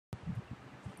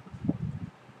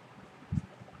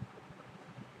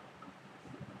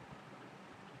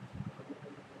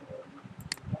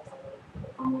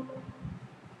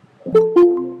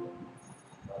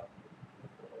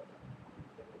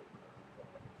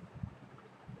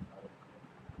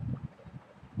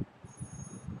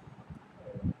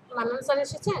Mannan sir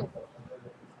এসেছেন?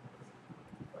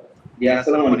 জি,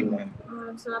 আসসালামু আলাইকুম ম্যাম।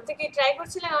 আচ্ছা, আপনি কি ট্রাই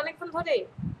করছিলেন অনেকক্ষণ ধরেই?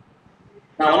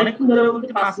 না, অনেকক্ষণ ধরে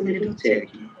বলতে 5 মিনিট হচ্ছে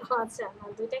আরকি। আচ্ছা, না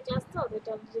দুইটা ক্লাস তো, দুইটা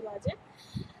অলরেডি বাজে।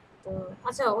 তো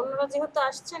আচ্ছা, অন্যরা যেহেতু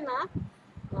আসছে না,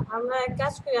 আমরা এক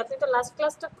কাজ করি, আপনি তো লাস্ট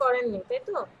ক্লাসটা করেননি, তাই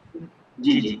তো?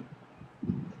 জি, জি।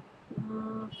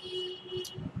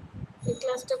 এই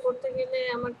ক্লাসটা করতে গেলে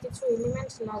আমার কিছু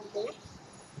এলিমেন্টস লাগবে।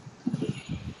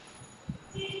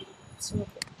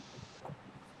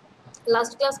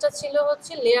 লাস্ট ক্লাসটা ছিল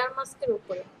হচ্ছে লেয়ার মাস্কের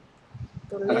উপরে।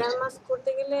 তো লেয়ার মাস্ক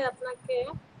করতে গেলে আপনাকে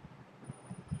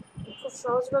খুব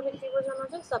সহজভাবে কি বোঝানো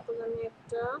যায়, সাপোজ আমি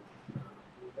একটা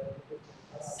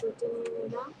সেটিং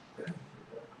নিলাম,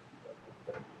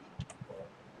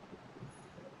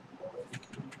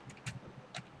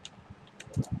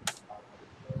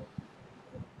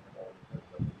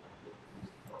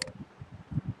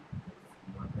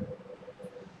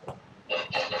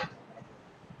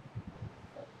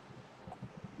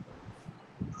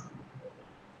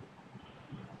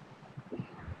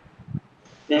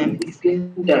 ম্যাম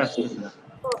স্ক্রিনটা আসছে না।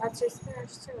 ও আচ্ছা, স্ক্রিন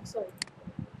আসছে না, সরি।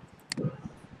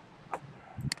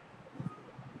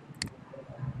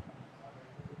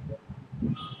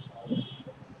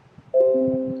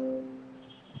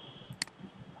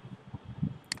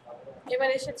 এবার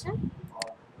এসেছে?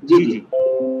 জি, জি।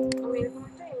 আমি এরকম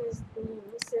একটা ইমেজ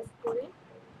সেভ করি,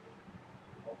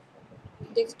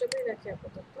 ডেস্কটপে রাখি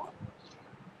আপাতত।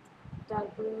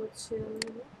 তারপরে হচ্ছে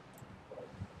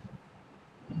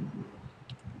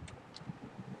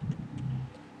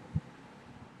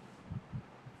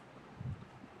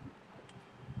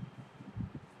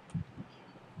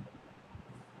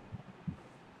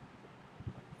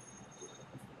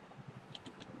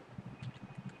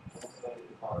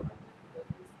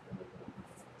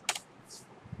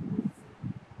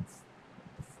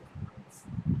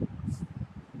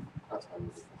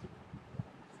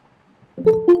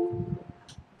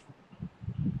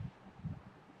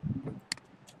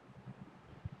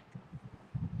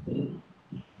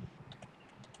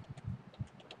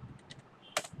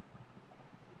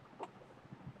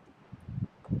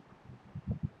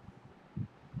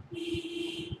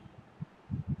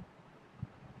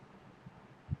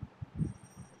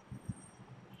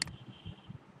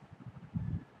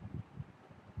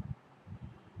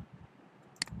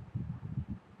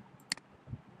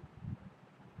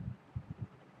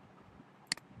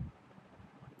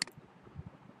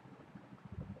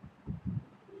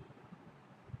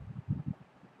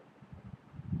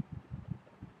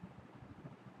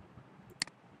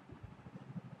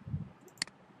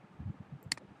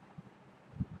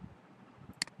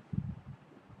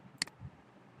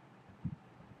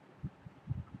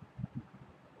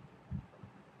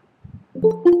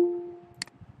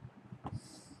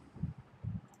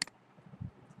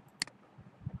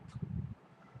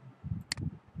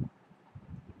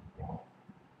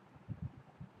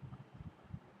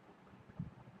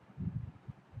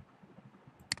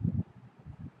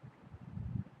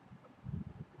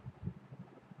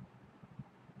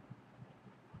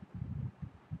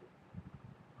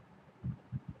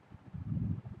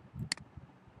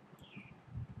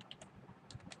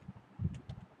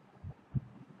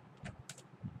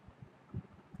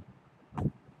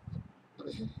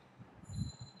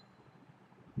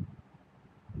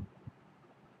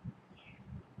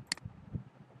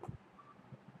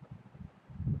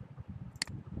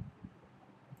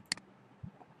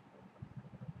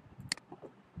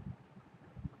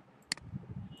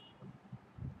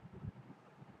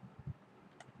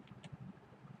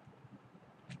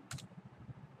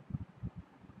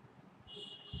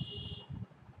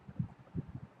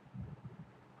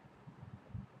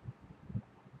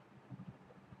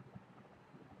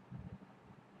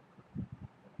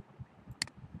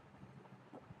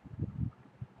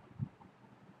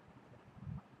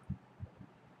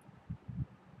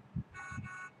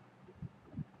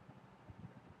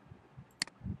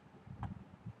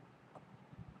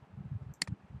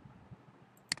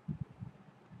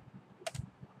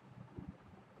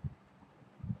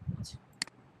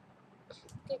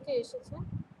কে কে এসেছে?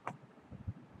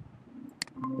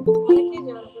 অনেকেই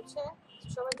জয়েন করছে,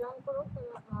 সবাই জয়েন করুক।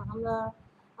 আমরা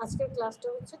আজকের ক্লাসটা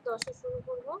হচ্ছে 10-এ শুরু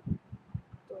করব।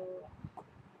 তো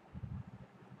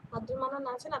আব্দুল মান্নান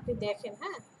আছেন, আপনি দেখেন।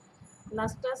 হ্যাঁ,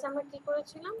 লাস্ট ক্লাসে আমরা কি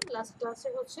করেছিলাম? লাস্ট ক্লাসে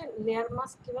হচ্ছে লেয়ার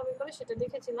মাস্ক কিভাবে করে সেটা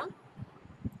দেখেছিলাম।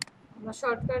 আমরা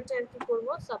শর্টকাটে আর কি করব,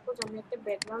 সাপোজ আমি একটা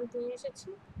ব্যাকগ্রাউন্ড নিয়ে এসেছি।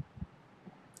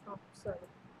 সরি,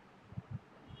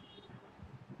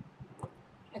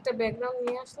 একটা ব্যাকগ্রাউন্ড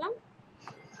নিয়ে আসলাম।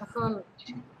 এখন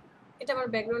এটা আমার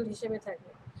ব্যাকগ্রাউন্ড হিসেবে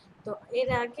থাকবে। তো এর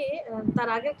আগে, তার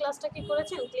আগের ক্লাসটা কি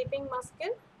করেছেন ক্লিপিং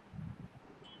মাস্কের?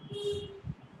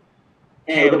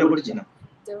 হ্যাঁ এটা পড়েছিলাম।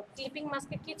 তো ক্লিপিং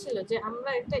মাস্কে কি ছিল যে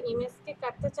আমরা একটা ইমেজকে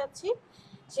কাটতে চাচ্ছি,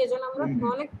 সেজন্য আমরা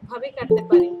অনেক ভাবে কাটতে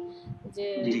পারি, যে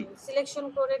সিলেকশন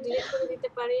করে ডিলিট করে দিতে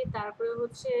পারি, তারপরে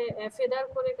হচ্ছে ফেদার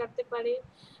করে কাটতে পারি।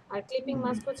 আর ক্লিপিং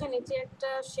মাস্ক হচ্ছে নিচে একটা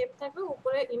শেপ থাকবে,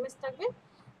 উপরে ইমেজ থাকবে,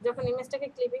 যখন ইমেজটাকে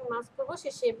ক্লিপিং মাস্ক করবো সে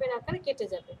শেপের আকারে কেটে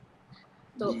যাবে।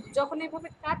 তো যখন এইভাবে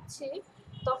কাটছি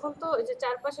তখন তো এই যে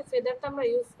চারপাশে ফেদারটা আমরা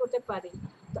ইউজ করতে পারি।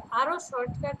 তো আরো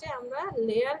শর্টকাটে আমরা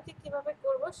লেয়ারকে কিভাবে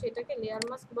করব সেটাকে লেয়ার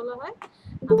মাস্ক বলা হয়।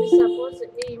 আমি সাপোজ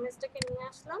এই ইমেজটাকে নিয়ে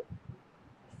আসলাম,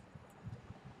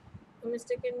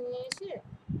 ইমেজটাকে নিয়ে এসে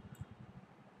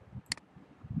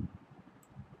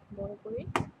বড় করি,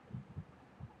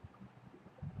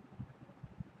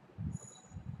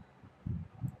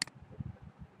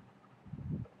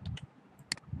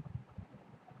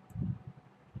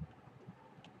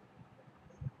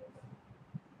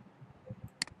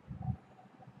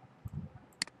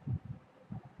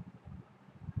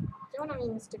 যেমন আমি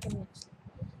ইমেজটাকে নিয়ে আসলাম।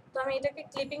 তো আমি এটাকে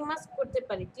ক্লিপিং মাস্ক করতে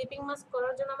পারি। ক্লিপিং মাস্ক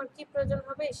করার জন্য আমার কি প্রয়োজন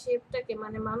হবে, শেপটাকে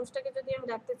মানে মানুষটাকে যদি আমি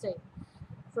রাখতে চাই,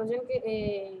 ফ্রোজেনকে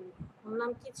এই ওর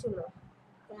নাম কি ছিল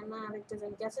না আরেকটা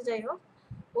জানি গেছে, যাই হোক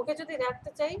ওকে যদি রাখতে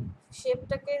চাই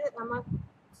শেপটাকে আমার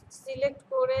সিলেক্ট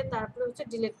করে তারপরে হচ্ছে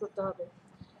ডিলিট করতে হবে।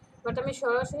 বাট আমি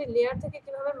সরাসরি লেয়ার থেকে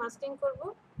কিভাবে মাস্কিং করব,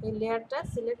 এই লেয়ারটা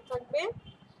সিলেক্ট থাকবে,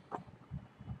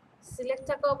 সিলেক্ট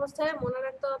থাকা অবস্থায় মনে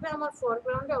রাখতে হবে আমার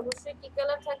ফরগ্রাউন্ডে অবশ্যই কি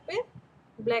কালার থাকবে,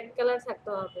 ব্ল্যাক কালার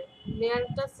থাকতে হবে।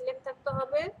 লেয়ারটা সিলেক্ট থাকতে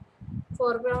হবে,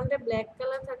 ফরগ্রাউন্ডে ব্ল্যাক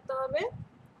কালার থাকতে হবে।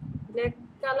 ব্ল্যাক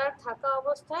কালার থাকা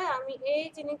অবস্থায় আমি এই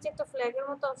যে নিচে একটা ফ্ল্যাগের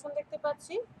মতো অপশন দেখতে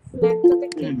পাচ্ছি, ফ্ল্যাগটাতে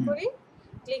ক্লিক করি,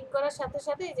 ক্লিক করার সাথে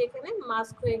সাথে যেখানে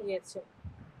মাস্ক হয়ে গিয়েছে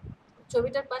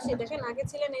ছবিটার পাশে দেখেন, আগে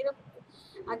ছিলেন এরকম,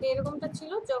 আগে এরকমটা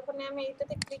ছিল, যখন আমি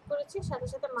এইটাতে ক্লিক করেছি সাথে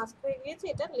সাথে মাস্ক হয়ে গিয়েছে,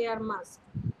 এটা লেয়ার মাস্ক।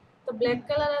 তো ব্ল্যাক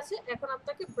কালার আছে, এখন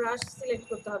আপনাকে ব্রাশ সিলেক্ট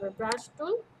করতে হবে, ব্রাশ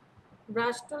টুল,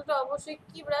 ব্রাশ টুলটা অবশ্যই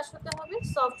কি ব্রাশ হতে হবে,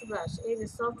 সফট ব্রাশ। এই যে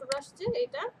সফট ব্রাশ, যে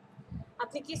এটা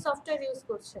আপনি কি সফটওয়্যার ইউজ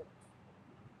করছেন,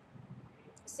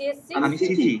 আমি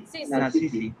সিসি না সিসি,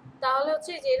 সিসি। তাহলে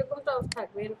হচ্ছে যে এরকমটা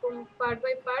থাকবে, এরকম পার্ট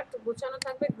বাই পার্ট গোছানো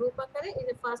থাকবে গ্রুপ আকারে। এই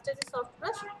যে ফার্স্টে যে সফট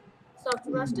ব্রাশ, সফট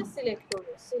ব্রাশটা সিলেক্ট করব,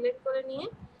 সিলেক্ট করে নিয়ে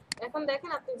এখন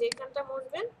দেখেন আপনি যেখানটা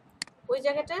মুছবেন ওই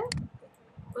জায়গাটা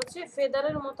হচ্ছে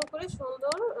ফেদারের মতো করে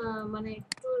সুন্দর মানে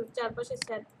একটু চারপাশে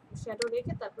শ্যাডো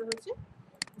রেখে তারপর হচ্ছে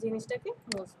জিনিসটাকে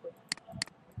মুছবো।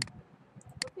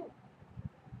 ওকে,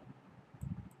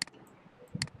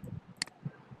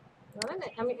 ধরেন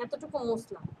আমি এতটুকু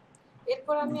মুছলাম,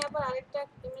 এরপর আমি আবার আরেকটা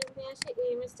ইমেজ নিয়ে আসি, এই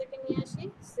ইমেজটাকে নিয়ে আসি,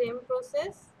 সেম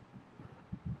প্রসেস,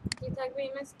 কি থাকবে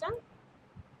ইমেজটা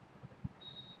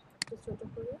একটু ছোট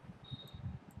করে,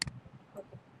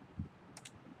 ওকে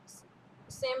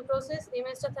সেম প্রসেস,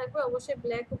 ইমেজটা থাকবে অবশ্যই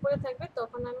ব্ল্যাক উপরে থাকবে,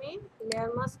 তখন আমি লেয়ার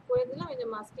মাস্ক করে দিলাম, এই যে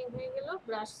মাস্কিং হয়ে গেল,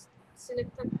 ব্রাশ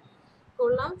সিলেক্ট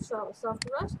করলাম সফট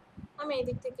ব্রাশ, আমি এই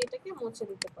দিক থেকে এটাকে মুছে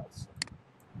দিতে পারছি।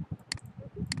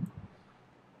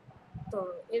 তো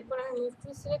এরপর আমি মুভ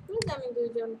টুল সিলেক্ট করি যে আমি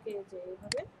দুইজনকে যে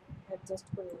এইভাবে অ্যাডজাস্ট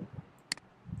করে নিই।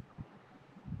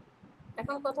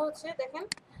 এখন কথা হচ্ছে দেখেন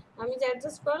আমি যে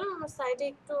অ্যাডজাস্ট করলাম আমার সাইডে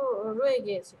একটু রয়ে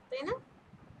গিয়েছে, তাই না,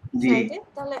 সাইডে,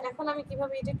 তাহলে এখন আমি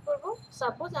কিভাবে এডিট করব,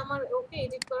 সাপোজ আমার ওকে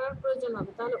এডিট করার প্রয়োজন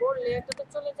হবে, তাহলে ওর লেয়ারটাতে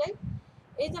চলে যাই,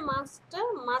 এই যে মাস্কটা,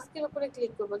 মাস্কের উপরে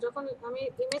ক্লিক করব, যখন আমি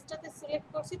ইমেজটাতে সিলেক্ট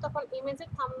করছি তখন ইমেজের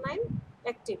থাম্বনেইল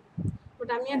অ্যাক্টিভ, বাট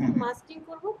আমি এখন মাস্কিং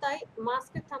করব তাই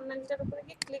মাস্কের থাম্বনেইলটার উপরে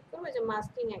গিয়ে ক্লিক করব, যে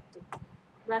মাস্কিং অ্যাক্টিভ,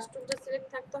 ব্রাশ টুলটা সিলেক্ট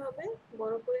থাকতে হবে,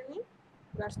 বড় করে নিই,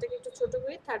 ব্রাশটাকে একটু ছোট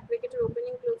করি, থার্ড ব্র্যাকেটের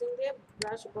ওপেনিং ক্লোজিং দিয়ে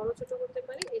ব্রাশ বড় ছোট করতে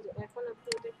পারি। এই যে এখন আপনি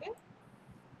এটাকে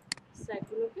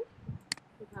সাইডগুলোকে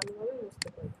ভালোভাবে মুছতে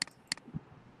পারি,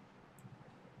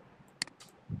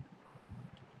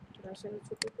 ব্রাশ আমি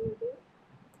ছোট করে দিই।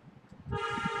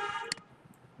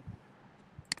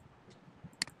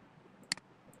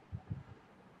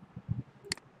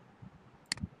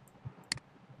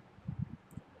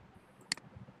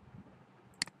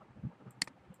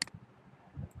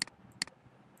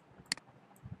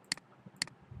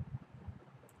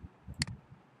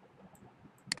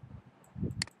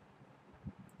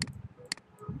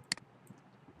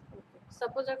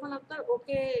 সাপোজ এখন আপনার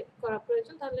ওকে করা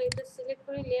প্রয়োজন, তাহলে এটা সিলেক্ট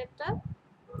করে লেয়ারটা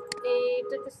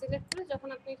এইটাতে সিলেক্ট করে যখন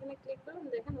আপনি এখানে ক্লিক করবেন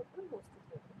দেখেন উপরে মুছতে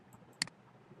থাকবে।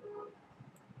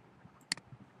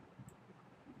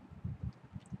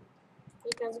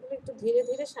 এই কাজগুলো একটু ধীরে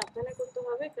ধীরে সাবধানে করতে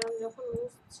হবে, কারণ যখন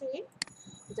মুছছি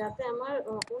যাতে আমার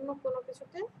অন্য কোনো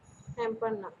কিছুতে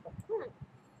হ্যাম্পার না হয়। হ্যাঁ,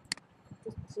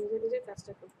 ধীরে ধীরে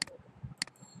কাজটা করতে হবে।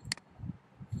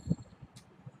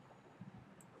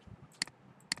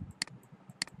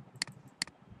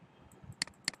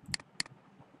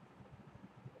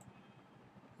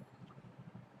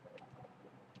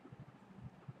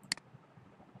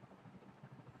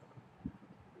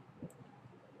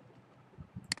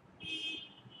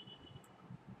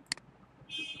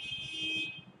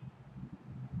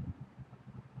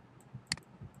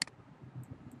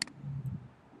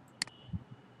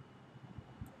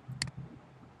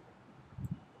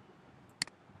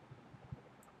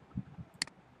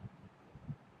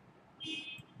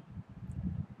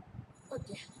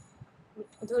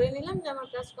 ধরে নিলাম যে আমার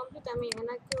কাজ কমপ্লিট, আমি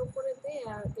এনাকে উপরে দিই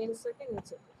আর এলসাকে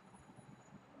নিচে দিই।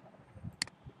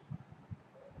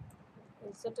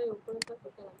 এলসাটাই উপরে থাকবে,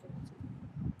 এনাটা নিচে।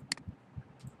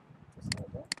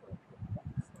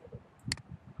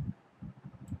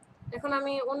 এখন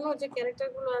আমি অন্য যে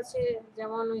ক্যারেক্টারগুলো আছে,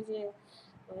 যেমন ওই যে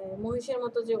মহিষের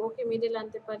মতো যে ওকে মিডল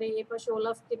আনতে পারে, এই পাশে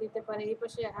ওলাফকে দিতে পারে, এই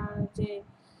পাশে যে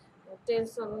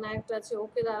টেনশন নায়কটা আছে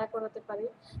ওকে দাঁড়া করাতে পারি।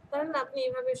 কারণ আপনি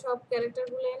এইভাবে সব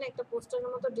ক্যারেক্টারগুলো এনে একটা পোস্টারের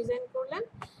মতো ডিজাইন করলেন।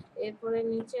 এরপরে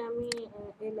নিচে আমি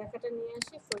এই লেখাটা নিয়ে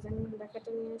আসি, ফ্রোজেন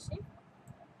লেখাটা নিয়ে আসি,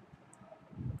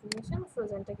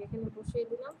 ফ্রোজেনটাকে এখানে বসিয়ে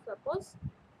দিলাম সাপোজ।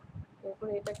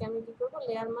 এরপরে এটাকে আমি কি করবো,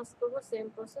 লেয়ার মাস্ক করবো, সেম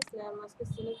প্রসেস, লেয়ার মাস্কে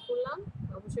সিলেক্ট করলাম,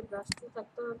 অবশ্যই ব্রাশ টুল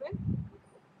থাকতে হবে।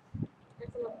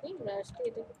 এখন আপনি ব্রাশটি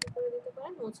এটাকে কি করে দিতে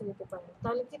পারেন, মুছে দিতে পারেন।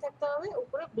 তাহলে কি থাকতে হবে,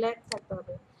 উপরে ব্ল্যাক থাকতে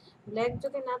হবে। ব্ল্যাক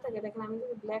যদি না থাকে, দেখেন আমি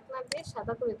যদি ব্ল্যাক না দিয়ে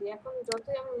সাদা করে দিই, এখন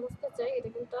যতই আমি মুছতে চাই এটা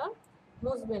কিন্তু আর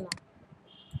মুছবে না,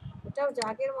 এটাও যে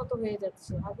আগের মতো হয়ে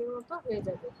যাচ্ছে, আগের মতো হয়ে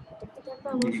যাবে। এটা কি থাকতে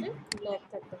হবে, অবশ্যই ব্ল্যাক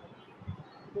থাকতে হবে।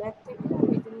 ব্ল্যাক থাকলে আমি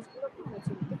এই জিনিসগুলোকে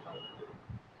মুছে দিতে পারবো।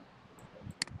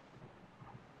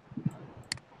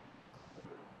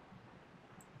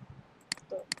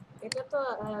 তো এটা তো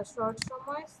শর্ট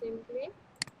সময় সিম্পলি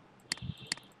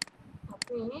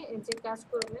আপনি যে কাজ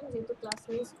করবেন, যেহেতু ক্লাস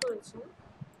মিস করেছেন,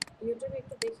 ইউটিউবে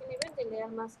একটু দেখে নেবেন যে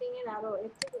লেয়ার মাস্কিং এর আরো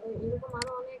এরকম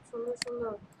আরো অনেক সুন্দর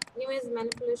সুন্দর ইমেজ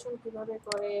ম্যানিপুলেশন কিভাবে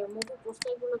করে, মুভি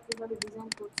পোস্টারগুলো কিভাবে ডিজাইন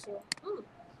করছে।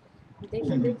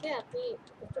 দেখে দেখে আপনি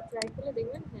একটু ট্রাই করে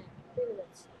দেখবেন, হ্যাঁ পেরে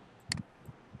যাচ্ছে।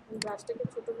 ব্রাশটাকে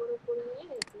ছোট বড় করে নিয়ে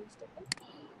এই জিনিসটাকে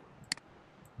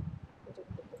এটা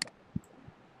করতে পারেন।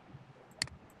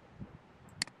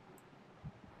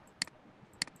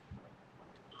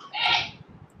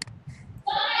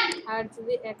 আর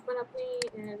যদি একবার আপনি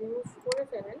রিমুভ করে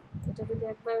ফেলেন, এটা যদি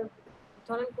একবার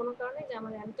ধরেন কোনো কারণে যে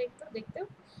আমার হ্যান্ডটা একটু দেখতে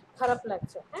খারাপ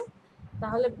লাগছে, হ্যাঁ,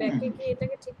 তাহলে ব্যাকে গিয়ে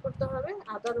এটাকে ঠিক করতে হবে।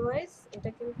 আদারওয়াইজ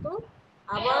এটা কিন্তু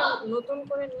আবার নতুন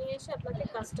করে নিয়ে এসে আপনাকে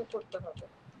কাজটা করতে হবে,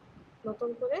 নতুন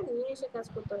করে নিয়ে এসে কাজ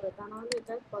করতে হবে, তা নাহলে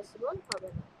এটা পসিবল হবে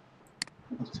না।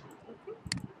 ওকে,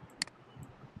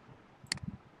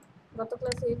 গত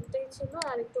ক্লাসে এইটাই ছিল,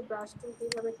 আর একটু ব্রাশ টুল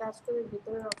কীভাবে কাজ করে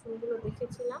ভিতরের অপশনগুলো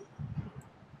দেখেছিলাম।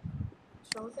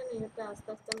 সমস্যা নেই, এটা আস্তে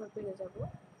আস্তে আমরা পেরে যাব,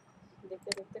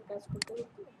 দেখতে দেখতে কাজ করতে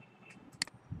করতে।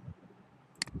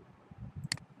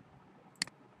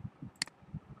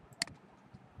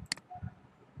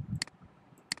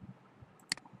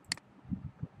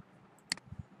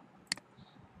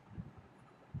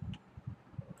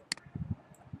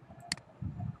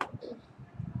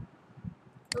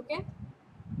 ওকে,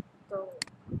 তো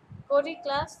করি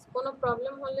ক্লাস, কোনো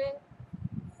প্রবলেম হলে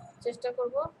চেষ্টা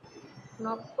করব,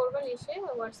 নক করবেন এসে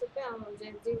হোয়াটসঅ্যাপে, যে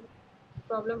যে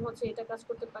প্রবলেম হচ্ছে, এটা কাজ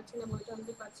করতে পারছি না, ওইটা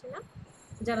আনতে পারছি না,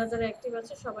 যারা যারা অ্যাক্টিভ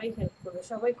আছে সবাই হেল্প করবে,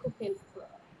 সবাই খুব হেল্পফুল।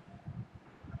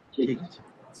 ঠিক আছে।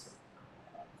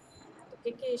 তো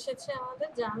কে কে এসেছে আমাদের,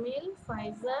 জামিল,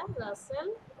 ফাইজা, রাসেল,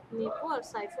 নিপু আর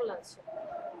সাইফুল আছে।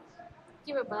 কি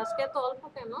ব্যাপার আজকে এত অল্প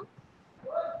কেন?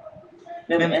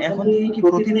 ম্যাম এখন কি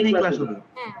প্রতিদিনই ক্লাস হবে?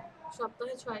 হ্যাঁ,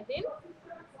 সপ্তাহে 6 দিন।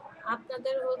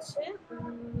 আপনাদের হচ্ছে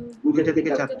 2টা থেকে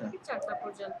 2টা 4টা। থেকে 4টা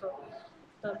পর্যন্ত।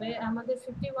 তবে আমাদের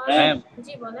 51, ম্যাম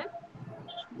জি বলেন।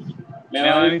 ম্যাম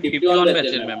আমি 51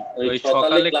 ব্যাচের ম্যাম, ওই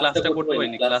সকালে ক্লাসটা করতে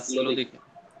পারিনি, ক্লাস ছিল দেখে।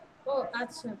 ও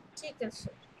আচ্ছা, ঠিক আছে।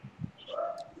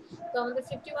 তো আমাদের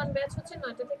 51 ব্যাচ হচ্ছে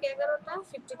 9টা থেকে 11টা,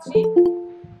 53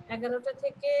 11টা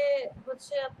থেকে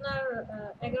হচ্ছে আপনার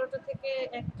 11টা থেকে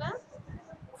 1টা,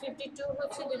 52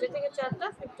 হচ্ছে 2টা থেকে 4টা,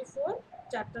 54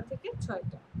 4টা থেকে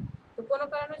 6টা। তো কোনো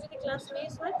কারণে যদি ক্লাস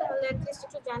মিস হয় তাহলে অ্যাটলিস্ট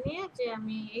একটু জানিয়ে যে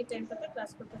আমি এই টাইমটাতে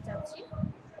ক্লাস করতে চাচ্ছি,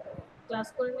 ক্লাস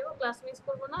করে নেব, ক্লাস মিস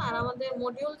করব না। আর আমাদের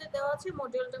মডিউল যে দেওয়া আছে,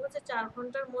 মডিউলটা হচ্ছে 4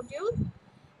 ঘন্টার মডিউল।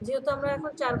 যেহেতু আমরা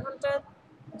এখন 4 ঘন্টার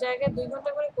জায়গায় 2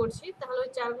 ঘন্টা করে করছি, তাহলে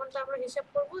ওই 4 ঘন্টা আমরা হিসাব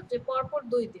করব যে পরপর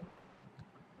 2 দিন,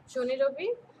 শনি রবি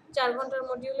 4 ঘন্টার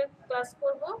মডিউলের ক্লাস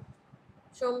করব,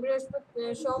 সোম বৃহস্পতি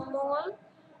সোম মঙ্গল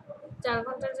 4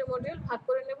 ঘন্টার যে মডিউল ভাগ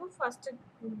করে নেব, ফার্স্টে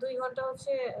 2 ঘন্টা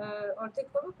হচ্ছে অর্ধেক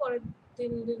করব, পরের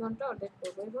দিন 2 ঘন্টা অর্ধেক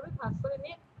করব, এইভাবে ভাগ করে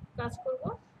নিয়ে কাজ করব।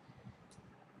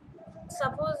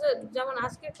 সাপোজ যেমন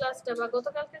আজকের ক্লাসটা বা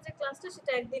গতকালকে যে ক্লাসটা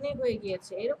সেটা একদিনেই হয়ে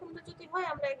গিয়েছে, এরকমটা যদি হয়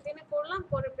আমরা একদিনে করলাম,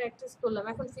 পরে প্র্যাকটিস করলাম।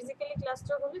 এখন ফিজিক্যালি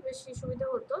ক্লাসটা হলে বেশি সুবিধা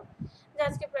হতো, যে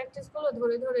আজকে প্র্যাকটিস করলো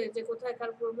ধরে ধরে, যে কোথায়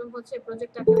কার প্রবলেম হচ্ছে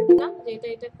প্রজেক্ট আকারে দিলাম যে এটা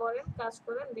এটা করেন, কাজ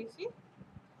করেন দেখি।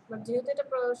 বাট যেহেতু এটা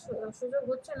সুযোগ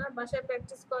হচ্ছে না, বাসায়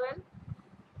প্র্যাকটিস করেন,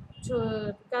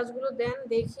 কাজগুলো দেন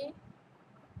দেখি,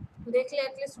 দেখলে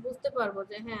অ্যাটলিস্ট বুঝতে পারবো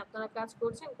যে হ্যাঁ আপনারা কাজ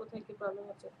করছেন, কোথায় কি প্রবলেম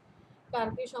হচ্ছে, কার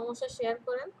কি সমস্যা শেয়ার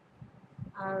করেন।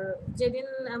 আর যেদিন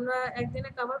আমরা একদিনে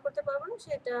কভার করতে পারবো না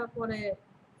সেটা পরে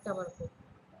কভার করব।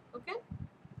 ওকে,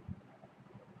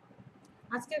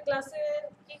 আজকে ক্লাসে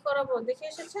কি করাবো দেখে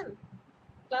এসেছেন?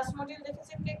 ক্লাস মডিউল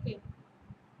দেখেছেন কে কে?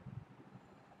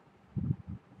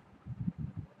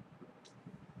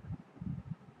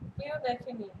 কেউ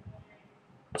দেখেনি?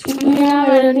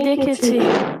 দেখেছি।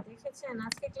 দেখেছেন?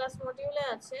 আজকে ক্লাস মডিউলে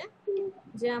আছে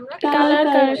যে আমরা কালার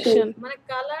কারেকশন, মানে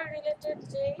কালার রিলেটেড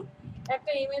যে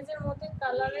একটা ইমেজের মধ্যে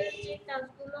কালারের যে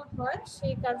কাজগুলো হয়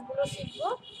সেই কাজগুলো শিখবো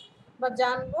বা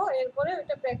জানবো, এরপরে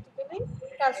ওটা প্র্যাকটিক্যালি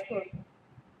কাজ করব।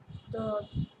 তো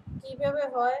কিভাবে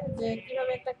হয় যে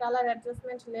কিভাবে একটা কালার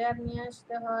অ্যাডজাস্টমেন্ট লেয়ার নিয়ে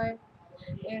আসতে হয়,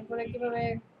 এরপরে কিভাবে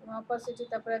অপাসিটি,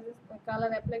 তারপরে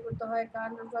কালার অ্যাপ্লাই করতে হয়,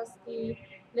 কন্ট্রাস্ট কি,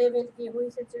 লেভেল কি, হুই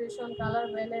saturation, colour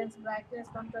balance, brightness,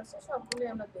 contrast, সবগুলোই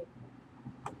আমরা দেখব।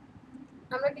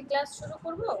 আমরা কি ক্লাস শুরু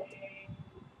করব?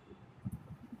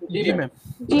 জি ম্যাম।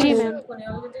 জি ম্যাম। শুরু করি,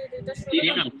 অলরেডি এটা শুরু জি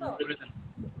করব ম্যাম। তো।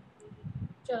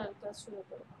 চলেন ক্লাস শুরু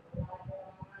করি।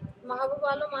 মাহবুব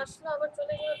আলম আসলো, আবার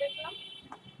চলে গেল দেখলাম।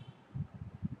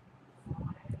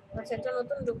 আচ্ছা, একটা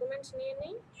নতুন ডকুমেন্ট নিয়ে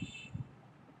নিই।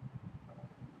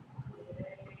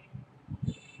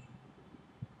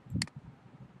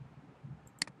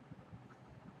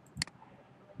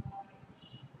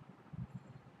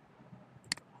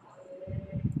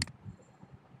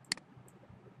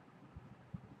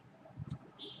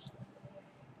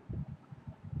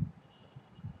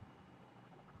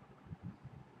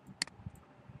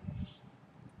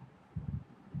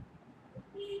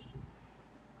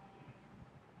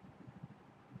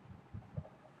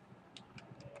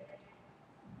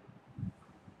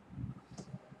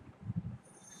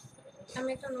 আমি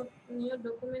একটা নিউ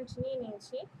ডকুমেন্ট নিয়ে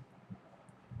নিয়েছি।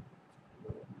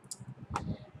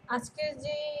 আজকের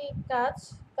যে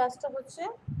কাজটা হচ্ছে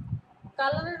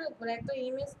কালারের উপর। একটা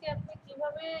ইমেজকে আপনি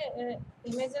কিভাবে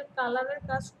ইমেজের কালারের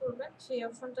কাজ করবেন সেই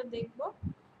অপশনটা দেখব।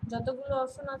 যতগুলো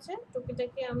অপশন আছে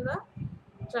টুকিটাকি আমরা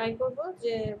ট্রাই করব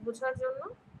যে বোঝার জন্য,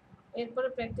 এরপরে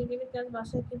প্র্যাকটিক্যালি কাজ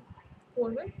বাসায় কি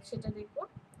করবেন সেটা দেখব।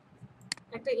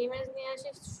 একটা ইমেজ নিয়ে আসি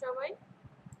সবাই।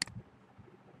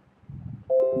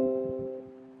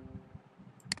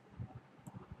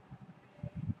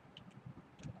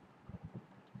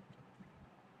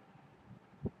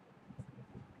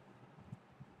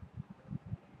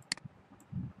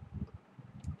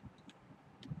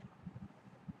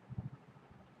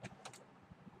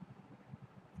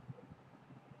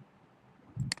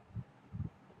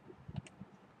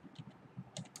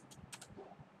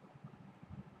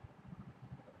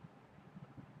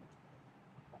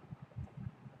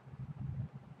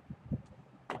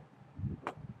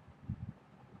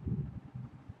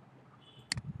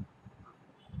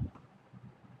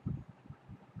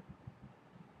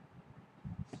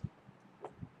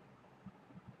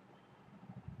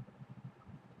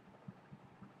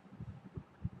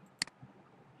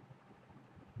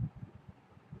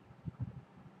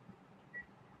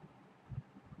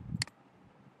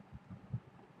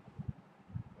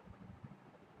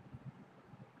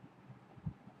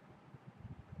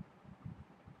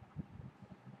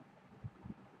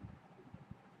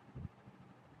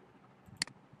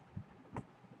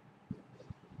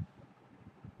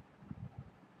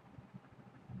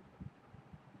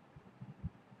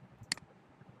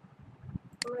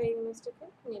 আমরা এই ইমেজটাকে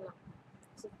নিলাম,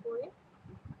 সেভ করে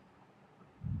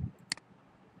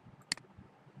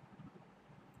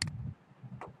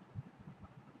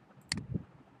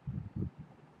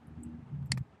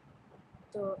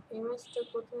তো ইমেজটা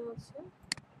কোথায় আছে,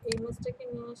 এই ইমেজটাকে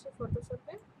নিয়ে আসি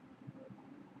ফটোশপে।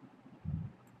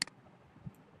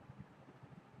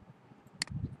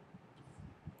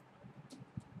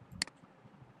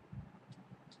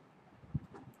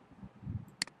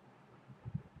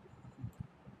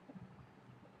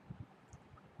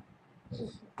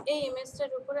 এই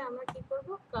ইমেজটার উপরে আমরা কি করব,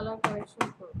 কালার কারেকশন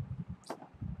করব।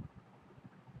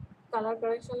 কালার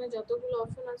কারেকশনে যতগুলো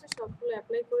অপশন আছে সবগুলো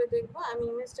অ্যাপ্লাই করে দেখব। আমি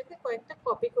ইমেজটাকে কয়েকটা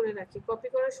কপি করে রাখি। কপি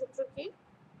করার সূত্র কি?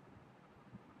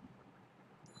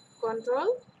 Control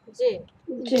J.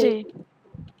 জি।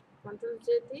 কন্ট্রোল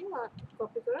জে দিয়ে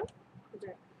কপি করা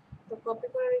যায়। তো কপি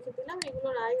করে রেখে দিলাম।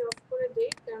 এগুলোর আই অফ করে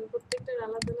দিই, কারণ প্রত্যেকটার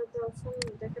আলাদা আলাদা অপশন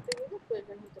দেখাতে গেলে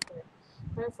প্রয়োজন হতে পারে।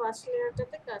 আমি ফার্স্ট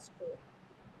লেয়ারটাতে কাজ করি।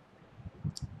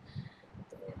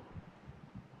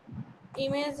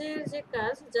 ইমেজের যে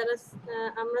কাজ,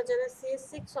 আমরা যারা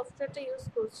CS6 সফটওয়্যারটা ইউজ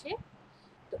করছি,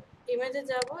 তো ইমেজে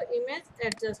যাব, ইমেজ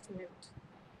অ্যাডজাস্টমেন্ট।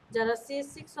 যারা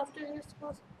CS6 সফটওয়্যার ইউজ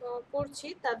করছি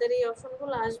তাদের এই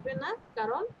অপশনগুলো আসবে না,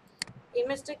 কারণ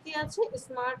ইমেজটা কি আছে,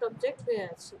 স্মার্ট অবজেক্ট হয়ে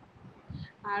আছে।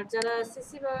 আর যারা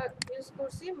সিসি বা ইউজ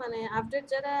করছি, মানে আপডেট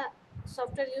যারা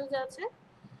সফটওয়্যার ইউজ আছে,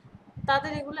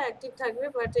 তাদের এগুলো অ্যাক্টিভ থাকবে,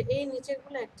 বাট এই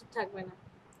নিচেরগুলো অ্যাক্টিভ থাকবে না।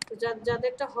 তো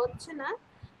যাদেরটা হচ্ছে না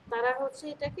তারা হচ্ছে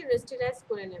এটাকে রেস্টিরাইজ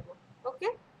করে নেব। ওকে,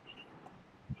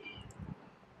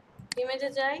 ইমেজে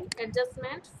যাই,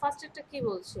 অ্যাডজাস্টমেন্ট, ফার্স্ট একটা কি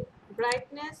বলছে,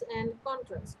 brightness and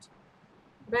contrast.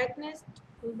 Brightness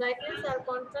brightness R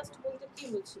contrast বলতে কি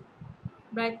বুঝি?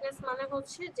 ব্রাইটনেস মানে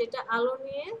হচ্ছে যেটা আলো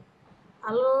নিয়ে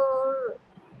আলোর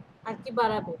আর কি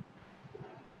বাড়াবে,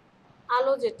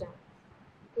 আলো যেটা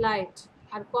লাইট,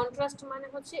 আর কন্ট্রাস্ট মানে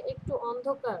হচ্ছে একটু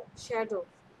অন্ধকার শ্যাডো।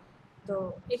 তো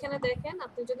এখানে দেখেন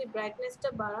আপনি যদি ব্রাইটনেসটা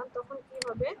বাড়ান তখন কি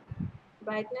হবে,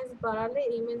 ব্রাইটনেস বাড়ালে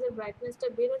ইমেজের ব্রাইটনেসটা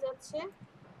বেড়ে যাচ্ছে,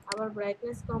 আবার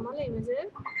ব্রাইটনেস কমালে ইমেজের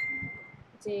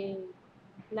যে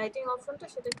লাইটিং অপশনটা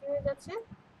সেটা কি হয়ে যাচ্ছে,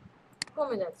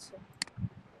 কমে যাচ্ছে।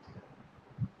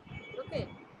 ওকে,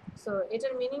 সো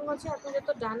এটার মিনিং হচ্ছে আপনি যত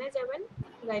ডানে যাবেন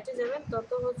রাইটে যাবেন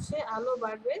তত হচ্ছে আলো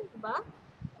বাড়বে, বা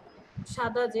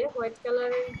সাদা যে হোয়াইট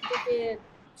কালারের দিকে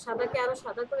সাদাকে আরো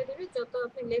সাদা করে দিবে, যত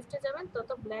আপনি লেফটে যাবেন তত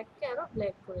ব্ল্যাককে আরো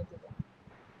ব্ল্যাক করে দিবে।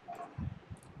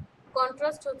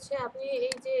 কন্ট্রাস্ট হচ্ছে আপনি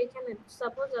এই যে এখানে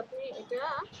সাপোজ আপনি এটা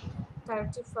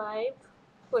 35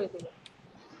 করে দিলেন,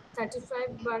 35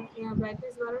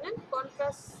 ব্রাইটনেস বাড়ালেন।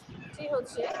 কন্ট্রাস্টই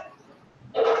হচ্ছে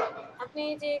আপনি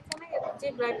যে এখানে যে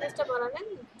ব্রাইটনেসটা বাড়ালেন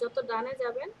যত ডানে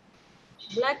যাবেন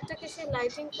ব্ল্যাকটাকে সে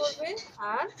লাইটিং করবে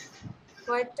আর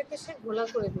হোয়াইটটাকে সে ঘোলা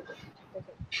করে দিবে।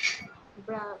 দেখেন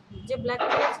যে ব্ল্যাক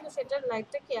কালার ছিল সেটার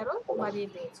লাইটটা কি আরো বাড়িয়ে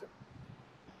দিয়েছে।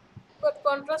 বাট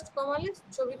কন্ট্রাস্ট কমালে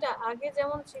ছবিটা আগে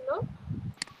যেমন ছিল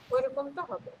ওইরকমটা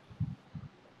হবে।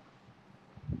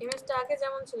 ইমেজটা আগে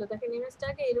যেমন ছিল, দেখেন ইমেজটা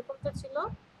আগে এরকমটা ছিল,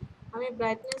 আমি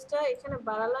ব্রাইটনেসটা এখানে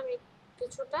বাড়ালাম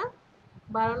কিছুটা,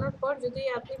 বাড়ানোর পর যদি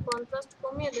আপনি কন্ট্রাস্ট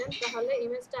কমিয়ে দেন তাহলে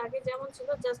ইমেজটা আগে যেমন ছিল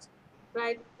জাস্ট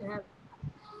ব্রাইট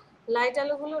লাইট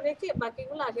আলোগুলো রেখে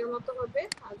বাকিগুলো আগের মতো হবে,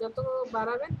 আর যত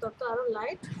বাড়াবেন তত আরো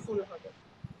লাইট ফুল হবে।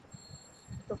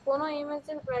 তো কোনো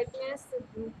ইমেজের ব্রাইটনেস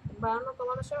বাড়ানো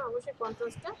কমানোর সময় অবশ্যই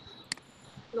কন্ট্রাস্টটা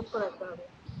লক্ষ্য রাখতে হবে।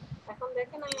 এখন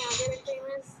দেখেন আমি আগের একটা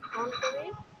ইমেজ অন করি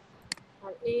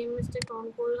আর এই ইমেজটাকে অন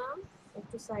করলাম,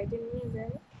 একটু সাইডে নিয়ে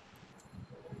যাই।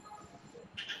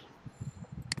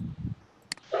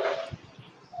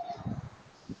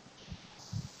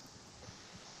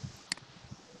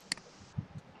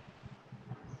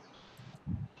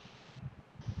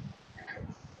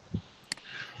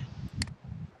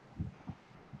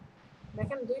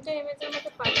 দেখেন দুইটা ইমেজের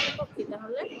মধ্যে পার্থক্য কি,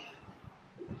 তাহলে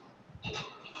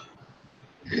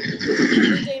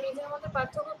দুইটা ইমেজের মধ্যে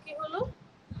পার্থক্য কি হলো,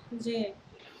 যে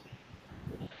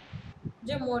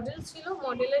যে মডেল ছিল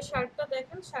মডেলের শার্টটা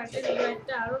দেখেন শার্টের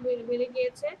ব্রাইটটা আরো বেড়ে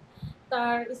গিয়েছে,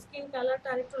 তার স্কিন কালারটা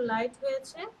আরেকটু লাইট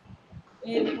হয়েছে,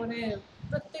 এরপরে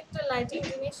প্রত্যেকটা লাইটিং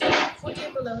জিনিস ফুটিয়ে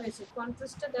তোলা হয়েছে।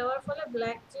 কন্ট্রাস্টটা দেওয়ার ফলে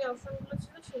ব্ল্যাক যে অপশনগুলো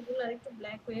ছিল সেগুলো আরেকটু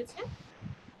ব্ল্যাক হয়েছে,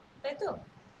 তাই তো?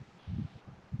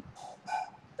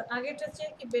 তো আগেরটা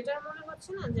চেয়ে কি বেটার মনে হচ্ছে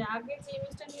না, যে আগে যে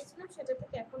ইমেজটা নিয়েছিলাম সেটা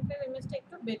থেকে এখনকার ইমেজটা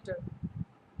একটু বেটার।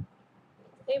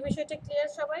 এই বিষয়টা ক্লিয়ার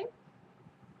সবাই?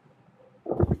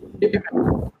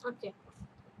 ওকে,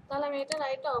 তাহলে আমি এটা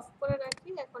লাইটটা অফ করে রাখি,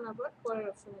 এখন আবার পরের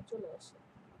অপশনে চলে আসি।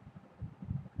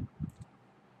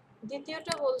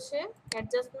 দ্বিতীয়টা বলছে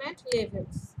অ্যাডজাস্টমেন্ট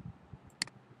লেভেলস।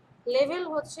 লেভেল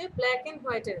হচ্ছে ব্ল্যাক এন্ড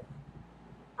হোয়াইটের।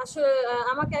 আসলে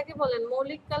আমাকে আগে বলেন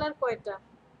মৌলিক কালার কয়টা?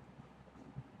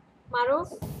 মারুফ?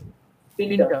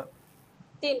 তিনটা,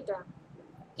 তিনটা।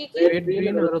 কি কি? রেড,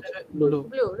 গ্রিন আর হচ্ছে ব্লু।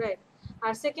 Blue, right.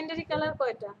 আর সেকেন্ডারি কালার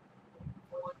কয়টা?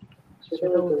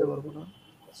 সেটা বলতে পারবো না।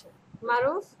 আচ্ছা,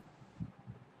 মারুফ?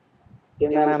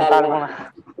 ম্যাম পারবো না।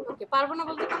 ওকে, পারবো না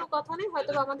বলতে কোনো কথা নেই,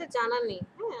 হয়তো আমাদের জানা নেই,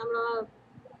 হ্যাঁ আমরা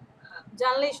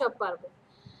জানলেই সব পারবো।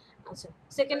 আচ্ছা,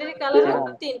 সেকেন্ডারি কালার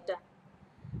তিনটা,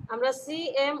 আমরা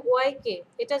CMYK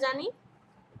এটা জানি।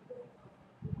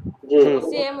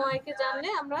 CMY কে জানলে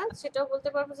আমরা সেটাও বলতে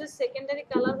পারবো যে সেকেন্ডারি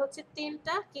কালার হচ্ছে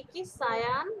তিনটা, কি কি?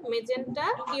 Sayan, magenta,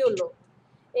 yellow.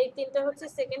 এই তিনটা হচ্ছে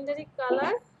সেকেন্ডারি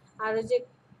কালার। আর যে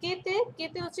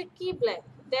কেতে হচ্ছে কি ব্ল্যাক।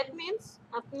 দ্যাট মিন্স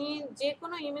আপনি যে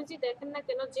কোনো ইমেজই দেখেন না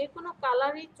কেন, যে কোনো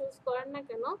কালারই চুজ করেন না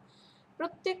কেন,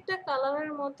 প্রত্যেকটা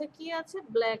কালারের মধ্যে কি আছে?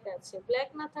 ব্ল্যাক আছে। ব্ল্যাক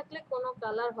না থাকলে কোনো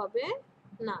কালার হবে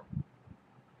না,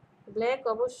 ব্ল্যাক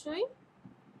অবশ্যই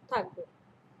থাকবে।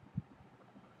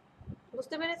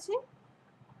 বুঝতে পেরেছি?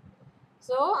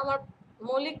 সো আমার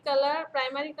মৌলিক কালার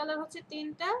প্রাইমারি কালার হচ্ছে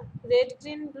তিনটা, red,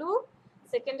 green, blue.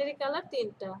 Secondary colour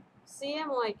তিনটা,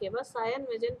 CMYK বা সায়ান,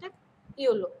 মেজেন্টা,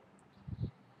 ইয়েলো।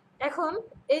 এখন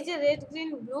এই যে রেড,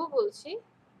 গ্রিন, ব্লু বলছি,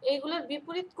 এইগুলোর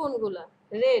বিপরীত কোনগুলা?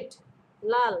 রেড,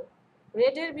 লাল।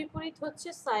 রেডের বিপরীত হচ্ছে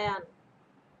সায়ান।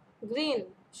 গ্রিন,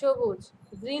 সবুজ।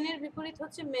 গ্রিনের বিপরীত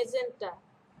হচ্ছে মেজেন্টা।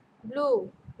 ব্লু,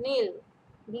 নীল।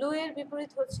 ব্লু এর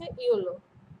বিপরীত হচ্ছে ইয়েলো।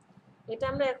 এটা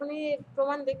আমরা এখনই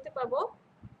প্রমাণ দেখতে পাবো।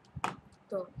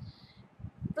 তো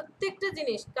প্রত্যেকটা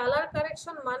জিনিস কালার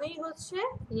কারেকশন মানেই হচ্ছে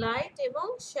লাইট এবং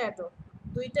শ্যাডো,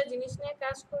 দুইটা জিনিস নিয়ে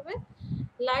কাজ করবে।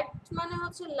 লাইট মানে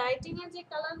হচ্ছে লাইটিং এর যে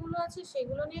কালারগুলো আছে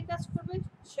সেগুলো নিয়ে কাজ করবে,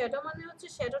 শ্যাডো মানে হচ্ছে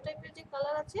শ্যাডো টাইপের যে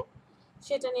কালার আছে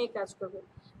সেটা নিয়ে কাজ করবে।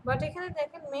 বাট এখানে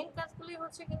দেখেন মেইন কাজগুলি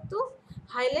হচ্ছে কিন্তু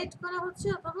হাইলাইট করা হচ্ছে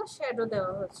অথবা শ্যাডো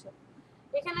দেওয়া হচ্ছে।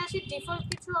 এখানে আসি ডিফল্ট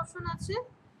কিছু অপশন আছে।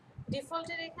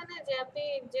 ডিফল্টের এখানে যে আপনি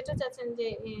যেটা চাচ্ছেন যে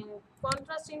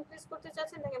কন্ট্রাস্ট ইনক্রিজ করতে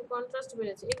চাচ্ছেন, দেখেন কন্ট্রাস্ট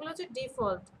বেড়েছে, এগুলো হচ্ছে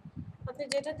ডিফল্ট, আপনি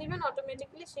যেটা দিবেন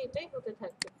অটোমেটিক্যালি সেইটাই হতে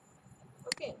থাকবে।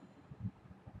 ওকে,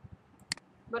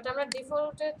 বাট আমরা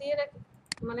ডিফল্টে দিয়ে রাখি,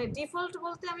 মানে ডিফল্ট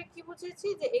বলতে আমি কি বুঝেছি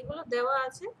যে এগুলো দেওয়া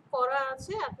আছে করা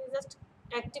আছে, আপনি জাস্ট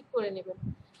অ্যাক্টিভ করে নেবেন।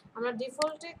 আমরা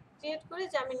ডিফল্টে ক্রিয়েট করি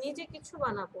যে আমি নিজে কিছু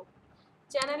বানাবো।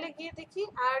 চ্যানেলে গিয়ে দেখি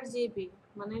RGB,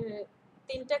 মানে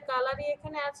তিনটা কালারই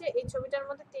এখানে আছে, এই ছবিটার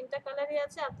মধ্যে তিনটা কালারই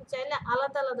আছে। আপনি চাইলে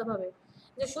আলাদা আলাদা ভাবে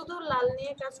যে শুধু লাল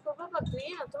নিয়ে কাজ করবো বা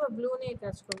গ্রিন অথবা ব্লু নিয়ে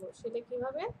কাজ করবো, সেটা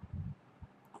কিভাবে?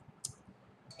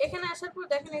 এখানে আসার পর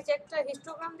দেখেন এই যে একটা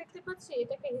হিস্টোগ্রাম দেখতে পাচ্ছি,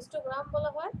 এটাকে হিস্টোগ্রাম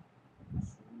বলা হয়।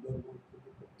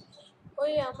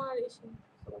 ওই আমার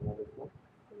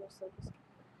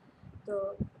তো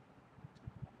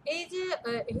এই যে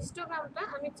হিস্টোগ্রামটা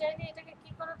আমি চাইলে এটাকে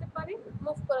কি করাতে পারি,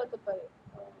 মুভ করাতে পারি।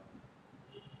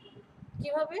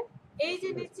 কিভাবে? এই যে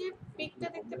নিচে পিকটা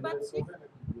দেখতে পাচ্ছি,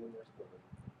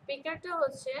 পিকারটা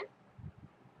হচ্ছে,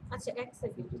 আচ্ছা এক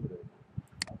সেকেন্ড,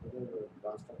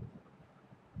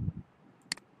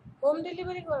 হোম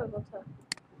ডেলিভারি করার কথা।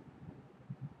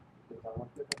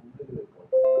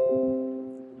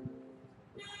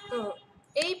 তো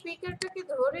এই পিকারটাকে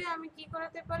ধরে আমি কি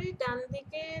করাতে পারি, ডান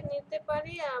দিকে নিতে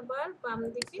পারি আবার বাম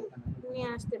দিকে নিয়ে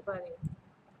আসতে পারি।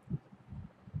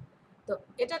 তো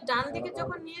এটা ডান দিকে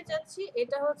যখন নিয়ে যাচ্ছি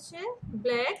এটা হচ্ছে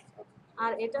ব্ল্যাক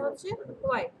আর এটা হচ্ছে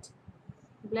হোয়াইট,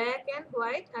 ব্ল্যাক এন্ড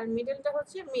হোয়াইট, আর মিডলটা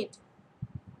হচ্ছে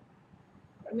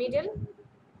মিডল।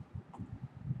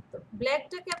 তো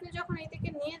ব্ল্যাকটাকে আপনি যখন এইদিকে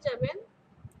নিয়ে যাবেন,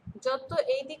 যত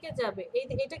এই দিকে যাবে,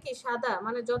 এটা কি সাদা,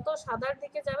 মানে যত সাদার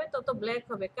দিকে যাবে তত ব্ল্যাক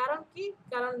হবে। কারণ কি?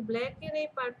 কারণ ব্ল্যাকের এই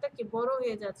পার্টটা কি বড়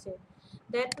হয়ে যাচ্ছে,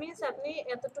 দ্যাট মিন্স আপনি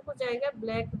এতটুকু জায়গা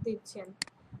ব্ল্যাক দিচ্ছেন।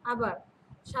 আবার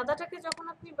সাদাটাকে যখন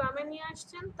আপনি বামে নিয়ে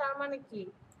আসছেন, তার মানে কি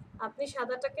আপনি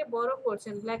সাদাটাকে বড়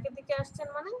করছেন, ব্ল্যাকের দিকে আসছেন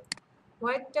মানে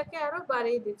হোয়াইটটাকে আরো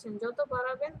বাড়িয়ে দিচ্ছেন, যত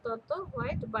বাড়াবেন তত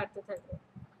হোয়াইট বাড়তে থাকবে।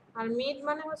 আর মিড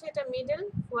মানে হচ্ছে এটা মিডল,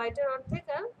 হোয়াইটের অর্ধেক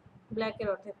আর ব্ল্যাকের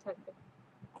অর্ধেক থাকবে।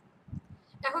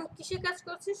 এখন কিসে কাজ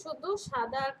করছে, শুধু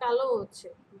সাদা আর কালো হচ্ছে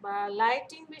বা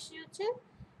লাইটিং বেশি হচ্ছে,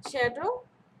 শ্যাডো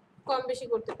কম বেশি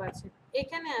করতে পারছে।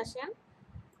 এখানে আসেন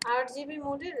RGB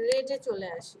মোডে রেডে চলে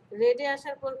আসি। রেডে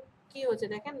আসার পর কি হচ্ছে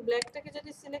দেখেন, ব্ল্যাকটাকে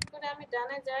যদি সিলেক্ট করে আমি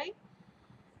ডানে যাই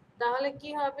তাহলে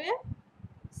কি হবে,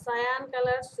 সায়ান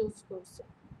কালার চুজ করছে,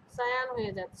 সায়ান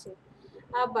হয়ে যাচ্ছে।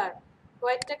 আবার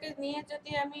হোয়াইটটাকে নিয়ে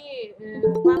যদি আমি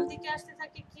বাম দিকে আসতে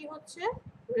থাকি কি হচ্ছে,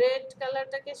 রেড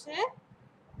কালারটাকে সে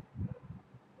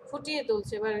ফুটিয়ে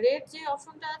তুলছে, বা রেড যে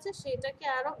অপশনটা আছে সেটাকে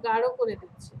আরো গাঢ় করে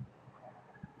দিচ্ছে।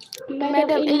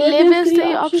 ম্যাডাম এই লেভেলস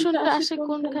এই অপশনটা আসে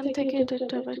কোনখান থেকে, এটা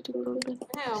একটু বলবেন?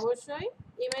 হ্যাঁ অবশ্যই,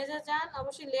 ইমেজে যান,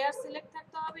 অবশ্যই লেয়ার সিলেক্ট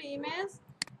থাকতে হবে, ইমেজ,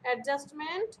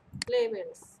 অ্যাডজাস্টমেন্ট,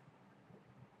 লেভেলস।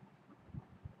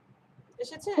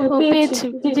 এসেছে? ও পেয়েছি,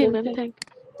 জি ম্যাম, থ্যাংক ইউ।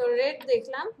 তো রেড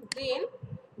দেখলাম, গ্রিন,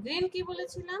 গ্রিন কি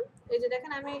বলেছিলাম, এই যে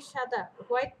দেখেন আমি সাদা,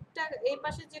 হোয়াইটটা এই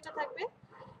পাশে যেটা থাকবে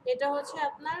এটা হচ্ছে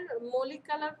আপনার মৌলিক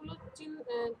কালারগুলো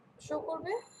শো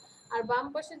করবে, আর বাম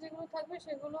পাশে যেগুলো থাকবে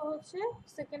সেগুলো হচ্ছে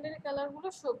সেকেন্ডারি কালারগুলো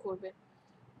শো করবে।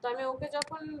 তো আমি ওকে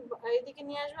যখন এইদিকে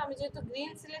নিয়ে আসবো, আমি যেহেতু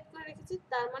গ্রিন সিলেক্ট করে রেখেছি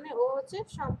তার মানে ও হচ্ছে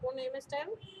সম্পূর্ণ ইমেজটা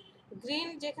গ্রিন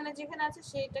যেখানে যেখানে আছে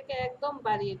সেইটাকে একদম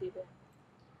বাড়িয়ে দিবে।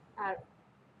 আর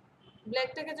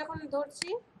ব্ল্যাকটাকে যখন ধরছি,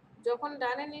 যখন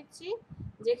ডানে নিচ্ছি,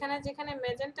 যেখানে যেখানে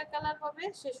ম্যাজেন্টা কালার হবে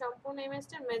সে সম্পূর্ণ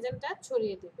ইমেজটা ম্যাজেন্টা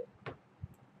ছড়িয়ে দিবে।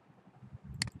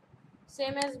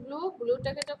 সেম এজ ব্লু,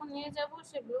 ব্লুটাকে যখন নিয়ে যাব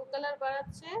সে ব্লু কালার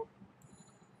বাড়াচ্ছে,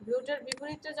 ব্লুটার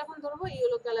বিপরীতটা যখন ধরবো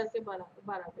ইয়েলো কালারকে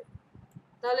বাড়াবে।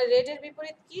 তাহলে রেডের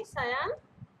বিপরীত কি, সায়ান,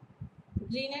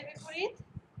 গ্রিনের বিপরীত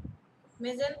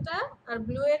ম্যাজেন্টা, আর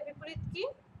ব্লু এর বিপরীত কি,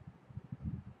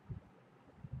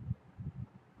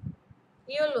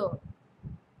 ইয়েলো।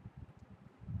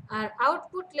 আর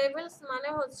আউটপুট লেভেলস মানে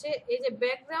হচ্ছে এই যে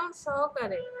ব্যাকগ্রাউন্ড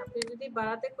সহকারে আপনি যদি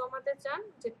বাড়াতে কমাতে চান,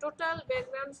 যে টোটাল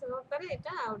ব্যাকগ্রাউন্ড সহকারে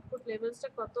এটা আউটপুট লেভেলসটা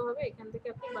কত হবে, এখান থেকে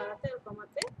আপনি বাড়াতে আর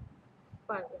কমাতে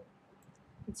পারবেন।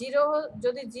 জিরো,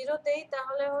 যদি জিরো দেই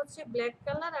তাহলে হচ্ছে ব্ল্যাক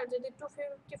কালার, আর যদি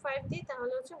 255 দিই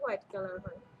তাহলে হচ্ছে হোয়াইট কালার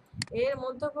হয়। এর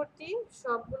মধ্যবর্তী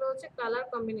সবগুলো হচ্ছে কালার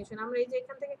কম্বিনেশন। আমরা এই যে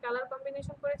এখান থেকে কালার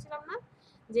কম্বিনেশন করেছিলাম না,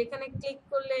 যেখানে ক্লিক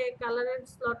করলে কালারের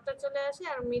স্লটটা চলে আসে,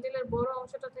 আর মিডলের বড়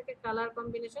অংশটা থেকে কালার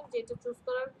কম্বিনেশন, যেটা চুজ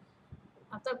করার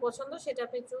আপনার পছন্দ সেটা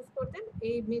আপনি চুজ করতেন।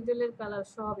 এই মিডলের কালার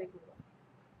সব এগুলো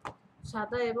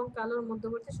সাদা এবং কালোর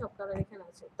মধ্যবর্তী সব কালার এখানে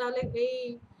আছে। তাহলে এই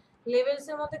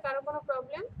লেভেলসের মধ্যে কারো কোনো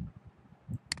প্রবলেম?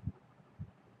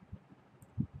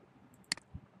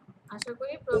 আশা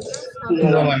করি প্রবলেম হবে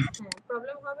না। হ্যাঁ,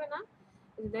 প্রবলেম হবে না।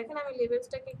 দেখেন আমি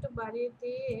লেভেলসটাকে একটু বাড়িয়ে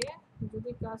দিয়ে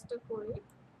যদি কাজটা করি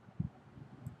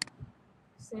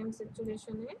সেম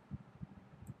সিচুয়েশনে,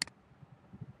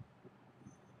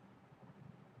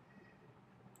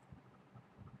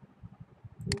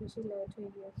 বেশি লাইট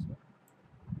হয়ে গিয়েছে।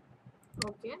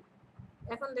 ওকে,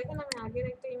 এখন দেখেন আমি আগের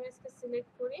একটা ইমেজকে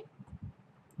সিলেক্ট করি,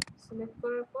 সিলেক্ট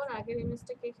করার পর আগের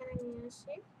ইমেজটাকে এখানে নিয়ে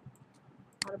আসি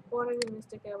আর পরের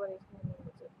ইমেজটাকে আবার এখানে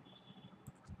নিয়ে যাই।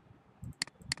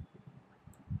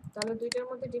 তাহলে দুইটার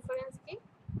মধ্যে ডিফারেন্স কি?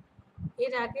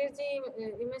 এর আগের যে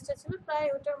ইমেজটা ছিল প্রায়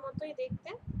ওটার মতোই দেখতে,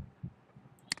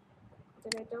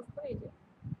 এটা অফ করে যে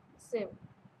সেম।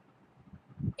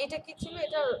 এটা কি ছিল?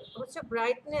 এটা হচ্ছে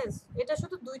ব্রাইটনেস। এটা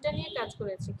শুধু দুইটা নিয়ে কাজ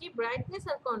করেছে, কি ব্রাইটনেস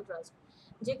আর কন্ট্রাস্ট,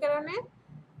 যে কারণে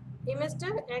ইমেজটা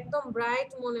একদম ব্রাইট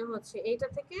মনে হচ্ছে, এইটা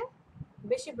থেকে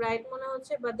বেশি ব্রাইট মনে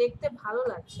হচ্ছে বা দেখতে ভালো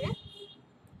লাগছে।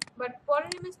 বাট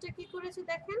পরের ইমেজটা কি করেছে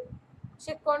দেখেন,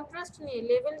 সে কন্ট্রাস্ট নিয়ে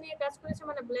লেভেল নিয়ে কাজ করেছে,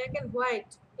 মানে ব্ল্যাক এন্ড হোয়াইট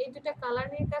এই দুটো কালার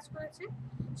নিয়ে কাজ করেছে।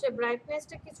 সে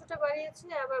ব্রাইটনেসটা কিছুটা বাড়িয়েছে,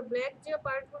 আবার ব্ল্যাক যে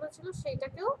পার্টগুলো ছিল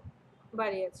সেইটাকেও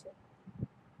বাড়িয়েছে।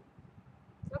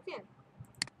 ওকে,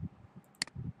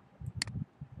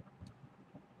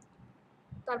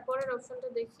 তারপরের অপশনটা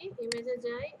দেখি, ইমেজে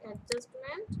যাই,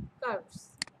 অ্যাডজাস্টমেন্ট, কার্ভস।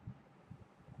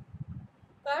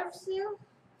 কার্ভসেও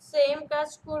সেম কাজ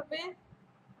করবে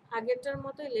আগেরটার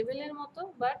মতো, লেভেলের মতো,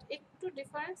 বাট একটু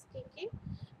ডিফারেন্স কি কি,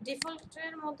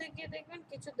 ডিফল্টের মধ্যে গিয়ে দেখবেন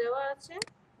কিছু দেওয়া আছে,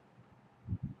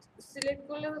 সিলেক্ট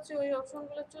করলে হচ্ছে ওই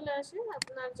অপশনগুলো চলে আসে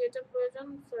আপনার যেটা প্রয়োজন।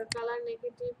 কালার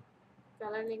নেগেটিভ,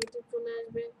 কালার নেগেটিভ চলে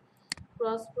আসবে,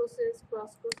 ক্রস প্রসেস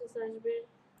আসবে,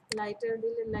 লাইটার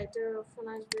দিলে লাইটার অপশন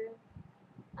আসবে,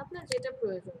 আপনার যেটা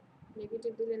প্রয়োজন।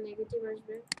 নেগেটিভ দিলে নেগেটিভ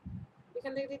আসবে,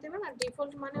 এখান থেকে দিতে পারেন। আর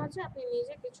ডিফল্ট মানে হচ্ছে আপনি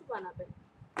নিজে কিছু বানাবেন।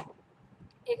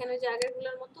 এখানে যে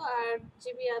আগেরগুলোর মতো আর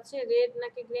জিবি আছে, রেড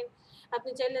নাকি গ্রিন,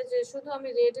 আপনি চাইলে যে শুধু আমি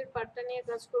রেড এর পার্টটা নিয়ে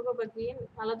কাজ করব বা গ্রিন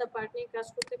আলাদা পার্ট নিয়ে কাজ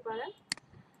করতে পারেন।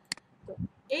 তো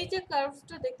এই যে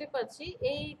কার্ভসটা দেখতে পাচ্ছি,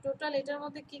 এই টোটাল এটার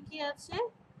মধ্যে কি কি আছে,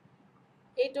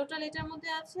 এই টোটাল এটার মধ্যে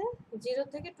আছে 0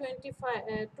 থেকে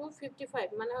 255,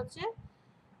 মানে হচ্ছে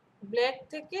ব্ল্যাক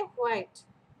থেকে হোয়াইট,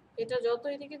 এটা যত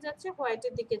এদিকে যাচ্ছে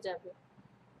হোয়াইটের দিকে যাবে।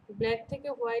 ব্ল্যাক থেকে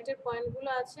হোয়াইটের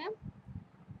পয়েন্টগুলো আছে।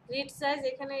 গ্রিড সাইজ,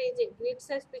 এখানে এই যে গ্রিড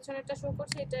সাইজ পিছনেরটা শো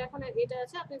করছে, এটা এখন এটা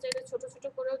আছে, আপনি চাইলে ছোট ছোট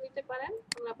করেও দিতে পারেন।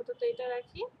 আমি আপাতত এটা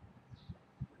রাখি।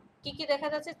 কি কি দেখা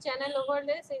যাচ্ছে, চ্যানেল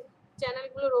ওভারলেস, এই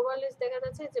চ্যানেলগুলোর ওভারলেস দেখা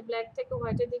যাচ্ছে যে ব্ল্যাক থেকে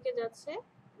হোয়াইটের দিকে যাচ্ছে।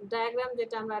 ডায়াগ্রাম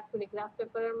যেটা আমরা আর্ট করি গ্রাফ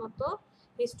পেপারের মতো,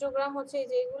 হিস্টোগ্রাম হচ্ছে এই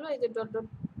যে এগুলো, এই যে ডট ডট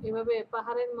এভাবে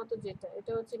পাহাড়ের মতো যেটা,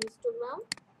 এটা হচ্ছে হিস্টোগ্রাম।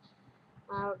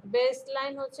 আর বেস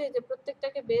লাইন হচ্ছে এই যে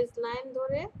প্রত্যেকটাকে বেস লাইন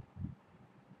ধরে,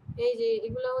 এই যে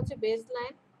এগুলো হচ্ছে base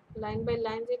line, line by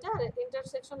line যেটা, আর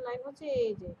ইন্টারসেকশন লাইন হচ্ছে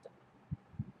এই যে এটা।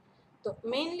 তো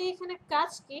মেইনলি এখানে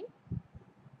কাজ কি,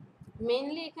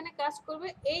 মেইনলি এখানে কাজ করবে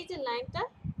এই যে লাইনটা,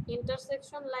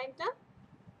 ইন্টারসেকশন লাইনটা,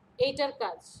 এইটার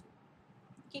কাজ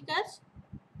কি?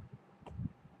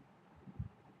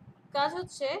 কাজ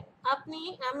হচ্ছে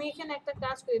আমি এখানে একটা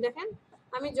কাজ করি, দেখেন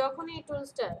আমি যখনই এই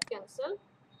টুলসটা ক্যান্সেল,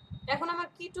 এখন আমার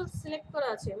কি টুল সিলেক্ট করা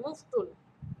আছে, move tool,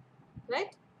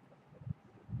 right?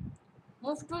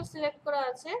 Move tool select করা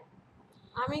আছে।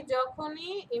 আমি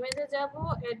যখনই ইমেজে যাব,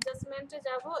 অ্যাডজাস্টমেন্টে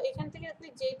যাব, এখান থেকে আপনি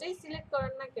যেটাই সিলেক্ট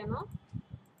করেন না কেন,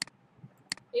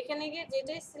 এখানে গিয়ে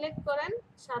যেটাই সিলেক্ট করেন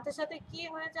সাথে সাথে কি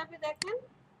হয়ে যাবে দেখেন,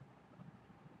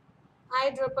 আই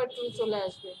ড্রপার টুল চলে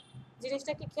আসবে।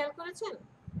 জিনিসটা কি খেয়াল করেছেন?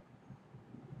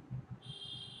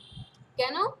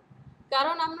 কেন?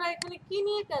 কারণ আমরা এখানে কি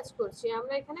নিয়ে কাজ করছি,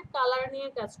 আমরা এখানে কালার নিয়ে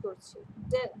কাজ করছি,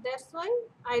 দ্যাটস ওয়াই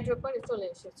আই ড্রপার চলে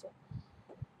এসেছে।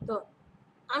 তো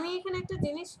আমি এখানে একটা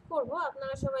জিনিস করব,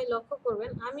 আপনারা সবাই লক্ষ্য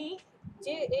করবেন, আমি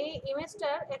যে এই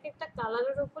ইমেজটার এক একটা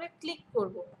কালারের উপরে ক্লিক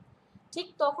করব, ঠিক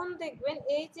তখন দেখবেন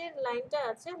এই যে লাইনটা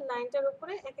আছে, লাইনটার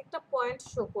উপরে এক একটা পয়েন্ট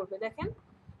শো করবে। দেখেন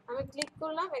আমি ক্লিক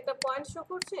করলাম, একটা পয়েন্ট শো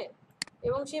করছে,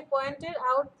 এবং সেই পয়েন্টের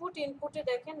আউটপুট ইনপুটে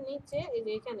দেখেন নিচে এই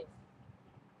যে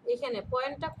এখানে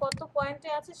পয়েন্টটা কত পয়েন্টে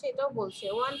আছে সেটাও বলছে,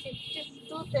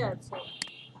 152 তে আছে।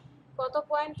 কত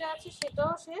পয়েন্টে আছে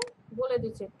সেটাও সে বলে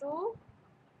দিচ্ছে,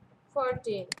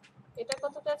 214। এটা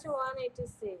কতটা আছে,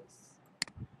 186।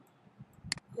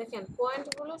 দেখেন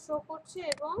পয়েন্টগুলো শো করছে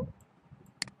এবং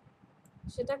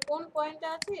সেটা কোন পয়েন্টে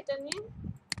আছে এটা নিয়ে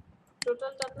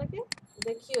টোটালটা আপনাকে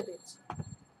দেখিয়ে দিচ্ছে।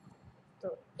 তো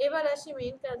এবার আসি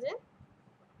মেইন কাজে।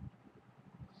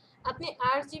 আপনি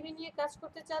আরজিবি নিয়ে কাজ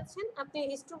করতে চাচ্ছেন, আপনি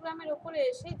হিস্টোগ্রামের উপরে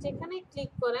এসে যেখানেই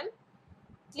ক্লিক করেন,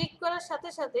 ক্লিক করার সাথে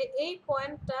সাথে এই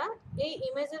পয়েন্টটা এই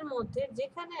ইমেজের মধ্যে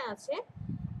যেখানে আছে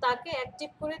তাকে অ্যাক্টিভ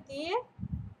করে দিয়ে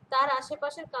তার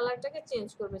আশেপাশের কালারটাকে চেঞ্জ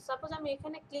করবে। সাপোজ আমি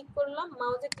এখানে ক্লিক করলাম,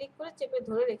 মাউসে ক্লিক করে চেপে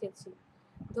ধরে রেখেছি,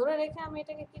 ধরে রেখে আমি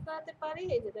এটাকে কি করাতে পারি,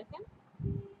 এই যে দেখেন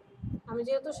আমি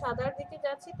যেহেতু সাদার দিকে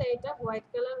যাচ্ছি তাই এটা হোয়াইট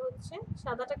কালার হচ্ছে।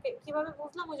 সাদাটাকে কিভাবে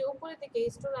বুঝলাম, ওই যে উপরের দিকে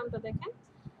হিস্টোগ্রামটা দেখেন,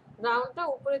 রাউন্ডটা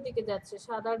উপরের দিকে যাচ্ছে,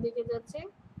 সাদার দিকে যাচ্ছে।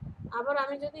 আবার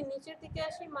আমি যদি নিচের দিকে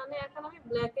আসি মানে এখন আমি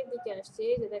ব্ল্যাকের দিকে আসছি,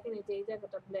 এই যে দেখেন এই যে এই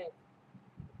জায়গাটা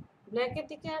ব্ল্যাকের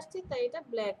দিকে আসছি তাই এটা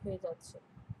ব্ল্যাক হয়ে যাচ্ছে।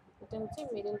 এটা হচ্ছে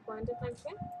মিডল পয়েন্টে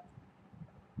থাকবে।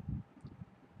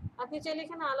 আপনি চাইলে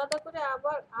এখানে আলাদা করে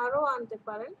আবার আরো আনতে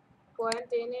পারেন, পয়েন্ট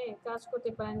এনে কাজ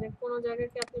করতে পারেন, যে কোনো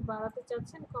জায়গাকে আপনি বাড়াতে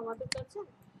চাচ্ছেন কমাতে চাচ্ছেন,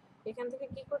 এখান থেকে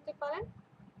কি করতে পারেন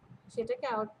সেটাকে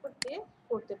আউটপুট দিয়ে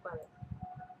করতে পারেন।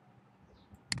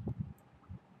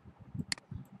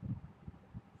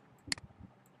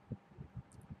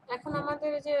 এখন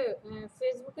আমাদের যে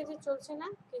ফেসবুকে যে চলছে না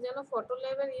কি যেন ফটো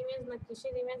ল্যাবের ইমেজ না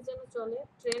কিসের ইমেজ যেন চলে,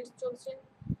 ট্রেন্ড চলছে,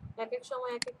 এক এক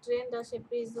সময় এক এক ট্রেন্ড আসে,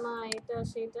 প্রিজমা এটা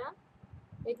সেটা।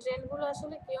 এই ট্রেন্ডগুলো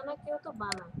আসলে কেউ না কেউ তো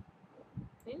বানায়,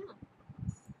 তাই না?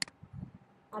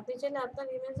 আপনি চাইলে আপনার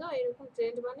ইমেজও এরকম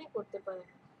ট্রেন্ড বানিয়ে করতে পারেন।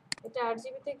 এটা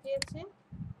আরজিবিতে গিয়েছে,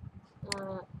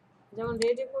 যেমন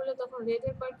রেডে করলে তখন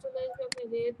রেডের পার্ট চলে আসবে, আপনি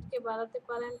রেডকে বাড়াতে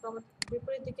পারেন,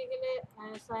 বিপরীত দিকে গেলে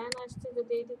সায়ান আসছে,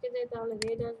 যদি এই দিকে যায় তাহলে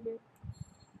রেড আসবে।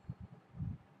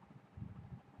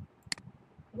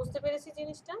 বুঝতে পেরেছি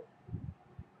জিনিসটা?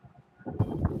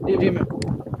 জি ম্যাম।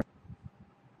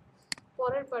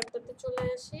 পরের পার্টটাতে চলে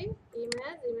আসি,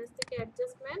 ইমেজ থেকে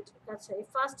অ্যাডজাস্টমেন্ট। আচ্ছা, এই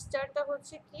ফার্স্ট চার্টটা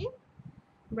হচ্ছে কি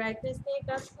ব্রাইটনেস নিয়ে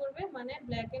কাজ করবে, মানে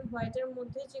ব্ল্যাক এন্ড হোয়াইটের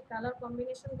মধ্যে যে কালার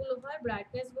কম্বিনেশন গুলো হয়,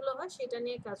 ব্রাইটনেস গুলো হয়, সেটা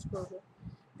নিয়ে কাজ করবে।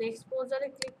 তো এক্সপোজারে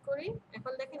ক্লিক করি।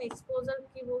 এখন দেখেন এক্সপোজার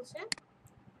কি বলছে,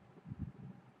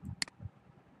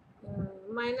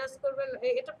 মাইনাস করবেন,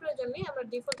 এটা প্রয়োজন নেই, আমরা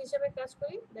ডিফল্ট হিসেবে কাজ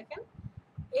করি। দেখেন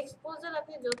এক্সপোজার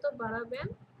আপনি যত বাড়াবেন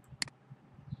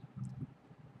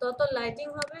তত লাইটিং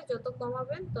হবে, যত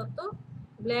কমাবেন তত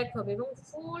ব্ল্যাক হবে, এবং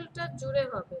ফুলটা জুড়ে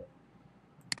হবে।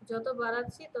 যত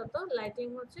বাড়াচ্ছি তত লাইটিং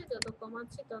হচ্ছে, যত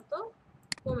কমাচ্ছি তত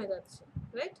কমে যাচ্ছে,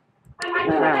 রাইট?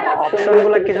 হ্যাঁ,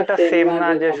 অপশনগুলো কিছুটা সেম না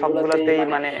যে সবগুলাতেই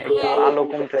মানে একটু আলো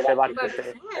কমতেছে বাড়তেছে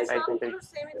হ্যাঁ, টাইপের। সবগুলো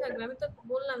সেমই থাকবে, আমি তো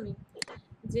বললামই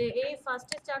যে এই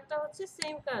ফার্স্টের চারটা হচ্ছে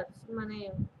সেম কাজ, মানে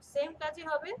সেম কাজই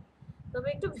হবে, তবে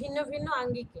একটু ভিন্ন ভিন্ন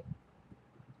আঙ্গিকে।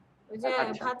 ওই যে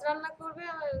আচ্ছা। ভাত রান্না করবে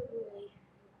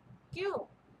কেউ,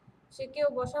 সে কেউ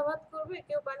বসা ভাত করবে,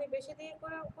 কেউ পানি বেশি দিয়ে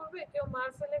করে করবে, কেউ মার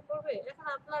ফেলে করবে, এখন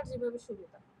আপনার যেভাবে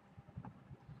সুবিধা।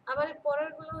 আবার এই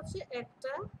পরের গুলো হচ্ছে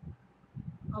একটা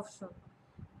অপশন,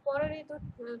 পরের এই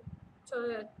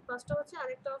পাঁচটা হচ্ছে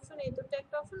আরেকটা অপশন, এই দুটো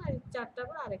একটা অপশন, আর চারটা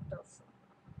আবার আরেকটা অপশন।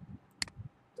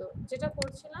 তো যেটা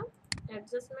করছিলাম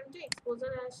অ্যাডজাস্টমেন্টে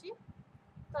এক্সপোজারে আসি,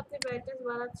 তো আপনি ব্রাইটনেস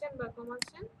বাড়াচ্ছেন বা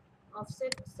কমাচ্ছেন,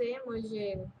 অফসেট সেম, ওই যে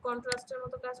কন্ট্রাস্টের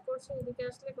মতো কাজ করছে, এদিকে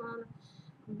আসলে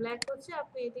ব্ল্যাক হচ্ছে,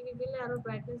 আপনি এদিকে গেলে আরো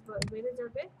ব্রাইটনেস বেড়ে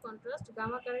যাবে। কন্ট্রাস্ট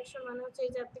গামা কারেকশন মানে হচ্ছে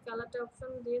এই যে আপনি কালারটা অপশন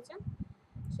দিয়েছেন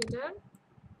সেটার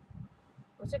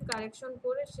হচ্ছে কারেকশন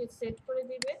করে সে সেট করে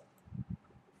দিবে,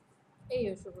 এই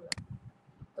ইস্যুগুলো।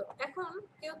 তো এখন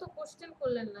কেউ তো কোশ্চেন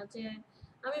করলেন না যে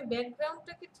আমি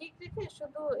ব্যাকগ্রাউন্ডটাকে ঠিক রেখে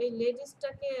শুধু এই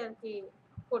লেডিসটাকে আর কি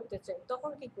করতে চাই,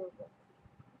 তখন কি করব?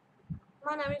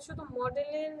 মানে আমি শুধু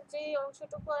মডেলের যে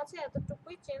অংশটুকু আছে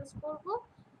এতটুকুই চেঞ্জ করব,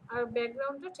 আর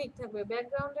ব্যাকগ্রাউন্ডটা ঠিক থাকবে,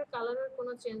 ব্যাকগ্রাউন্ডের কালারের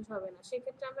কোনো চেঞ্জ হবে না।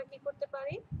 সেক্ষেত্রে আমরা কি করতে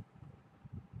পারি,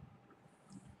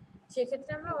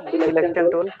 সেক্ষেত্রে আমরা সিলেকশন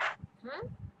টুল, হ্যাঁ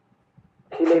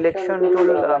সিলেকশন টুল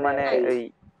মানে এই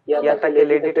ইয়াটাকে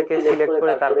লেডিটাকে সিলেক্ট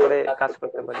করে তারপরে কাজ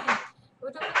করতে পারি।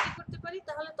 ওটা আমরা কি করতে পারি,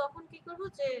 তাহলে তখন কি করব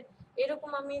যে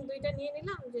এরকম আমি দুইটা নিয়ে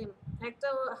নিলাম, যে একটা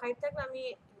হাইট থাকবে, আমি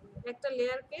একটা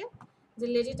লেয়ারকে যে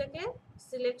লেডিটাকে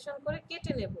সিলেকশন করে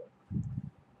কেটে নেব,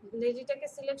 লেডিটাকে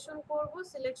সিলেকশন করব,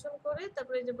 সিলেকশন করে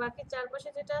তারপরে যে বাকি চারপাশে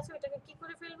যেটা আছে ওটাকে কি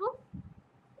করে ফেলবো,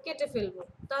 কেটে ফেলবো,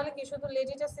 তাহলে কি শুধু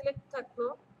লেডিটা সিলেক্ট থাকলো।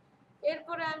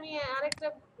 এরপরে আমি আরেকটা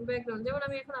ব্যাকগ্রাউন্ড, যেমন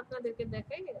আমি এখন আপনাদেরকে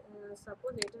দেখাই,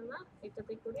 সাপোজ এটা না,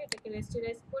 এটাতে করি, এটাকে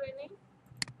রেস্টারাইজ করে নেই,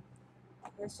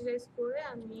 রেস্টারাইজ করে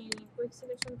আমি কুইক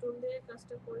সিলেকশন টুল দিয়ে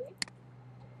কাজটা করি।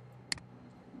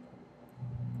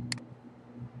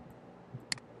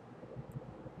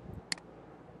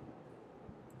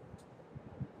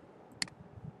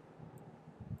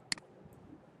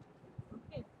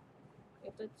 ওকে,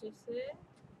 এটা হচ্ছে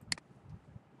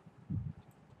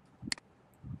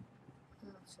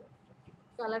আচ্ছা,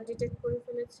 কালার ডিটেক্ট করে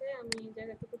ফেলেছে, আমি এই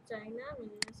জায়গাটুকু চাই না,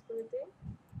 মিনিমাইজ করে দিই।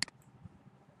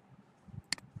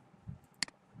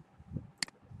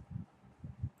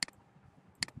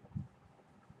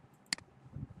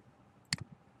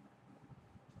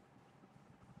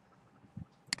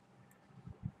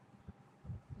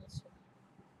 আচ্ছা,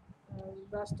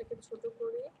 ব্রাশটাকে ছোট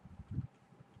করি,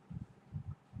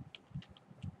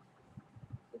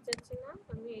 চাচ্ছি না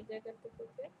আমি এই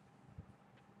জায়গাটুকুকে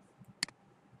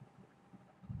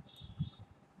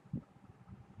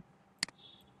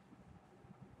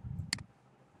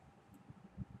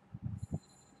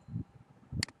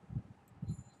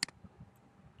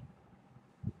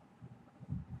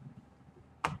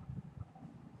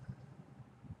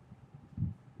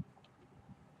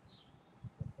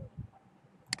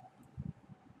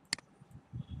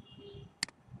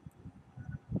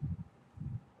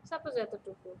সাপোজ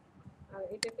এতটুকু, আর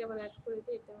এটাকে আবার অ্যাড করে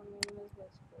দিই, এটা আমি মিনিমাইজ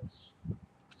ম্যাচ করি।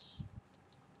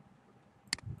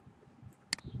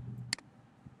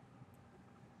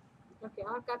 ওকে,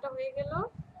 আমার কাটা হয়ে গেল।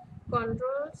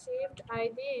 কন্ট্রোল শিফট আই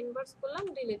দিয়ে ইনভার্স করলাম,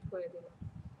 ডিলিট করে দিলাম,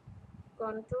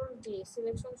 কন্ট্রোল ডি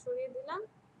সিলেকশন সরিয়ে দিলাম।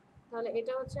 তাহলে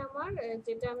এটা হচ্ছে আমার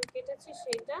যেটা আমি কেটেছি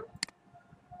সেটা।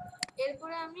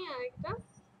 এরপরে আমি আরেকটা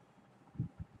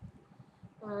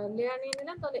লেয়ার নিয়ে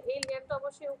নিলাম। তাহলে এই লেয়ারটা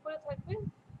অবশ্যই উপরে থাকবে,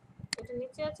 এটা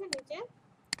নিচে আছে, নিচে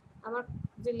আমার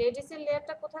যে লেডিসের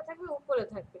লেয়ারটা কোথায় থাকবে, উপরে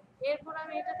থাকবে। এরপর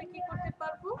আমি এটাতে কি করতে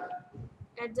পারবো,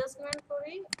 অ্যাডজাস্টমেন্ট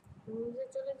করি, নিচে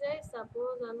চলে যাই,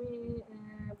 সাপোজ আমি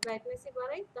ব্রাইটনেসই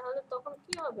বাড়াই, তাহলে তখন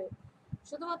কি হবে,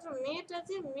 শুধুমাত্র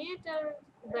মেয়েটার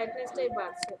ব্রাইটনেসটাই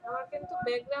বাড়ছে, আমার কিন্তু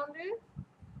ব্যাকগ্রাউন্ডে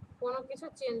কোনো কিছু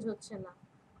চেঞ্জ হচ্ছে না।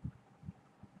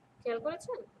 খেয়াল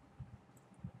করেছেন?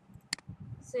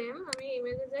 সেম আমি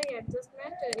ইমেজে যাই,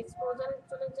 অ্যাডজাস্টমেন্ট, এক্সপোজারে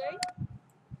চলে যাই,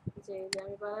 যে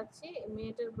আমি বাড়াচ্ছি,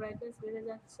 মেয়েটার ব্রাইটনেস বেড়ে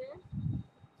যাচ্ছে,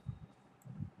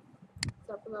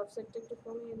 তারপর অফসেটটা একটু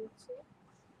কমিয়ে দিচ্ছি।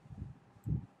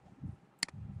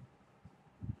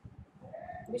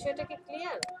 বিষয়টা কি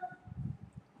ক্লিয়ার?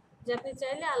 যে আপনি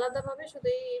চাইলে আলাদাভাবে শুধু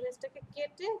এই ইমেজটাকে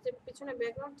কেটে, যে পিছনে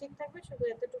ব্যাকগ্রাউন্ড ঠিক থাকবে, শুধু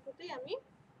এতটুকুতেই আমি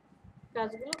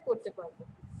কাজগুলো করতে পারবো।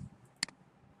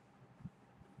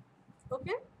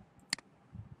 ওকে,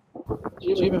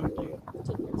 জি ম্যাম ক্লিয়ার।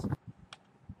 ঠিক আছে।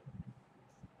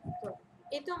 তো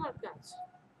এই তো আমার কাজ।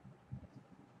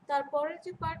 তারপরের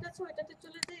যে পার্ট আছে ওইটাতে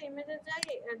চলে যাই, ইমেজে যাই,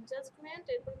 অ্যাডজাস্টমেন্ট,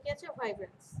 এরপর কি আছে,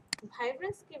 ভাইব্রেন্স।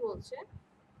 ভাইব্রেন্স কি বলছে,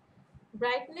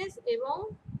 ব্রাইটনেস এবং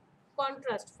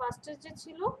কন্ট্রাস্ট ফার্স্টের যে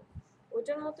ছিল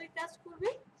ওইটার মতোই কাজ করবে।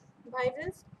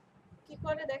 ভাইব্রেন্স কি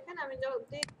করে দেখেন, আমি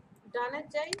যদি ডানে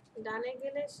যাই, ডানে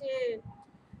গেলে সে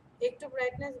একটু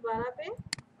ব্রাইটনেস বাড়াবে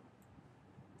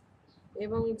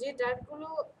এবং যে ডার্কগুলো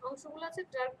অংশগুলো আছে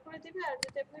ডার্ক করে দিবে। আর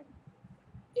যদি আপনি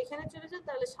এখানে চলে যান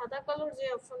তাহলে সাদা কালোর যে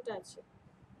অপশনটা আছে,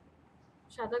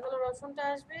 সাদা কালোর অপশনটা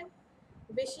আসবে,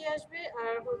 বেশি আসবে,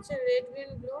 আর হচ্ছে রেড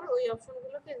গ্রিন ব্লুর ওই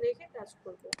অপশনগুলোকে রেখে কাজ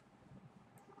করবে।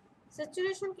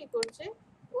 স্যাচুরেশন কি করছে,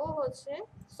 ও হচ্ছে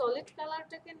সলিড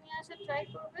কালারটাকে নিয়ে আসা ট্রাই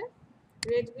করবে,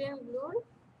 রেড গ্রিন ব্লুর,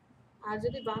 আর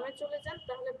যদি বামে চলে যান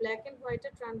তাহলে ব্ল্যাক এন্ড হোয়াইটে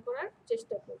টার্ন করার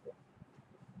চেষ্টা করবে।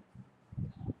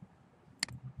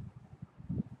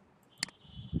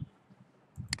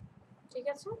 ঠিক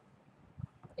আছে,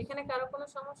 এখানে কারো কোনো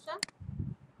সমস্যা?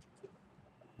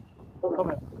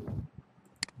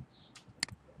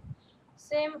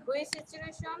 সেম হুই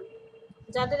সিচুয়েশন,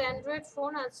 যাদের অ্যান্ড্রয়েড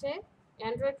ফোন আছে,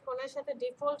 অ্যান্ড্রয়েড ফোনের সাথে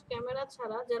ডিফল্ট ক্যামেরা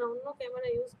ছাড়া যারা অন্য ক্যামেরা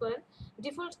ইউজ করেন,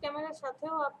 ডিফল্ট ক্যামেরার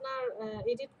সাথেও আপনার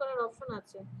এডিট করার অপশন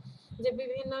আছে, যে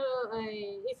বিভিন্ন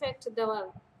ইফেক্ট দেওয়ার।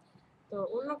 তো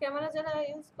অন্য ক্যামেরা যারা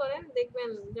ইউজ করেন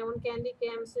দেখবেন, যেমন ক্যান্ডি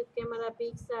ক্যাম, সেট ক্যামেরা,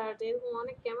 পিক্সআর্ট, এরকম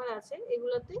অনেক ক্যামেরা আছে,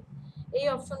 এগুলোতে এই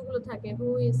অপশনগুলো থাকে,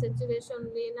 হুই, স্যাচুরেশন,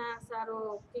 লিনাক্স, আরও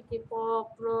কি কি, পপ,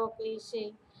 রক, এই সেই,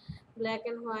 ব্ল্যাক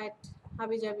অ্যান্ড হোয়াইট,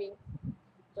 হাবিজাবি।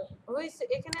 তো ওই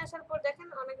এখানে আসার পর দেখেন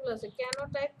অনেকগুলো আছে, কেন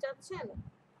টাইপ চাচ্ছেন,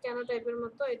 কেন টাইপের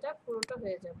মতো এটা পুরোটা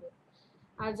হয়ে যাবে।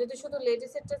 আর যদি শুধু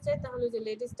লেডিসেরটা চাই তাহলে যে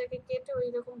লেডিসটাকে কেটে ওই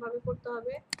রকম ভাবে করতে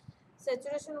হবে।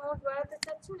 স্যাচুরেশন মোড বাড়াতে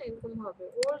চাচ্ছেন, এরকম হবে।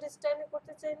 ওল্ড স্টাইলে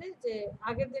করতে চাইলে, যে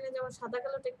আগের দিনে যেমন সাদা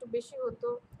কালোটা একটু বেশি হতো,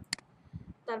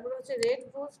 তারপর হচ্ছে রেড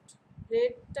বুস্ট,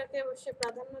 রেডটাকে সে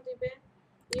প্রাধান্য দিবে,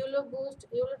 ইয়েলো বুস্ট,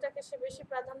 ইয়েলোটাকে সে বেশি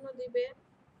প্রাধান্য দিবে।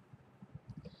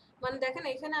 মানে দেখেন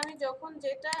এখানে আমি যখন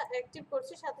যেটা অ্যাক্টিভ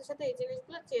করছি সাথে সাথে এই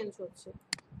জিনিসগুলো চেঞ্জ হচ্ছে।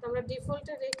 তো আমরা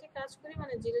ডিফল্টে রেখে কাজ করি,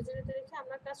 মানে 0 0-তে রেখে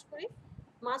আমরা কাজ করি।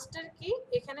 মাস্টার কি,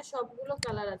 এখানে সবগুলো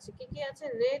কালার আছে, কি কি আছে,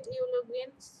 red, yellow,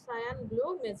 green, Sayan, blue,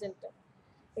 magenta,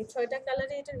 এই 6টা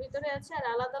কালারই এটার ভিতরে আছে। আর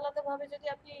আলাদা আলাদা ভাবে যদি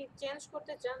আপনি চেঞ্জ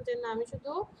করতে চান, যে না আমি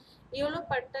শুধু ইয়েলো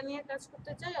পার্টটা নিয়ে কাজ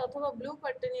করতে চাই অথবা ব্লু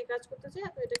পার্টটা নিয়ে কাজ করতে চাই,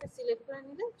 আপনি এটাকে সিলেক্ট করে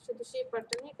নিলে শুধু সেই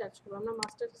পার্টটা নিয়ে কাজ করবো। আমরা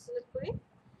মাস্টারটা সিলেক্ট করি,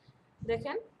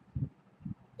 দেখেন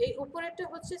এই উপরেরটা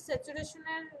হচ্ছে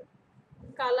স্যাচুরেশনের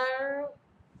কালার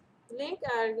লিঙ্ক,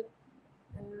 আর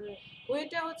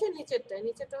হুইটা হচ্ছে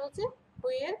নিচেরটা হচ্ছে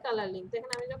হুইয়ের কালার লিঙ্ক।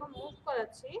 দেখেন আমি যখন মুভ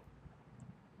করাচ্ছি,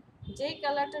 যেই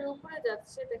কালারটার উপরে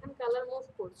যাচ্ছে দেখেন কালার মুভ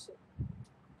করছে,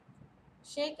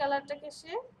 সেই কালারটাকে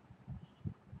সে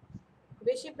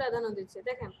বেশি প্রাধান্য দিচ্ছে।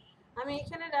 দেখেন আমি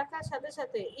এখানে রাখার সাথে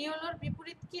সাথে ইয়েলোর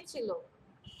বিপরীত কি ছিল,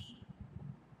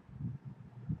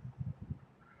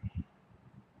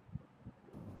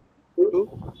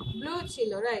 ব্লু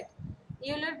ছিল, রাইট।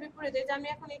 ইয়েলোর বিপরীতে, যে আমি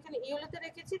এখন এখানে ইয়েলোতে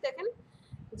রেখেছি, দেখেন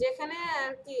যেখানে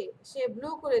আর কি সে ব্লু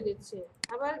করে দিচ্ছে।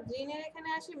 আবার গ্রিনের এখানে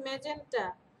আসি, ম্যাজেন্টা,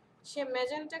 সে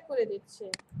ম্যাজেন্টা করে দিচ্ছে।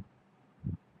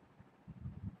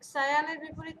 সায়ানের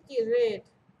বিপরীত কি, রেড।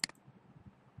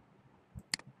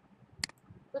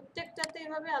 প্রত্যেকটাতে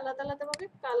এইভাবে আলাদা আলাদা ভাবে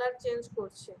কালার চেঞ্জ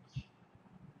করছে।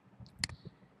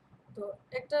 তো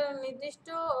একটা নির্দিষ্ট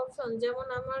অপশন, যেমন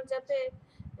আমার যাতে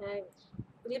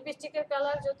লিপস্টিকের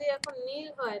কালার যদি এখন নীল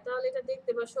হয় তাহলে এটা দেখতে,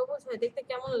 বা সবুজ হয় দেখতে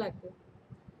কেমন লাগবে,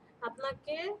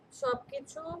 আপনাকে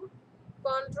সবকিছু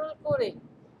কন্ট্রোল করে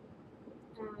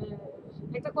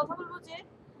একটা কথা বলবো যে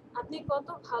আপনি কত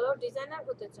ভালো ডিজাইনার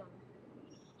হতে চান।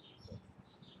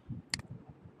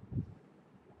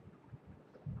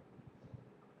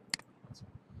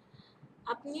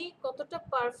 আপনি কতটা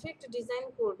পারফেক্ট ডিজাইন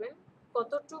করবেন,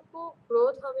 কতটুকু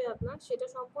গ্রোথ হবে আপনার, সেটা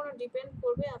সম্পূর্ণ ডিপেন্ড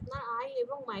করবে আপনার আই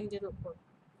এবং মাইন্ডের উপর।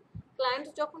 ক্লায়েন্ট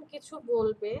যখন কিছু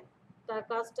বলবে, তার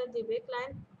কাজটা দিবে,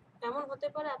 ক্লায়েন্ট এমন হতে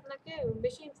পারে আপনাকে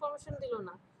বেশি ইনফরমেশন দিল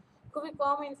না, খুবই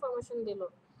কম ইনফরমেশন দিল,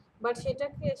 বাট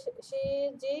সেটাকে সে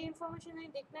যে ইনফরমেশনই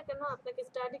দিক না কেন আপনাকে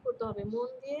স্টাডি করতে হবে, মন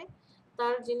দিয়ে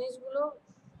তার জিনিসগুলো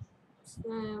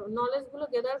নলেজগুলো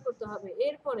গ্যাদার করতে হবে।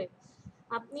 এরপরে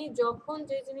আপনি যখন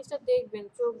যে জিনিসটা দেখবেন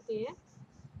চোখ দিয়ে,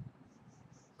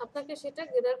 আপনাকে সেটা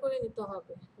গ্যাদার করে নিতে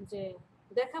হবে, যে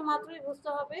দেখা মাত্রই বুঝতে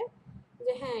হবে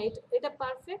যে হ্যাঁ এটা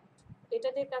পারফেক্ট, এটা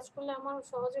দিয়ে কাজ করলে আমার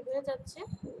সহজে হয়ে যাচ্ছে।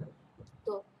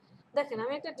 তো দেখেন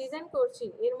আমি একটা ডিজাইন করছি,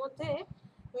 এর মধ্যে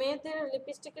মেয়েদের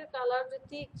লিপস্টিকের কালার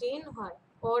যদি গ্রিন হয়,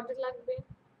 অড লাগবে,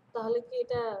 তাহলে কি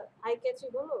এটা আই ক্যাচি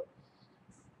হলো?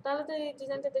 তাহলে তো এই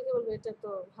ডিজাইনটা দেখে বলবো এটা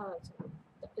তো ভালো আছে না।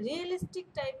 রিয়েলিস্টিক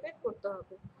টাইপের করতে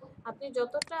হবে। আপনি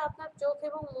যতটা আপনার চোখ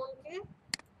এবং মনকে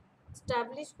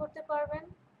স্টাবলিশ করতে পারবেন,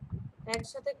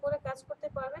 একসাথে করে কাজ করতে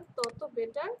পারবেন, তত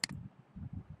বেটার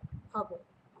হবে।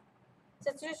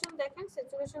 স্যাচুরেশন দেখেন,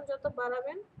 স্যাচুরেশন যত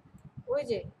বাড়াবেন, ওই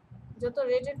যে যত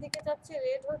রেডের দিকে যাচ্ছে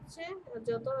রেড হচ্ছে,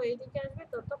 যত এই দিকে আসবে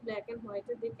তত ব্ল্যাক এন্ড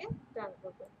হোয়াইটের দিকে টার্ন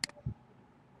করবে।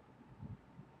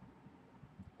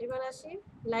 এবার আসি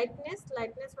লাইটনেস।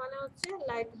 লাইটনেস মানে হচ্ছে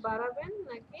লাইট বাড়াবেন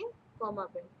নাকি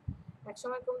কমাবেন।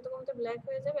 একসময় কমতে কমতে ব্ল্যাক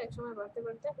হয়ে যাবে, একসময় বাড়তে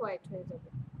বাড়তে হোয়াইট হয়ে যাবে।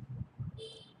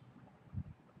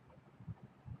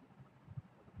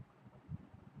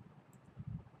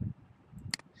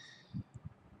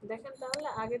 দেখেন তাহলে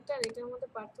আগেরটা আর এটার মধ্যে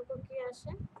পার্থক্য কি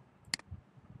আসে।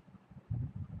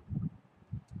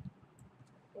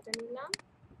 এটা নিলাম,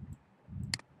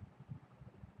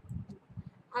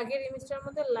 আগের ইমেজটার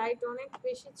মধ্যে লাইট অনেক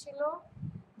বেশি ছিল,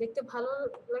 দেখতে ভালো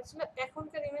লাগছিল।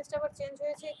 এখনকার ইমেজটা আবার চেঞ্জ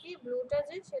হয়েছে, কি ব্লুটা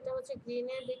যে সেটা হচ্ছে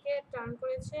গ্রিনের দিকে টার্ন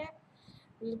করেছে,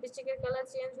 লিপস্টিকের কালার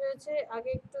চেঞ্জ হয়েছে।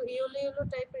 আগে একটু ইয়েলো ইয়েলো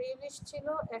টাইপের ইউলিশ ছিল,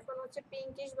 এখন হচ্ছে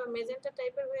পিঙ্কিশ বা মেজেন্টা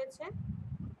টাইপের হয়েছে।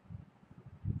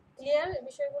 ক্লিয়ার এই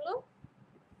বিষয়গুলো?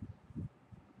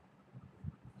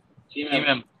 জি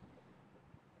ম্যাম।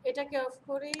 এটাকে অফ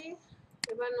করি,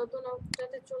 এবার নতুন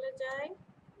অপটাতে চলে যাই,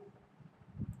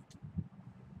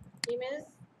 ইমেজ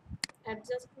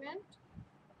অ্যাডজাস্টমেন্ট,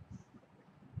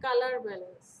 কালার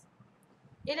ব্যালেন্স।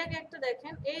 এর আগে একটা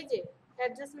দেখেন, এই যে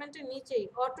অ্যাডজাস্টমেন্টের নিচেই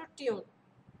অটো টিউন,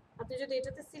 আপনি যদি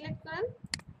এটাতে সিলেক্ট করেন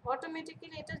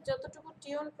অটোমেটিক্যালি এটা যতটুকু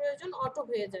টিউন প্রয়োজন অটো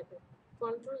হয়ে যাবে।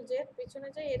 কন্ট্রোল জেড, পিছনে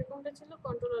যাই, এরকমটা ছিল,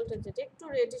 কন্ট্রোল অল্টার জেড একটু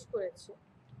রেডিশ করেছি।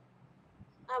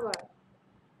 আবার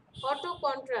অটো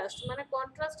কন্ট্রাস্ট, মানে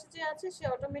কন্ট্রাস্ট যে আছে সে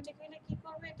অটোমেটিক্যালি কি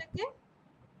করবে, এটাকে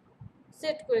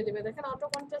সেট করে দিবে। দেখেন অটো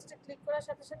কন্ট্রাস্টে ক্লিক করার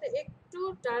সাথে সাথে একটু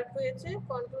ডার্ক হয়েছে,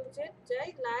 কন্ট্রোল জেড যাই,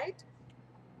 লাইট,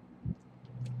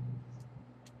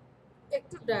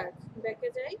 একটু ডার্ক, ব্যাকে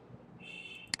যাই,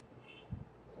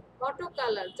 অটো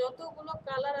কালার, যতগুলো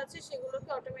কালার আছে সেগুলোকে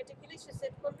অটোমেটিক্যালি সে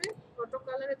সেট করবে। অটো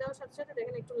কালারে দেওয়ার সাথে সাথে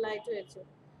দেখেন একটু লাইট হয়েছে।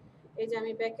 এই যে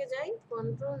আমি ব্যাকে যাই,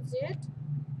 কন্ট্রোল জেড,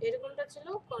 এরকমটা ছিল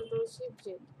কন্ট্রোল শিফট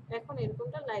জেড, এখন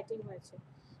এরকমটা লাইটিং হয়েছে।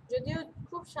 যদিও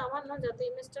খুব সামান্য, যাতে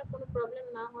ইমেজটার কোনো প্রবলেম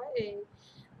না হয়, এই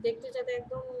দেখতে যাতে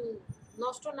একদম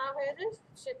নষ্ট না হয়ে যায়,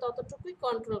 সে ততটুকুই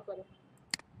কন্ট্রোল করে।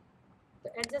 তো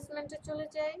অ্যাডজাস্টমেন্টে চলে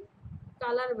যাই,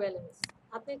 কালার ব্যালেন্স।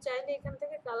 আপনি চাইলে এখান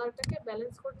থেকে কালারটাকে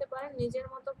ব্যালেন্স করতে পারেন নিজের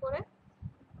মতো করে।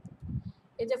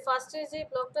 এই যে ফার্স্টের যে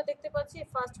ব্লকটা দেখতে পাচ্ছি,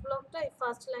 ফার্স্ট ব্লকটা, এই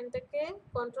ফার্স্ট লাইনটাকে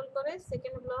কন্ট্রোল করে,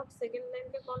 সেকেন্ড ব্লক সেকেন্ড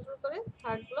লাইনকে কন্ট্রোল করে,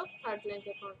 থার্ড ব্লক থার্ড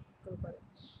লাইনকে কন্ট্রোল করে।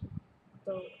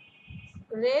 তো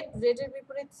রেডের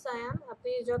বিপরীত সায়ান, আপনি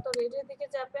যত রেডের দিকে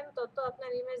যাবেন তত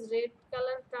আপনার ইমেজ রেড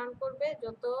কালার টার্ন করবে,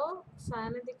 যত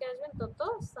সায়ানের দিকে আসবেন তত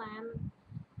সায়ান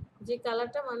যে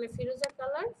কালারটা মানে ফিরোজা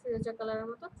কালারের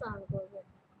মতো টার্ন করবে।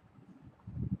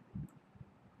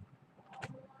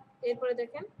 এরপরে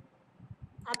দেখেন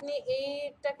আপনি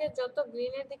এইটাকে যত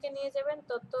গ্রিনের দিকে নিয়ে যাবেন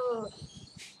তত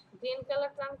গ্রিন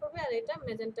কালার টার্ন করবে, আর এটা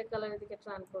মেজেন্টা কালারের দিকে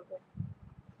টার্ন করবে।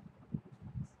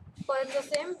 ফর দ্য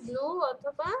সেম ব্লু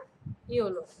অথবা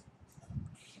ইয়েলো।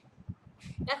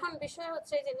 এখন বিষয়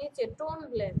হচ্ছে যে নিচে টোন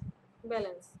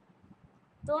ব্যালেন্স।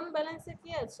 টোন ব্যালেন্সে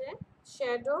কি আছে,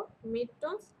 shadow, mid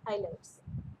tones, highlights.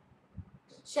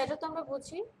 Shadow তো আমরা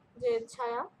বুঝি যে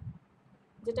ছায়া,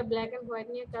 যেটা ব্ল্যাক এন্ড হোয়াইট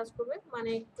নিয়ে কাজ করবে, মানে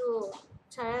একটু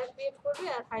ছায়া ক্রিয়েট করবে,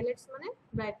 আর হাইলাইটস মানে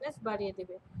ব্রাইটনেস বাড়িয়ে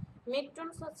দেবে। মিড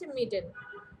টোনস হচ্ছে মিডল,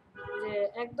 যে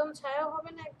একদম ছায়াও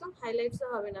হবে না, একদম হাইলাইটসও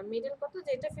হবে না, মিডল কত,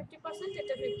 যে এটা 50%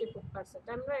 এটা 50%।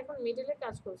 আমরা এখন মিডলে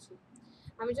কাজ করছি।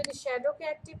 আমি যদি শ্যাডোকে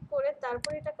অ্যাক্টিভ করে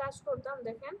তারপর এটা কাজ করতাম,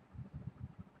 দেখেন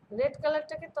রেড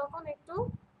কালারটাকে তখন একটু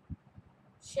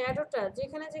শ্যাডোটা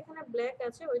যেখানে যেখানে ব্ল্যাক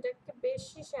আছে ওইটাকে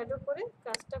বেশি শ্যাডো করে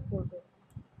কাজটা করবে।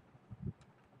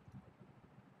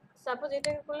 সাপোজ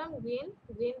এটাকে করলাম গ্রিন,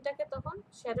 গ্রিনটাকে তখন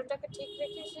শ্যাডোটাকে ঠিক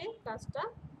রেখে সে কাজটা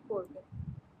করবে।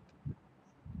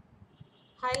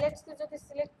 হাইলাইটসকে যদি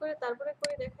সিলেক্ট করে তারপরে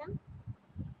করে দেখেন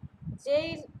যেই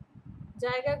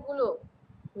জায়গাগুলো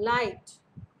লাইট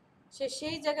সে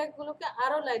সেই জায়গাগুলোকে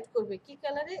আরো লাইট করবে। কি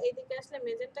কালারে? এইদিকে আসলে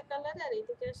মেজেন্টা কালারে আর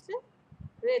এইদিকে আসলে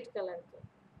রেড কালারকে।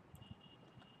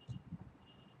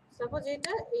 সাপোজ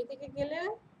এটা এইদিকে গেলে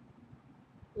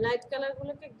লাইট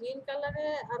কালারগুলোকে গ্রিন কালারে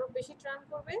আরো বেশি টার্ন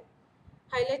করবে,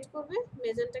 হাইলাইট করবে,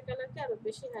 মেজেন্টা কালারকে আরো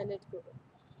বেশি হাইলাইট করবে।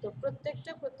 তো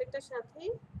প্রত্যেকটার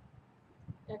সাথেই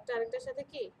একটা আরেকটার সাথে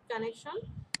কি কানেকশন,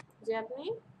 যে আপনি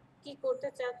কি করতে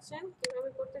চাচ্ছেন, কিভাবে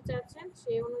করতে চাচ্ছেন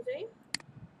সেই অনুযায়ী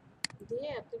দিয়ে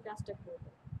আপনি কাজটা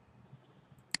করবেন।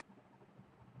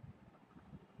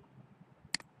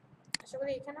 আশা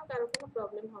করি এখানেও কারো কোনো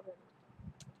প্রবলেম হবে না।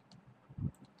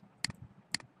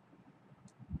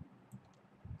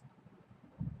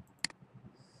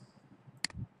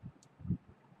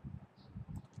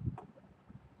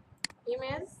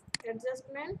 Image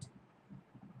adjustment,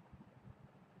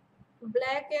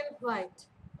 black and white.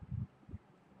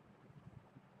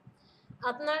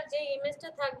 আপনার যে ইমেজটা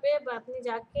থাকবে বা আপনি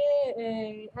যাকে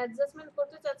অ্যাডজাস্টমেন্ট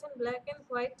করতে চাচ্ছেন ব্ল্যাক এন্ড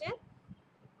হোয়াইটে,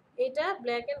 এটা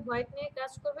ব্ল্যাক এন্ড হোয়াইট নিয়ে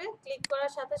কাজ করবে। ক্লিক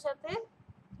করার সাথে সাথে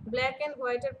ব্ল্যাক এন্ড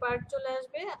হোয়াইটের পার্ট চলে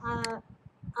আসবে।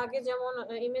 আগে যেমন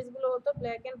ইমেজগুলো হতো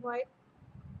ব্ল্যাক এন্ড হোয়াইট,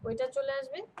 ওইটা চলে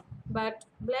আসবে। বাট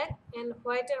ব্ল্যাক এন্ড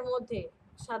হোয়াইটের মধ্যে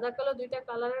সাদা কালো দুইটা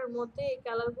কালারের মধ্যে এই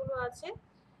কালারগুলো আছে।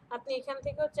 আপনি এখান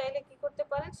থেকেও চাইলে কি করতে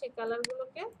পারেন, সেই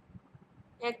কালারগুলোকে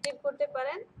অ্যাক্টিভ করতে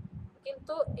পারেন।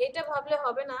 কিন্তু এটা ভাবলে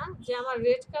হবে না যে আমার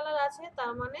রেড কালার আছে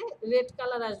তার মানে রেড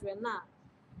কালার আসবে না।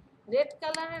 রেড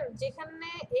কালার যেখানে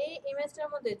এই ইমেজটার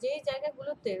মধ্যে যেই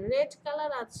জায়গাগুলোতে রেড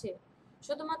কালার আছে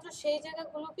শুধুমাত্র সেই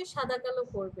জায়গাগুলোকে সাদা কালো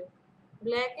করবে,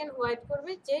 ব্ল্যাক এন্ড হোয়াইট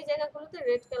করবে। যেই জায়গাগুলোতে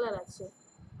রেড কালার আছে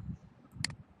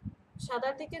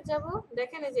সাদার দিকে যাব,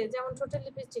 দেখেন এই যে যেমন ছোট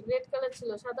লিপস্টিক রেড কালার ছিল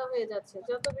সাদা হয়ে যাচ্ছে,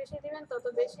 যত বেশি দিবেন তত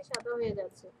বেশি সাদা হয়ে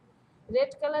যাচ্ছে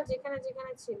রেড কালার যেখানে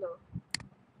যেখানে ছিল।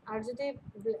 আর যদি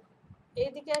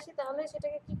এইদিকে আসি তাহলে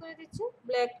সেটাকে কি করে দিচ্ছে,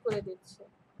 ব্ল্যাক করে দিচ্ছে।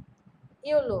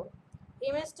 ইয়েলো,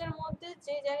 ইমেজটার মধ্যে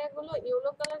যে জায়গাগুলো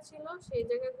ইয়েলো কালার ছিল সেই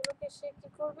জায়গাগুলোকে সে কি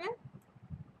করবে,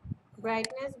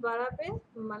 ব্রাইটনেস বাড়াবে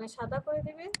মানে সাদা করে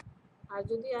দিবে। আর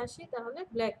যদি আসি তাহলে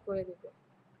ব্ল্যাক করে দিবে।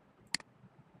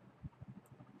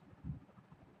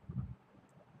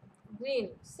 গ্রিন,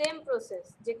 সেম প্রসেস,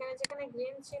 যেখানে যেখানে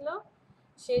গ্রিন ছিল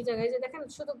সেই জায়গায় যে দেখেন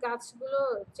শুধু গাছগুলো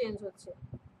চেঞ্জ হচ্ছে,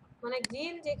 মানে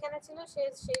গ্রিন যেখানে ছিল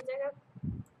সেই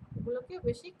জায়গাগুলোকে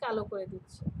বেশি কালো করে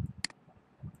দিচ্ছে।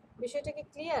 বিষয়টা কি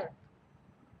ক্লিয়ার?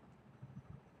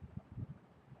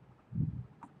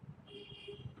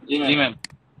 জি ম্যাম।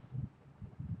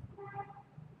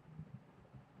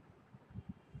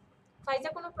 ফাইজা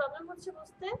কোনো প্রবলেম হচ্ছে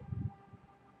বুঝতে?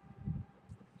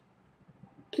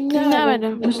 না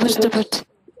ম্যাডাম, বুঝতে পারছি।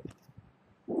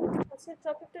 আচ্ছা,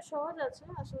 টপিকটা সহজ আছে,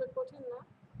 আসলে কঠিন না।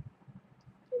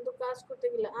 কিন্তু কাজ করতে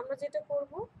গেলে আমরা যেটা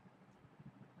করব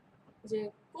যে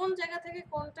কোন জায়গা থেকে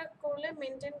কোনটা করলে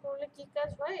মেনটেন করলে কি কাজ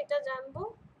হয় এটা জানবো,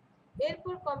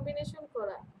 এরপর কম্বিনেশন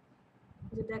করা।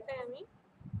 যে দেখাই আমি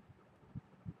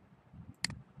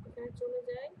এখানে চলে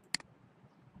যাই,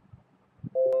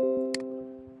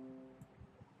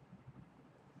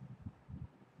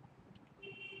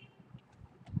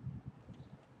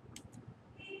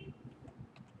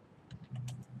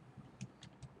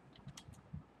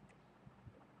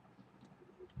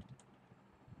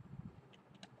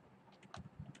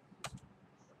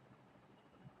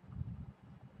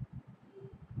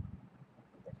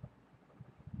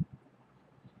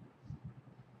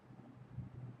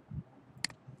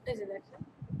 এই যে দেখেন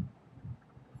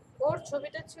ওর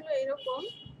ছবিটা ছিল এরকম,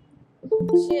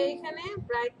 সে এখানে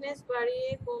ব্রাইটনেস বাড়িয়ে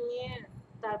কমিয়ে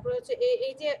তারপরে হচ্ছে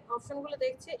এই যে অপশনগুলো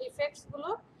দেখছে ইফেক্টস গুলো,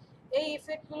 এই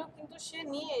ইফেক্ট গুলো কিন্তু সে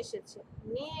নিয়ে এসেছে,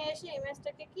 নিয়ে এসে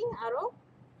ইমেজটাকে কি আরো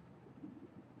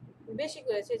বেশি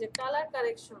করেছে। যে কালার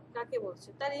কারেকশন কাকে বলছে,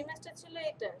 তার ইমেজটা ছিল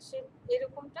এটা, সে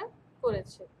এরকমটা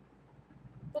করেছে।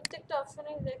 প্রত্যেকটা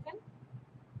অপশনে দেখেন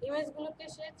ইমেজগুলোকে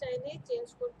সে চাইলেই চেঞ্জ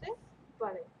করতে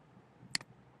পারে।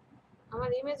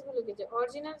 আমার ইমেজগুলোকে যে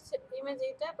অরিজিনাল ইমেজ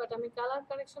এইটা, বাট আমি কালার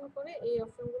কারেকশন করে এই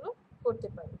অপশনগুলো করতে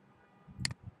পারি।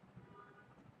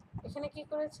 এখানে কি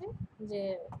করেছে যে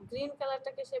গ্রিন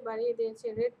কালারটাকে সে বাড়িয়ে দিয়েছে,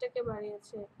 রেডটাকে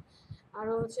বাড়িয়েছে,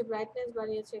 আরো হচ্ছে ব্রাইটনেস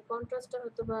বাড়িয়েছে, কন্ট্রাস্টটা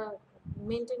হয়তো বা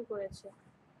মেনটেন করেছে।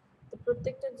 তো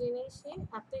প্রত্যেকটা জিনিসই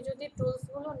আপনি যদি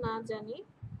টুলসগুলো না জানি,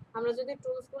 আমরা যদি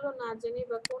টুলসগুলো না জানি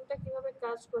বা কোনটা কিভাবে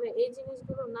কাজ করে এই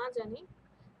জিনিসগুলো না জানি,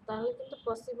 তাহলে কিন্তু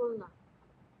পসিবল না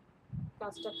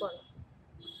কাজটা করা,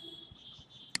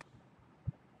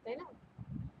 তাই না?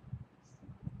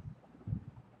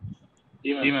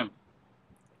 জি ম্যাম।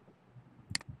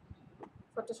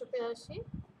 ফটোশপে আসি,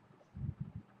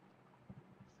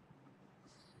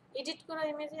 এডিট করা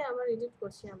ইমেজে আবার এডিট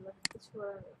করছি আমরা, কিছু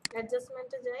করার নেই।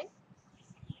 অ্যাডজাস্টমেন্টে যাই,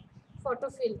 ফটো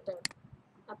ফিল্টার।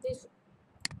 আপনি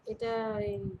এটা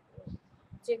এই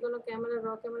যে কোনো ক্যামেরা, র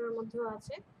ক্যামেরার মধ্যেও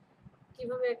আছে,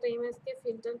 কিভাবে একটা ইমেজকে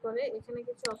ফিল্টার করে। এখানে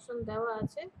কিছু অপশন দেওয়া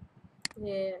আছে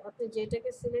যে আপনি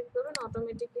যেটাকে সিলেক্ট করবেন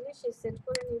অটোমেটিক্যালি সে সেট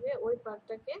করে নেবে ওই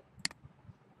পার্টটাকে,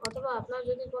 অথবা আপনার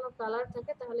যদি কোনো কালার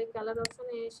থাকে তাহলে কালার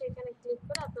অপশনে এসে এখানে ক্লিক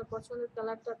করে আপনার পছন্দের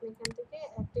কালারটা আপনি এখান থেকে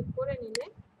অ্যাক্টিভ করে নিলে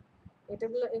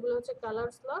এগুলো হচ্ছে কালার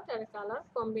স্লট আর কালার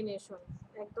কম্বিনেশন।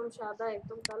 একদম সাদা,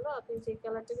 একদম কালো, আপনি যে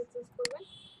কালারটাকে চুজ করবেন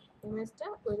ইমেজটা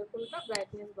ওই রকমটা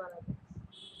ব্রাইটনেস বাড়াবে,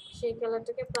 সেই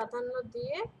কালারটাকে প্রাধান্য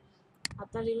দিয়ে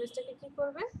আপনার ইমেজটাকে কি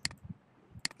করবে,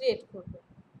 ক্রিয়েট করবে।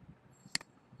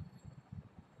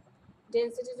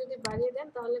 ডেনসিটি যদি বাড়িয়ে দেন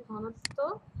তাহলে ঘনত্ব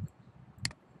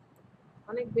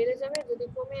অনেক বেড়ে যাবে, যদি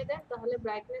কমিয়ে দেন তাহলে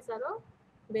ব্রাইটনেস আরো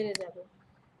বেড়ে যাবে।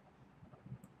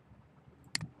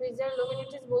 ফ্রিজার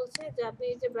লুমিনিটিস বলছে যে আপনি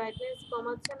এই যে ব্রাইটনেস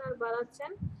কমাচ্ছেন আর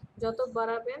বাড়াচ্ছেন, যত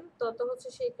বাড়াবেন তত হচ্ছে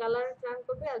সেই কালার টার্ন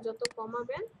করবে, আর যত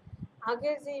কমাবেন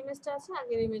আগের যে ইমেজটা আছে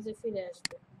আগের ইমেজে ফিরে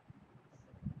আসবে।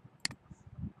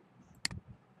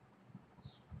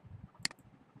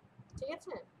 ঠিক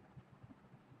আছে,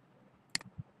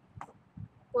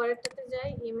 পরেরটাতে যাই,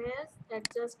 ইমেজ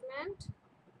অ্যাডজাস্টমেন্ট,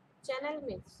 চ্যানেল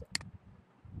মিক্স।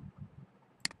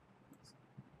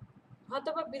 হয়তো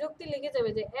বা বিরক্তি লেগে যাবে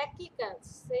যে একই কাজ,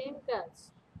 সেম কাজ,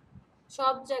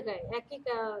 সব জায়গায় একই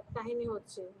কাহিনী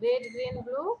হচ্ছে, রেড গ্রিন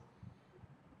ব্লু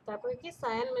তারপরে কি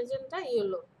সায়ান ম্যাজেন্টা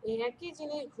ইয়েলো, এই একই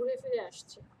জিনিস ঘুরে ফিরে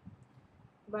আসছে।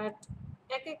 বাট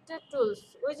এক একটা টুলস,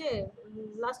 ওই যে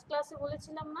লাস্ট ক্লাসে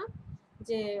বলেছিলাম না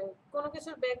যে কোনো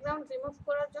কিছুর ব্যাকগ্রাউন্ড রিমুভ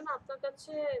করার জন্য আপনার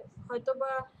কাছে হয়তো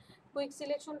বা কুইক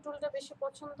সিলেকশন টুলটা বেশি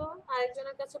পছন্দ,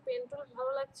 আরেকজনের কাছে পেন টুল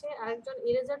ভালো লাগছে, আরেকজন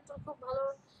ইরেজার টুল খুব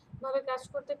ভালোভাবে কাজ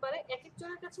করতে পারে, এক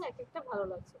একজনের কাছে এক একটা ভালো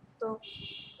লাগছে। তো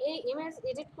এই ইমেজ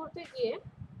এডিট করতে গিয়ে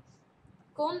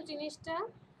কোন জিনিসটা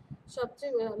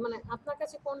সবচেয়ে মানে আপনার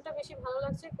কাছে কোনটা বেশি ভালো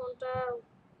লাগছে, কোনটা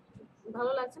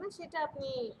ভালো লাগছে না, সেটা আপনি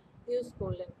ইউজ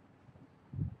করলেন।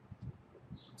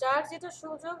 যার যেটা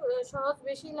সহজ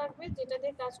বেশি লাগবে, যেটা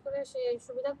দিয়ে কাজ করে সে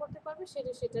সুবিধা করতে পারবে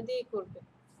সেটা দিয়েই করবে,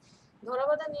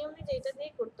 ধরাবাঁধা নিয়ম নেই যে এটা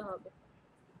দিয়েই করতে হবে।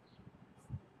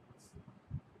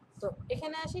 তো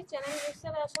এখানে আসি, চ্যানেল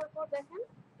মিক্সারে আসার পর দেখেন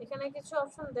এখানে কিছু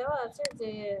অপশন দেওয়া আছে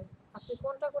যে আপনি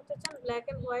কোনটা করতে চান, black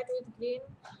and white with green,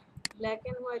 black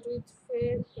and white with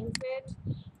ইনফেড,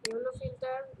 yellow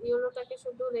filter, ইয়েলোটাকে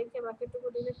শুধু রেখে বাকিটুকু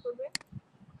ডিলিট করবে।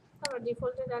 আমরা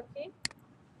ডিফল্টে রাখি,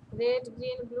 রেড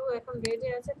গ্রিন ব্লু, এখন রেডে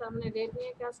আছে তার মানে রেড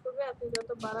নিয়ে কাজ করবে, আপনি যত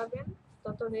বাড়াবেন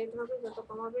তত রেড হবে, যত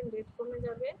কমাবেন রেড কমে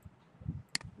যাবে।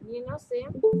 গ্রিনও সেম,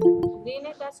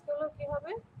 গ্রিনে কাজ করলেও কি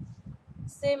হবে,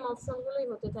 সেম অপশনগুলোই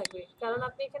হতে থাকবে, কারণ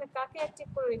আপনি এখানে কাকে অ্যাক্টিভ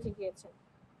করে রেখে গিয়েছেন,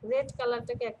 রেড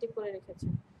কালারটাকে অ্যাক্টিভ করে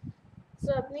রেখেছেন। সো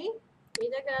আপনি এই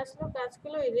জায়গায় আসলেও কাজ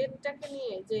করলো এই রেডটাকে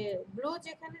নিয়ে, যে ব্লু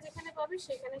যেখানে যেখানে পাবে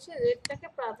সেখানে সে রেডটাকে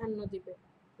প্রাধান্য দিবে।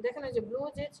 দেখেন ওই যে ব্লু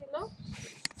যে ছিল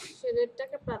সে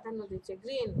রেডটাকে প্রাধান্য দিচ্ছে।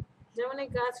 গ্রিন, যেমন এই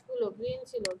গাছগুলো গ্রিন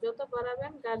ছিল, যত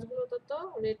বাড়াবেন গাছগুলো তত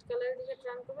রেড কালারের দিকে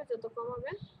টার্ন করবে, যত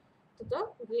কমাবেন তত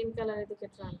গ্রিন কালারের দিকে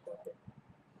টার্ন করবে।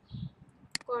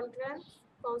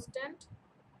 কনস্ট্যান্ট,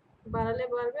 বাড়ালে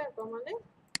বাড়বে আর কমালে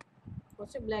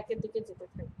হচ্ছে ব্ল্যাকের দিকে যেতে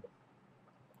থাকবে।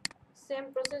 সেম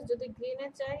প্রসেস, যদি গ্রিনে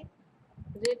চাই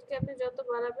রেডকে আপনি যত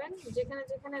বাড়াবেন যেখানে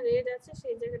যেখানে রেড আছে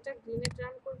সেই জায়গাটা গ্রিনে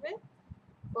টার্ন করবে,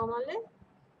 কমালে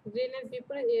গ্রিনের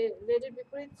বিপরীত, রেডের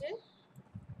বিপরীত যে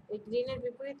এই গ্রিনের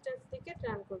বিপরীতটার দিকে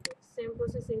টার্ন করবে। সেম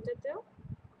প্রসেস এইটাতেও,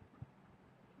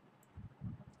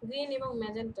 গ্রিন এবং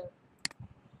ম্যাজেন্টা।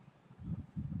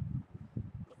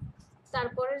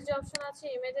 তারপরের যে অপশন আছে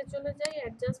ইমেজে চলে যাই,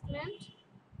 অ্যাডজাস্টমেন্ট,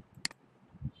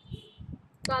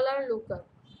 কালার লুকআপ।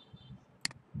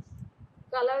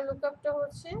 কালার লুকআপটা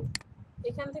হচ্ছে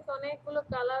এখান থেকে অনেকগুলো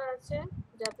কালার আছে,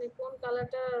 যে আপনি কোন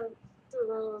কালারটা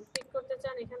পিক করতে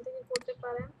চান এখান থেকে করতে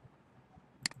পারেন,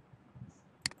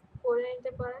 করে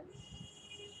নিতে পারেন।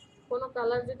 কোনো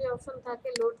কালার যদি অপশন থাকে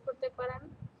লোড করতে পারেন,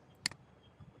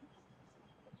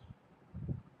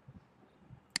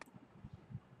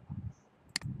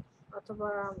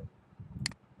 অথবা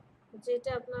যেটা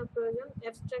আপনার প্রয়োজন,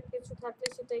 অ্যাবস্ট্রাক্ট কিছু থাকলে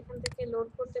সেটা এখান থেকে লোড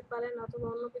করতে পারেন, অথবা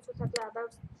অন্য কিছু থাকলে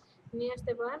আদার্স নিয়ে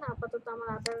আসতে পারেন। আপাতত আমার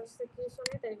আদার্সে কিছু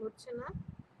নেই তাই হচ্ছে না,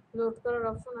 লোড করার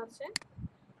অপশন আছে।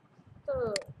 তো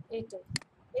এইটাই,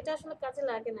 এটা আসলে কাজে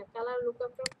লাগে না, কালার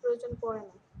লুকআপের প্রয়োজন পড়ে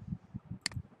না।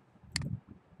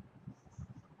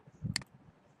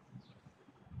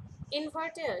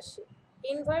 ইনভার্টে আসি।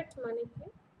 ইনভার্ট মানে কি,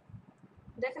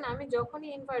 দেখেন আমি যখনই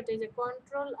ইনভার্টে যে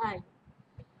কন্ট্রোল আই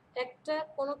একটা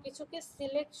কোনো কিছুকে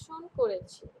সিলেকশন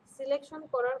করেছি, সিলেকশন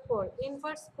করার পর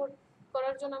ইনভার্স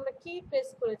করার জন্য আমরা কি প্রেস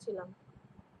করেছিলাম,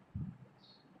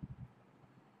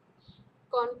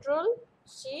 কন্ট্রোল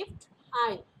শিফট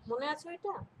আই, মনে আছে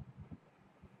ওইটা?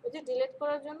 ওই যে ডিলিট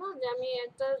করার জন্য যে আমি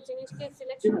একটা জিনিসকে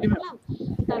সিলেকশন করলাম,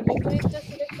 তার বিপরীতটা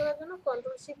সিলেক্ট করার জন্য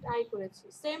কন্ট্রোল শিফট আই করেছি,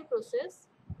 সেম প্রসেস।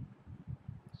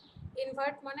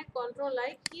 ইনভার্ট মানে কন্ট্রোল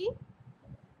আই কি,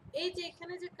 এই যে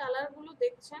এখানে যে কালারগুলো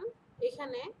দেখছেন,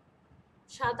 এখানে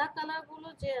সাদা কালারগুলো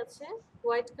যে আছে,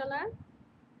 হোয়াইট কালার,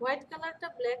 হোয়াইট কালারটা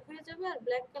ব্ল্যাক হয়ে যাবে আর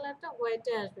ব্ল্যাক কালারটা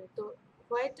হোয়াইটে আসবে। তো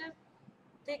হোয়াইটের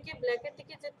থেকে ব্ল্যাকের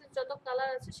দিকে যেতে যত কালার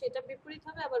আছে সেটা বিপরীত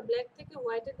হবে, আবার ব্ল্যাক থেকে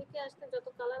হোয়াইটের দিকে আসতে যত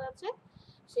কালার আছে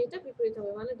সেটা বিপরীত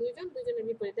হবে, মানে দুজনের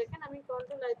বিপরীত। দেখেন আমি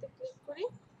কন্ট্রোল আইতে ক্লিক করি,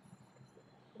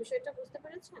 বিষয়টা বুঝতে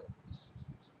পেরেছেন?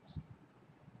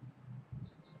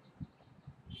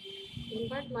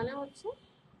 ইনভার্ট মানে হচ্ছে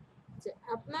যে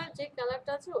আপনার যে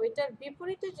কালারটা আছে ওইটার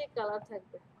বিপরীতে যে কালার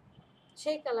থাকবে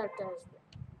সেই কালারটা আসবে।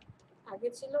 আগে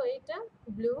ছিল এইটা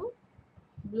ব্লু,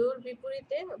 ব্লুর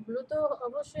বিপরীতে, ব্লু তো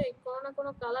অবশ্যই কোনো না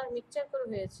কোনো কালার মিক্সচার করে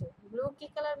হয়েছে। ব্লু কি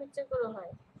কালার মিক্সচার করে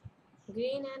হয়?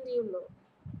 Green and yellow.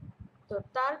 তো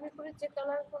তার বিপরীত যে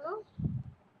কালারগুলো,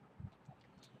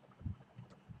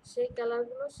 সেই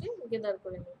কালারগুলো সে গেদার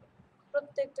করে নেবে,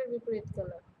 প্রত্যেকটার বিপরীত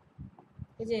কালার।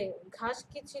 এই যে ঘাস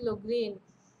কি ছিল? গ্রিন,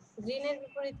 গ্রিনের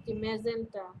বিপরীত কি?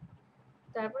 ম্যাজেন্টা।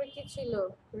 তারপরে কি ছিল?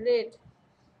 রেড,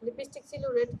 লিপস্টিক ছিল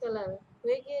রেড কালার,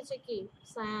 হয়ে গিয়েছে কি?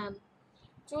 সায়ান।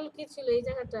 চুল কি ছিল এই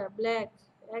জায়গাটা? ব্ল্যাক,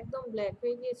 একদম ব্ল্যাক,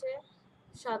 হয়ে গিয়েছে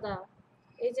সাদা।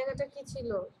 এই জায়গাটা কি ছিল?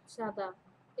 সাদা,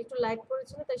 একটু লাইট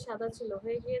পড়েছিল তাই সাদা ছিল,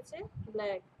 হয়ে গিয়েছে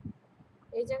ব্ল্যাক।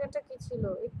 এই জায়গাটা কি ছিল?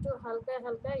 একটু হালকা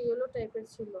হালকা ইয়েলো টাইপের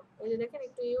ছিল, এই যে দেখেন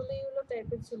একটু ইয়েলো ইয়েলো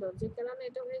টাইপের ছিল, যে কারণে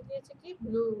এটা হয়ে গিয়েছে কি?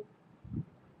 ব্লু।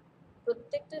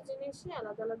 প্রত্যেকটা জিনিসই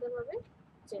আলাদা আলাদা ভাবে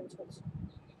চেঞ্জ হচ্ছে।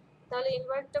 তাহলে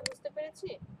ইনভার্টটা বুঝতে পেরেছি।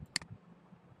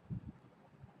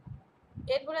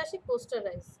 এরপরে আসি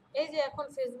পোস্টারাইজ। এই যে এখন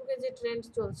ফেসবুকে যে ট্রেন্ড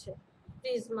চলছে,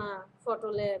 প্রিজমা,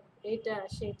 ফটোল্যাব, এইটা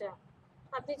সেটা,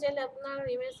 আপনি চাইলে আপনার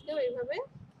ইমেজকেও এইভাবে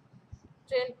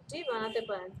ট্রেন্ডটি বানাতে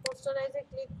পারেন। পোস্টারাইজে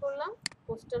ক্লিক করলাম,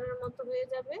 পোস্টারের মতো হয়ে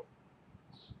যাবে।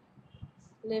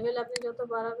 লেভেল আপনি যত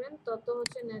বাড়াবেন তত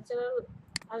হচ্ছে ন্যাচারাল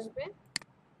আসবে,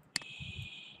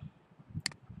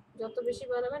 যত বেশি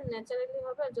বাড়াবেন ন্যাচারালি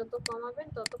হবে, আর যত কমাবেন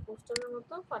তত পোস্টারের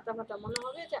মতো ফাটা ফাটা মনে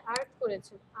হবে যে আর্ট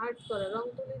করেছে। আর্ট করা, রং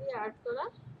তুলি দিয়ে আর্ট করা,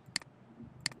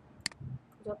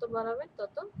 যত বাড়াবেন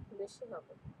তত বেশি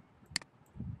হবে।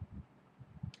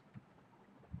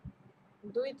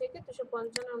 2 থেকে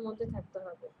 255 এর মধ্যে থাকতে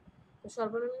হবে। তো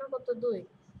সর্বনিম্ন কত? 2।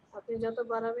 আপনি যত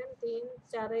বাড়াবেন 3,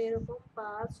 4 এরকম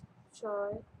 5,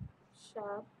 6,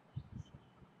 7।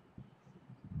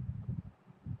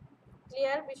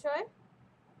 ক্লিয়ার বিষয়?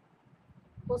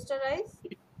 পোস্টারাইজ।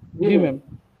 জি ম্যাম।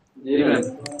 জি ম্যাম।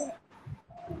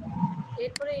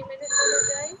 এরপরে ইমেজে চলে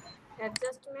যাই,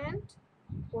 adjustment,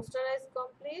 পোস্টারাইজ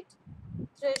complete,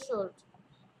 threshold.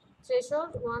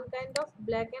 Threshold one kind of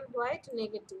black and white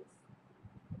negative.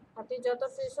 আপনি যত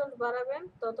থ্রেশহোল্ড বাড়াবেন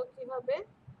তত কি হবে?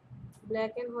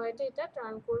 ব্ল্যাক অ্যান্ড হোয়াইটে এটা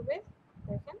টার্ন করবে।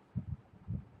 দেখেন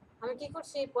আমি কি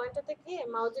করছি, এই পয়েন্টটাতে গিয়ে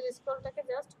মাউসের স্ক্রলটাকে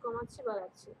জাস্ট কমাচ্ছি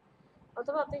বাড়াচ্ছি,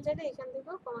 অথবা আপনি চাইলে এখান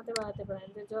থেকেও কমাতে বাড়াতে পারেন,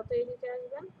 যে যত এইদিকে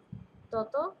আসবেন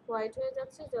তত হোয়াইট হয়ে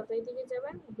যাচ্ছে, যত এইদিকে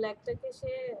যাবেন ব্ল্যাকটাকে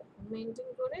সে মেনটেন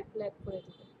করে ব্ল্যাক করে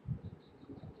দিবে।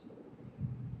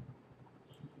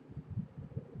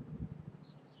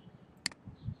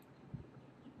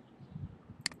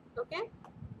 ওকে,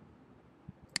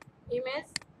 ইমেজ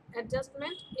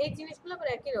অ্যাডজাস্টমেন্ট, এই জিনিসগুলো আবার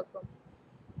একই রকম।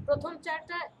 প্রথম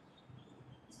চারটা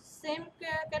সেম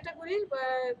ক্যাটাগরির, বা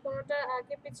কোনোটা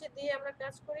আগে পিছিয়ে দিয়ে আমরা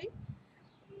কাজ করি।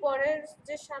 পরের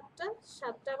যে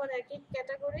সাতটা আবার একই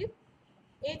ক্যাটাগরির।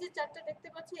 এই যে চারটা দেখতে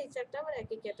পাচ্ছি, এই চারটা আবার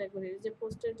একই ক্যাটাগরির, যে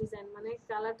পোস্টার ডিজাইন, মানে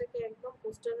কালারটাকে একদম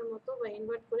পোস্টারের মতো বা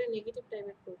ইনভার্ট করে নেগেটিভ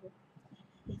টাইপের করবে।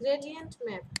 গ্রেডিয়েন্ট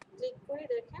ম্যাপ ক্লিক করি,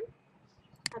 দেখেন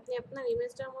আপনি আপনার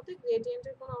ইমেজটার মধ্যে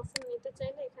গ্রেডিয়েন্টের কোনো অপশন নিতে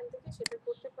চাইলে এখান থেকে সেটা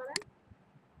করতে পারেন।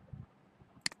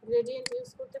 গ্রেডিয়েন্ট ইউজ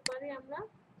করতে পারি আমরা।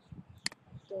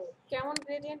 তো কেমন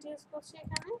গ্রেডিয়েন্ট ইউজ করছি,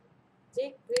 এখানে যে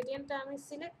গ্রেডিয়েন্টটা আমি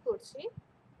সিলেক্ট করছি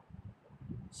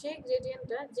সেই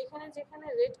গ্রেডিয়েন্টটা যেখানে যেখানে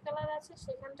রেড কালার আছে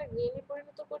সেখানটা গ্রিনে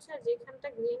পরিণত করছে, আর যেখানটা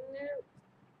গ্রিনের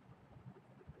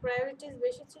প্রায়োরিটিস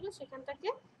বেশি ছিল সেখানটাকে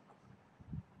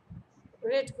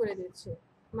রেড করে দিচ্ছে।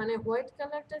 মানে হোয়াইট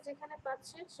কালারটা যেখানে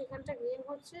পাচ্ছে সেখানটা গ্রিন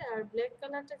হচ্ছে, আর ব্ল্যাক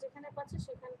কালারটা যেখানে পাচ্ছে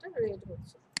সেখানটা রেড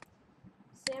হচ্ছে।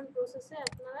 সেম প্রসেসে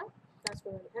আপনারা কাজ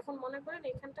করবেন। এখন মনে করেন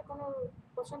এখানটা কোনো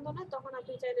পছন্দ না, তখন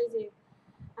আপনি চাইলে যে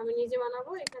আমি নিজে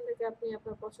বানাবো, এখান থেকে আপনি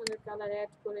আপনার পছন্দের কালার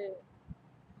অ্যাড করে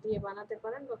দিয়ে বানাতে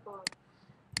পারেন বা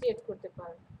ক্রিয়েট করতে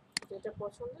পারেন। যেটা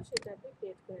পছন্দ সেটা আপনি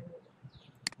ক্রিয়েট করে নেবেন।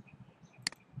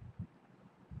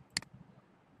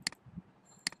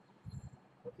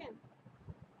 ওকে,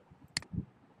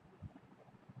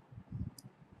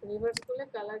 রিভার্স করলে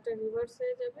কালারটা রিভার্স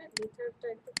হয়ে যাবে, লিটারটা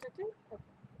একটু থাকে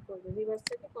করবে, রিভার্স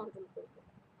থেকে কন্ট্রোল করবে।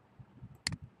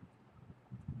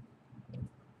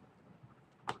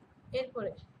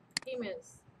 এরপরে image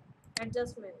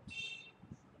adjustment,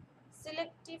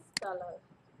 selective colour.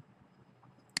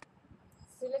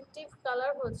 Selective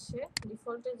colour হচ্ছে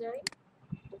ডিফল্টে যাই,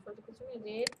 ডিফল্টে কিছু নেই,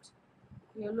 রেড,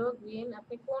 ইয়েলো, গ্রিন।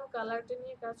 আপনি কোন কালারটা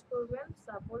নিয়ে কাজ করবেন,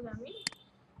 সাপোজ আমি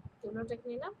ইয়েলোটাকে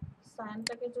নিলাম,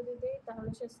 সায়ানটাকে যদি দেই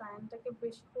তাহলে সে সায়ানটাকে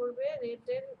বেশি করবে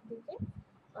রেডের দিকে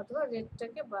অথবা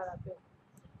রেডটাকে বাড়াবে।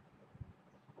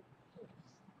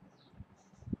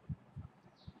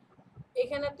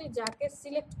 এখানে আপনি যাকে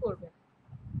সিলেক্ট করবেন,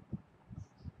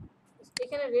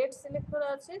 এখানে রেড সিলেক্ট করা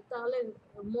আছে, তাহলে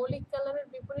মৌলিক কালারের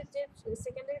বিপরীত যে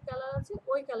সেকেন্ডারি কালার আছে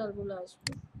ওই কালারগুলো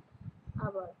আসবে।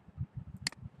 আবার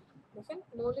দেখেন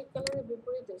মৌলিক কালারের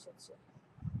বিপরীত এসেছে।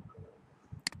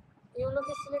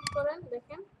 ইয়েলোকে সিলেক্ট করেন,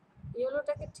 দেখেন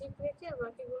ইয়েলোটাকে ঠিক রেখে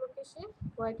বাকিগুলোকে সে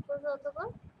হোয়াইট করবে অথবা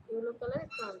ইয়েলো কালারে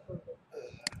টার্ন করবে।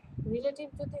 রিলেটিভ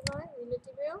যদি হয়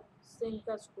রিলেটিভেও সেম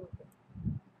কাজ করবে।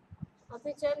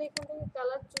 আপনি চাইলে এখান থেকে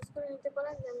কালার চুজ করে নিতে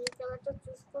পারেন, যে আমি এই কালারটা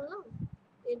চুজ করলাম,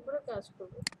 এরপরে কাজ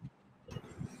করব,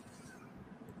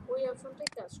 ওই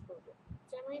অপশনটাই কাজ করবে।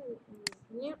 যে আমি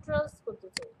নিউট্রালস করতে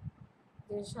চাই,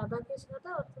 যে সাদাকে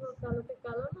সাদা অথবা কালোকে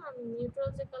কালো না, আমি নিউট্রাল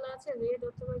যে কালার আছে রেড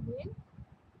অথবা গ্রিন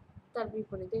তার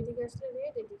বিপরীত, এদিকে আসলে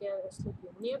রেড এদিকে আসলে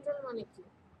গ্রিন। নিউট্রাল মানে কি,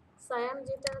 সায়ান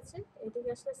যেটা আছে এদিকে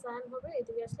আসলে সায়ান হবে,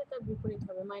 এদিকে আসলে তার বিপরীত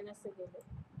হবে মাইনাসে গেলে।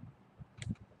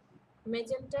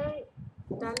 মেজেন্টা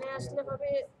ডানে আসলে হবে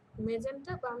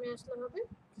মেজেন্টা, বামে আসলে হবে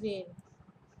গ্রিন।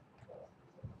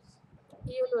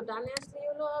 ইয়েলো ডানে আসলে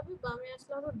ইয়েলো হবে, বামে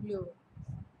আসলে হবে ব্লু,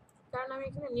 কারণ আমি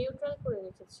এখানে নিউট্রাল করে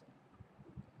রেখেছি।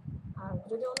 আর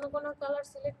যদি অন্য কোনো কালার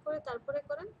সিলেক্ট করে তারপরে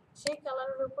করেন, সেই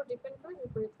কালারের উপর ডিপেন্ড করে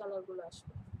বিপরীত কালারগুলো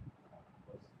আসবে।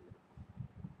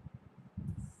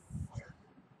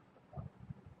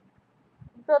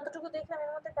 যতটুকু দেখলাম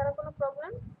এর মধ্যে কারো কোনো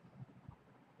প্রবলেম?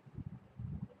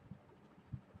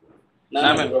 না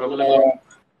ম্যাম, প্রবলেম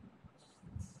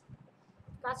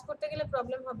কাজ করতে গেলে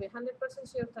প্রবলেম হবে 100%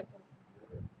 শিওর থাকেন।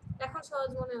 এখন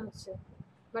সহজ মনে হচ্ছে,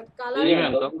 বাট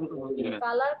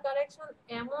কালার কারেকশন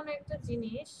এমন একটা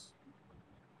জিনিস,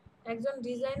 একজন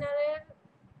ডিজাইনারের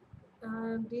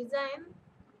ডিজাইন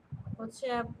হচ্ছে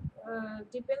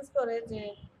ডিপেন্ডস করে যে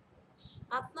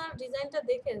আপনার ডিজাইনটা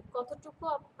দেখে কতটুকু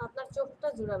আপনার চোখটা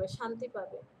জুড়াবে, শান্তি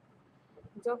পাবে।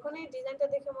 যখনই ডিজাইনটা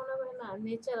দেখে মনে হবে না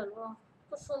নেচারাল,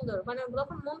 খুব সুন্দর, মানে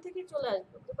তখন মন থেকে চলে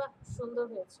আসবে যে বাহ সুন্দর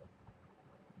হয়েছে।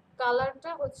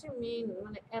 কালারটা হচ্ছে মেইন,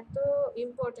 মানে এত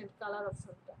ইম্পর্টেন্ট কালার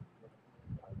অপশনটা।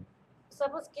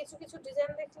 সাপোজ কিছু কিছু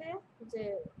ডিজাইন দেখলে, যে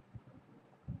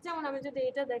যেমন আমি যদি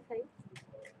এটা দেখাই,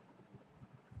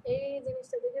 এই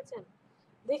জিনিসটা দেখেছেন,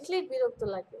 দেখলেই বিরক্ত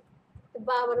লাগে,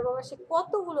 বাবারে বাবা সে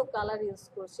কতগুলো কালার ইউজ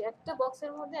করছে, একটা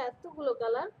বক্সের মধ্যে এতগুলো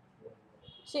কালার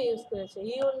সে ইউজ করেছে।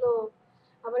 ইয়েলো,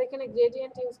 আবার এখানে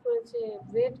গ্রেডিয়েন্ট ইউজ করেছে,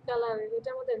 রেড কালার,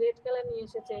 এটার মধ্যে রেড কালার নিয়ে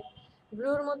এসেছে,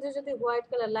 ব্লুর মধ্যে যদি হোয়াইট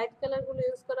কালার, লাইট কালারগুলো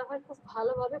ইউজ করা হয় খুব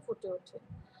ভালোভাবে ফুটে ওঠে।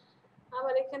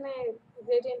 আবার এখানে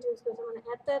গ্রেডিয়েন্ট ইউজ করেছে, মানে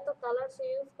এত এত কালার সে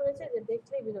ইউজ করেছে যে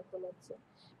দেখলেই বিরক্ত লাগছে।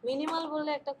 মিনিমাল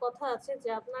বললে একটা কথা আছে, যে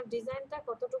আপনার ডিজাইনটা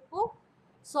কতটুকু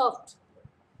সফট,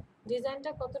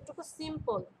 ডিজাইনটা কতটুকু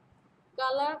সিম্পল,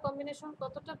 কালার কম্বিনেশন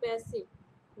কতটা বেসিক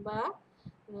বা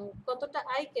কতটা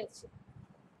আই ক্যাচি,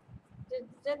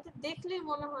 যাতে দেখলেই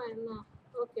মনে হয় না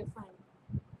ওকে ফাইন।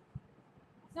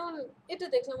 যেমন এটা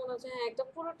দেখলে মনে হচ্ছে হ্যাঁ একটা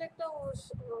পুরোটা একটা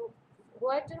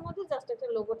হোয়াইটের মধ্যে জাস্ট একটা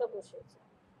লোগোটা বসিয়েছে,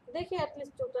 দেখে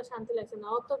অ্যাটলিস্ট চোখটা শান্তি লাগছে না,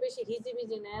 অত বেশি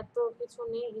হিজিবিজি না, এত কিছু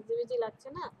নেই, হিজিবিজি লাগছে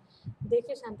না,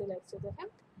 দেখে শান্তি লাগছে। দেখেন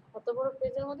এত বড়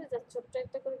পেজের মধ্যে জাস্ট ছোট্ট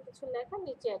একটা করে কিছু লেখা,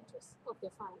 নিচে অ্যাড্রেস, ওকে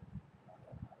ফাইন।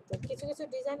 তো কিছু কিছু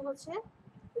ডিজাইন হচ্ছে,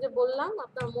 যে বললাম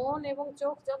আপনার মন এবং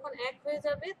চোখ যখন এক হয়ে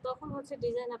যাবে তখন হচ্ছে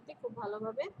ডিজাইন আপনি খুব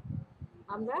ভালোভাবে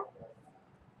আমরা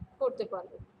করতে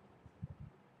পারবো।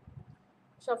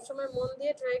 সবসময় মন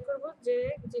দিয়ে ট্রাই করব, যে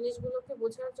জিনিসগুলোকে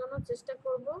বোঝার জন্য চেষ্টা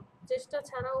করব, চেষ্টা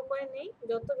ছাড়া উপায় নেই,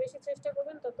 যত বেশি চেষ্টা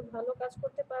করবেন তত ভালো কাজ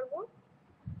করতে পারবো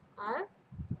আর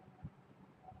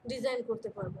ডিজাইন করতে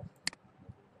পারবো।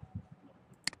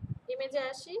 ইমেজে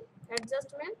আসি,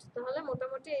 অ্যাডজাস্টমেন্ট, তাহলে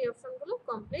মোটামুটি এই অপশনগুলো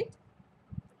কমপ্লিট।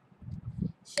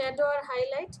 শ্যাডো আর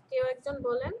হাইলাইট, কেউ একজন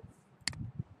বলেন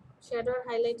শ্যাডো আর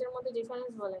হাইলাইটের মধ্যে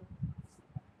ডিফারেন্স বলেন।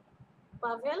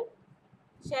 পাভেল,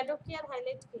 শ্যাডো কি আর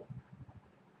হাইলাইট কি?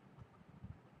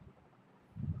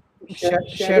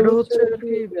 শ্যাডো হচ্ছে আর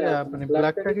কি মানে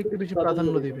ব্ল্যাকটাকে একটু বেশি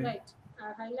প্রাধান্য দিবে, রাইট।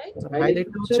 আর হাইলাইট আর হাইলাইট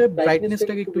হচ্ছে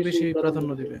ব্রাইটনেসটাকে একটু বেশি প্রাধান্য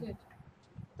দিবে।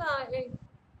 তা এই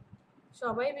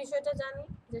সবাই বিষয়টা জানি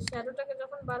যে শ্যাডোটাকে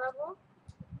যখন বাড়াবো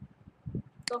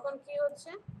তখন কি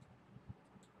হচ্ছে,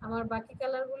 আমার বাকি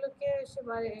কালারগুলোকে সে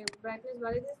ব্রাইটনেস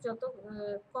বাড়িয়ে দিচ্ছে, যত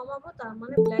কমাবো তার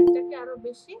মানে ব্ল্যাকটাকে আরো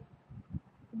বেশি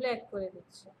ব্ল্যাক করে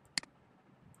দিচ্ছে।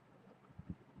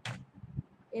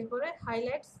 এরপরে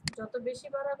হাইলাইটস যত বেশি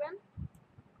বাড়াবেন,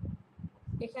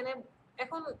 এখানে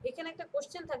এখন এখানে একটা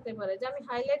কোশ্চেন থাকতে পারে যে আমি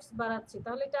হাইলাইটস বাড়াচ্ছি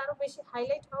তাহলে এটা আরো বেশি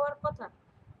হাইলাইট হওয়ার কথা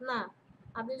না।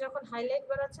 আপনি যখন হাইলাইট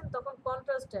বাড়াচ্ছেন তখন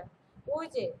কন্ট্রাস্টটা, ওই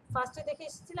যে ফার্স্টে দেখে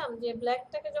এসেছিলাম যে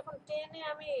ব্ল্যাকটাকে যখন টেনে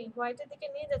আমি হোয়াইটের দিকে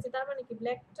নিয়ে যাচ্ছি তার মানে কি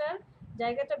ব্ল্যাকটার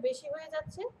জায়গাটা বেশি হয়ে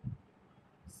যাচ্ছে।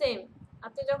 সেম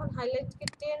আপনি যখন হাইলাইটকে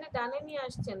টেনে ডানে নিয়ে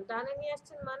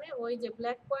আসছেন মানে ওই যে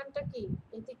ব্ল্যাক পয়েন্টটা কি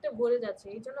এই দিকটা ভরে যাচ্ছে,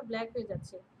 এই জন্য ব্ল্যাক হয়ে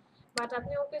যাচ্ছে। বাট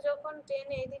আপনি ওকে যখন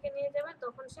টেনে এইদিকে নিয়ে যাবেন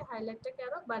তখন সে হাইলাইটটাকে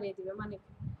আরো বাড়িয়ে দিবে, মানে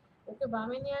কি ওকে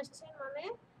বামে নিয়ে আসছেন মানে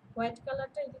হোয়াইট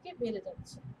কালারটা এদিকে বেড়ে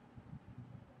যাচ্ছে।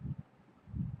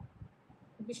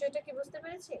 বিষয়টা কি বুঝতে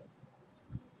পেরেছি?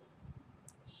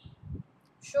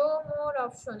 শো মোর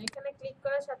অপশন, এখানে ক্লিক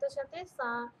করার সাথে সাথে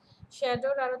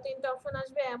শ্যাডোর আরো 3টা অপশন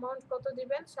আসবে। অ্যামাউন্ট কত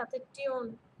দিবেন, সাথে টিউন,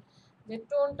 যে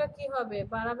টোনটা কি হবে,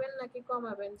 বাড়াবেন নাকি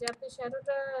কমাবেন, যে আপনি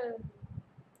শ্যাডোটা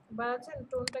বাড়াচ্ছেন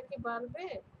টোনটা কি বাড়বে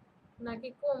নাকি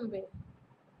কমবে।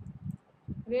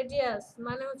 রেডিয়াস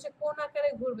মানে হচ্ছে কোন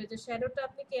আকারে ঘুরবে, যে শ্যাডোটা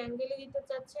আপনি কি অ্যাঙ্গেলে দিতে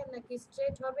চাচ্ছেন নাকি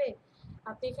স্ট্রেট হবে,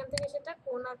 আপনি এখান থেকে সেটা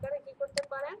কোন আকারে কি করতে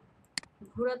পারেন,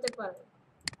 ঘোরাতে পারেন।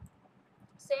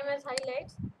 সেম এজ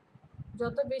হাইলাইটস,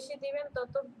 যত বেশি দিবেন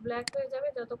তত ব্ল্যাক হয়ে যাবে,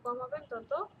 যত কমাবেন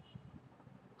তত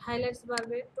হাইলাইটস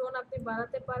বাড়বে। টোন আপনি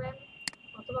বাড়াতে পারেন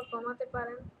অথবা কমাতে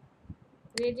পারেন,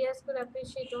 রেডিয়াস করে আপনি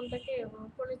সেই টোনটাকে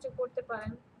উপর নিচে করতে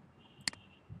পারেন।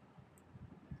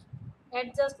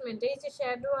 অ্যাডজাস্টমেন্ট, এই যে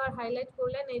শ্যাডো আর হাইলাইট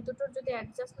করলেন এই দুটোর যদি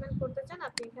অ্যাডজাস্টমেন্ট করতে চান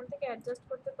আপনি এখান থেকে অ্যাডজাস্ট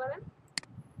করতে পারেন।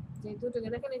 যে দুটোকে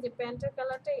দেখেন, এই যে প্যান্টের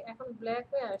কালারটা এখন ব্ল্যাক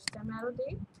হয়ে আসছে, আমি আরো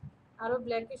দিই, আরো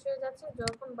ব্ল্যাকিশ হয়ে যাচ্ছে,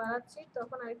 যখন বাড়াচ্ছি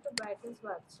তখন আরেকটু ব্রাইটনেস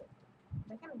বাড়ছে,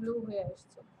 দেখেন ব্লু হয়ে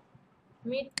আসছে।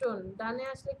 মিড টোন, ডানে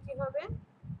আসলে কি হবে,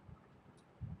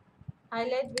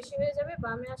 হাইলাইট বেশি হয়ে যাবে,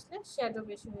 বামে আসলে শ্যাডো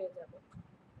বেশি হয়ে যাবে।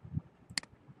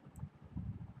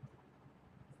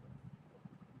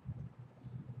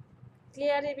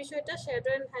 ক্লিয়ার এই বিষয়টা শ্যাডো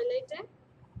এন্ড হাইলাইটে?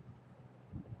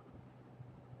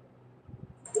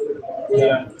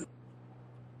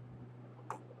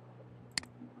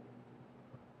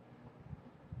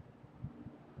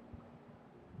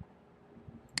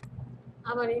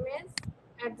 আবার ইমেজ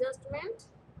অ্যাডজাস্টমেন্ট,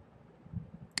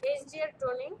 এইচডিআর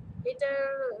টোনিং, এটা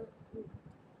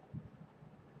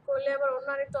করলে আবার অন্য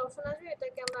আরেকটা অপশন আসবে,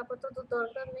 এটাকে আমরা আপাতত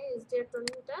দরকার নেই। এইচডিআর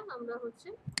টোনিংটা আমরা হচ্ছে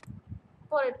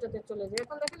পরেরটাতে চলে যাই।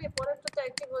 এখন দেখেন এই পরেরটাতে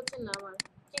অ্যাক্টিভ হচ্ছে না, আমার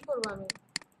কি করব, আমি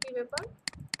কি ব্যাপার,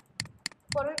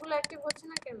 পরেরগুলো অ্যাক্টিভ হচ্ছে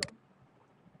না কেন,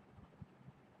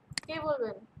 কে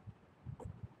বলবেন?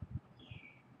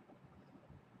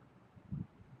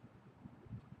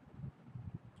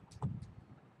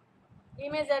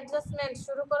 ইমেজ অ্যাডজাস্টমেন্ট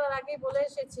শুরু করার আগেই বলে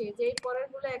এসেছি যে এই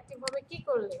পরেরগুলো অ্যাক্টিভ হবে কি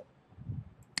করলে।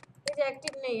 এই যে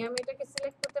অ্যাক্টিভ নেই, আমি এটাকে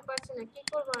সিলেক্ট করতে পারছি না, কি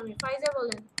করব আমি, ফাইজা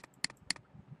বলেন।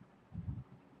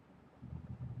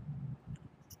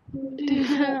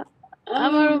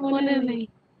 আমারও মনে নেই।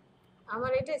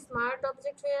 আমার এটা স্মার্ট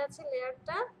অবজেক্ট হয়ে আছে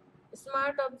লেয়ারটা,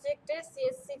 স্মার্ট অবজেক্টে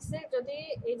CS6 এ যদি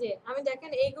এই যে আমি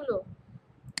দেখেন এইগুলো,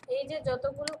 এই যে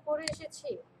যতগুলো করে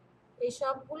এসেছি এই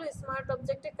সবগুলো স্মার্ট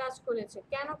অবজেক্টে কাজ করেছে।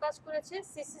 কেন কাজ করেছে,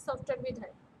 সিসি সফটওয়্যার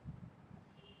বিধায়।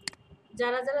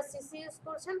 যারা যারা সিসি ইউজ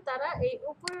করছেন তারা এই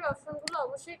উপরের অপশনগুলো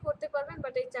অবশ্যই করতে পারবেন,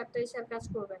 বাট এই চারটা এসে আর কাজ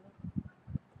করবে না।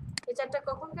 এই চারটা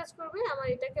কখন কাজ করবে, আমার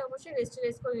এটাকে অবশ্যই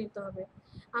রেস্টারাইজ করে নিতে হবে।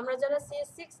 আমরা যারা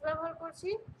CS6 ব্যবহার করছি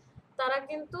তারা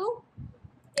কিন্তু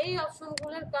এই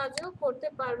অপশনগুলোর কাজও করতে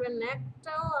পারবেন না,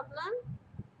 একটাও আপনার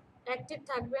অ্যাক্টিভ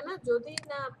থাকবে না যদি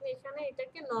না আপনি এখানে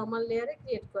এটাকে নরমাল লেয়ারে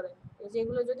ক্রিয়েট করেন। এই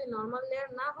যেগুলো যদি নরমাল লেয়ার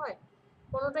না হয়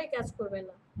কোনোটাই কাজ করবে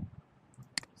না।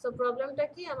 সো প্রবলেমটা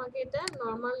কি, আমাকে এটা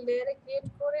নরমাল লেয়ারে ক্রিয়েট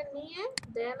করে নিয়ে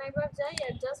দেন এবার যাই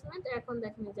অ্যাডজাস্টমেন্ট, এখন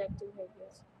দেখেন যে অ্যাক্টিভ হয়ে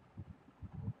গেছে।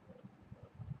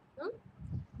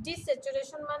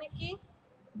 ডিস্যাচুরেশন মানে কি,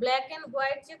 ব্ল্যাক এন্ড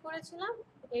হোয়াইট যে করেছিলাম,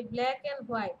 এই black and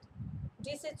white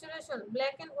ডিস্যাচুরেশন,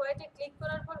 black and হোয়াইটে click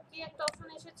করার পর কি একটা অপশন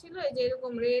এসেছিল, এই যে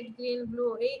এরকম রেড গ্রিন ব্লু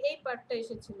এই পার্টটা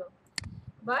এসেছিল।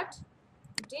 বাট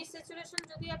ডিস্যাচুরেশন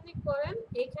যদি আপনি করেন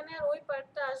এখানে আর ওই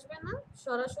পার্টটা আসবে না,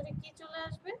 সরাসরি কি চলে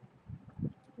আসবে,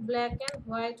 ব্ল্যাক এন্ড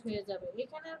হোয়াইট হয়ে যাবে।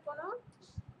 এখানে আর কোনো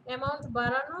অ্যামাউন্ট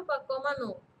বাড়ানো বা কমানো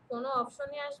কোনো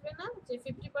অপশনই আসবে না, যে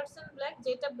 50% ব্ল্যাক,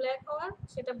 যেটা ব্ল্যাক হওয়ার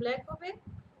সেটা ব্ল্যাক হবে,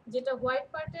 যেটা হোয়াইট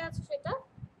পার্টে আছে সেটা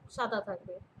সাদা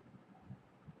থাকবে।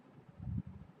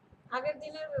 আগের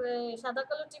দিনের সাদা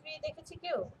কালো টিভি দেখেছি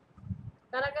কেউ?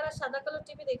 কারা কারা সাদা কালো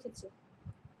টিভি দেখেছে?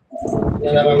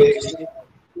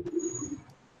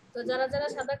 তো যারা যারা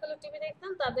সাদা কালো টিভি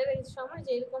দেখতাম তাদের এই সময়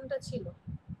যে এরকমটা ছিল।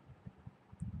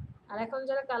 আর এখন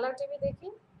যারা কালার টিভি দেখি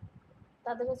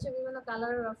তাদের হচ্ছে বিভিন্ন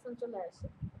কালারের অপশন চলে আসে।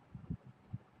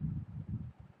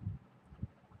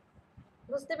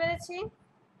 বুঝতে পেরেছি?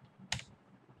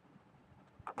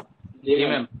 জি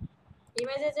ম্যাম।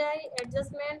 ইমেজে যাই,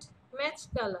 অ্যাডজাস্টমেন্ট, ম্যাচ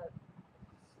কালার।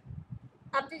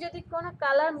 আপনি যদি কোনো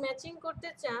কালার ম্যাচিং করতে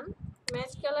চান,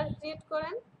 ম্যাচ কালার ক্রিয়েট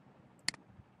করেন।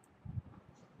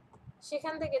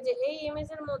 সেখান থেকে যে এই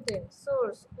ইমেজের মধ্যে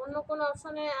সোর্স অন্য কোনো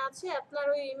অপশনে আছে আপনার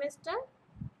ওই ইমেজটা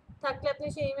থাকলে আপনি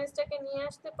সেই ইমেজটাকে নিয়ে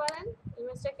আসতে পারেন।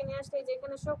 ইমেজটাকে নিয়ে আসলে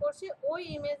যেখানে শো করছে ওই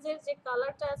ইমেজের যে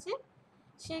কালারটা আছে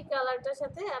সেই কালারটার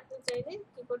সাথে আপনি চাইলে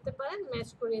কি করতে পারেন, ম্যাচ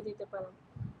করিয়ে দিতে পারেন।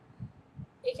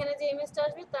 এখানে যে ইমেজটা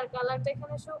আসবে তার কালারটা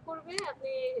এখানে শো করবে।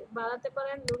 আপনি বাড়াতে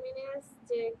পারেন লুমিনেন্স,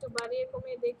 যে একটু বাড়িয়ে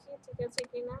কমিয়ে দেখি ঠিক আছে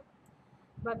কিনা,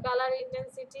 বা কালার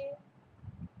ইন্টেন্সিটি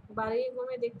বাড়িয়ে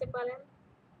কমিয়ে দেখতে পারেন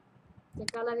যে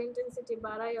কালার ইন্টেন্সিটি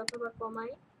বাড়াই অথবা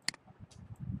কমাই।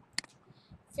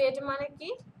 ফেড মানে কি?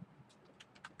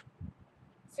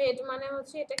 ফেড মানে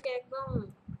হচ্ছে এটাকে একদম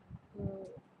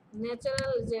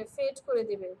ন্যাচারাল যে ফেড করে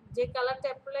দিবে, যে কালারটা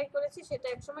অ্যাপ্লাই করেছি সেটা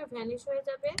একসময় ভ্যানিশ হয়ে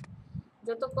যাবে,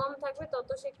 যত কম থাকবে তত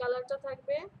সেই কালারটা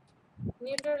থাকবে।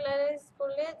 নিউট্রালাইজ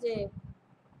করলে যে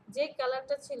যে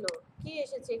কালারটা ছিল কি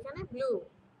এসেছে এখানে, ব্লু।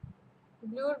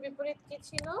 ব্লুর বিপরীত কি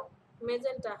ছিল,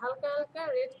 মেজেন্টা, হালকা হালকা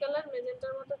রেড কালার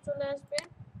মেজেন্টার মতো চলে আসবে।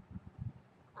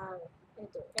 আর এই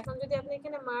তো এখন যদি আপনি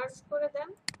এখানে মার্জ করে দেন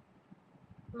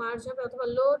মার্জ হবে, অথবা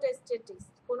লোড স্ট্যাটিক্স,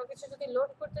 কোনো কিছু যদি লোড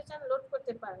করতে চান লোড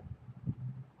করতে পারেন।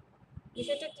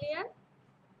 বিষয়টা ক্লিয়ার?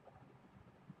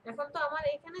 এখন তো আমার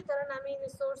এখানে কারণ আমি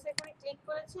সোর্স এখানে ক্লিক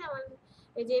করেছি, আমার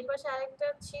এই যে এই পাশে আরেকটা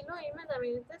ছিল ইমেজ আমি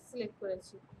এটাতে সিলেক্ট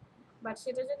করেছি, বাট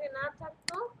সেটা যদি না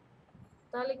থাকতো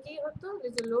তাহলে কি হতো,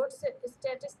 যে লোড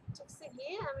স্ট্যাটিস্টিক্সে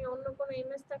গিয়ে আমি অন্য কোনো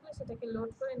ইমেজ থাকলে সেটাকে লোড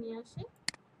করে নিয়ে আসে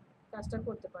কাজটা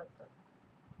করতে পারতাম।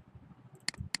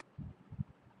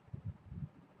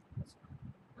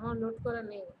 আমার লোড করা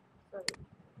নেই, সরি।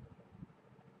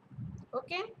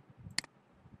 ওকে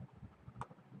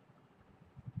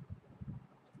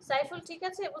সাইফুল, ঠিক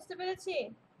আছে, বুঝতে পেরেছি।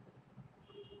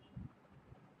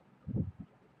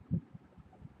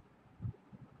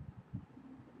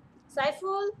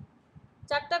 সাইফুল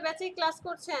 4টা ব্যাচেই ক্লাস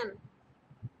করছেন,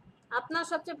 আপনার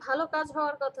সবচেয়ে ভালো কাজ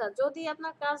হওয়ার কথা। যদি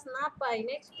আপনার কাজ না পাই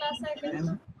নেক্সট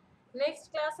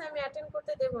ক্লাসে আমি অ্যাটেন্ড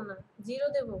করতে দেব না, 0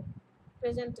 দেব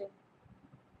প্রেজেন্টে।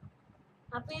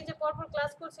 আপনি এই যে পরপর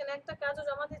ক্লাস করছেন একটা কাজও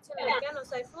জমা দিচ্ছেন না কেন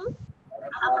সাইফুল?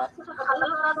 আপনার সবচেয়ে ভালো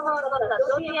কাজ হওয়ার কথা,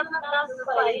 যদি আপনার কাজ না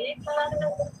পাই নেক্সট ক্লাসে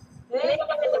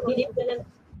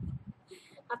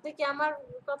আপনি কি আমার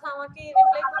কথা আমাকে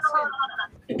রিপ্লাই করছেন?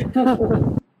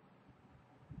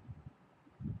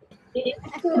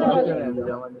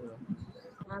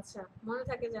 আচ্ছা মনে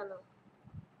থাকে জানো,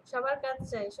 সবার কাজ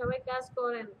চাই, সবাই কাজ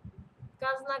করেন।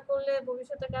 কাজ না করলে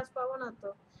ভবিষ্যতে কাজ পাবো না তো।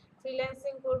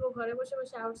 ফ্রিল্যান্সিং করব, ঘরে বসে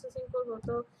বসে আউটসোর্সিং করব,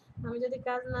 তো আমি যদি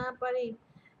কাজ না পারি,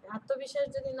 আত্মবিশ্বাস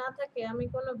যদি না থাকে, আমি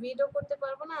কোনো ভিডিও করতে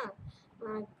পারবো না।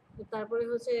 তারপরে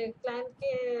হচ্ছে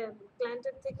ক্লায়েন্টের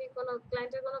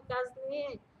কোনো কাজ নিয়ে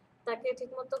তাকে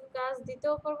ঠিকমতো কাজ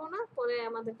দিতেও পারবো না, পরে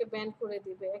আমাদেরকে ব্যান করে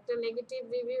দিবে, একটা নেগেটিভ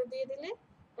রিভিউ দিয়ে দিলে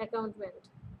অ্যাকাউন্ট ব্যান।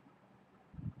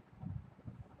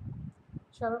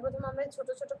 সর্বপ্রথম আমরা ছোট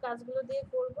ছোট কাজগুলো দিয়ে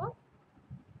করব।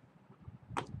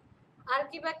 আর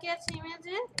কি বাকি আছে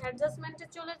ইমেজে? অ্যাডজাস্টমেন্টে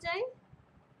চলে যাই,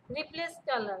 রিপ্লেস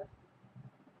কালার।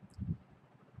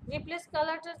 রিপ্লেস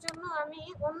কালারটার জন্য আমি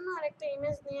অন্য আরেকটা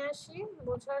ইমেজ নিয়ে আসি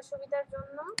বোঝার সুবিধার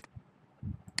জন্য।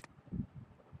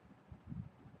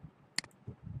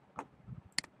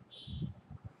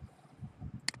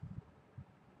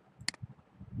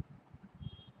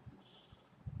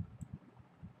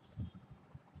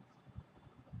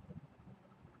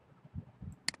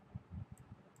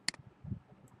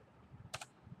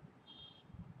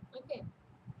 ওকে,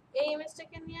 এই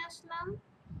ইমেজটাকে নিয়ে আসলাম।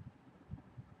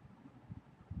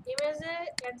 ইমেজে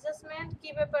অ্যাডজাস্টমেন্ট, কি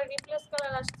ব্যাপার রিপ্লেস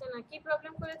কালার আসছে না, কি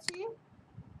প্রবলেম করেছি?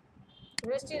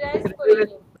 রেস্টিরাইজ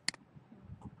করিনি।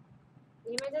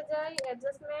 ইমেজে যাই,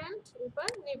 অ্যাডজাস্টমেন্ট, এরপর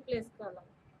রিপ্লেস কালার।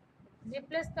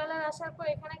 রিপ্লেস কালার আসার পর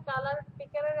এখানে কালার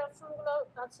পিকারের অপশনগুলো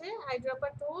আছে,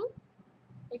 আইড্রপার টুল,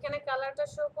 এখানে কালারটা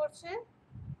শো করছে।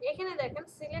 এখানে দেখেন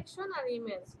সিলেকশন আর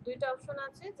ইমেজ দুইটা অপশন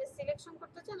আছে, যে সিলেকশন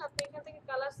করতে চান আপনি এখান থেকে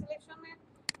কালার সিলেকশনে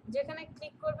যেখানে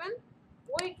ক্লিক করবেন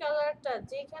ওই কালারটা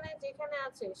যেখানে যেখানে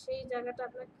আছে সেই জায়গাটা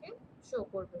আপনাকে শো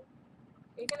করবে।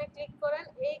 এখানে ক্লিক করেন,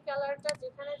 এই কালারটা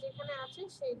যেখানে যেখানে আছে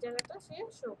সেই জায়গাটা সে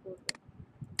শো করবে।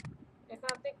 এখন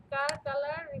আপনি কার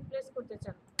কালার রিপ্লেস করতে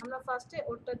চান, আমরা ফার্স্টে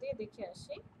ওরটা দিয়ে দেখে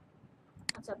আসি।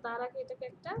 আচ্ছা, তার আগে এটাকে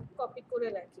একটা কপি করে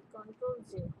রাখি, কন্ট্রোল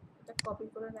জে, এটা কপি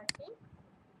করে রাখি।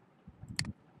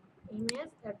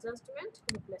 Image adjustment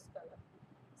replace colour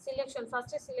selection,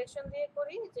 ফার্স্টে সিলেকশন দিয়ে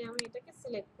করি যে আমি এটাকে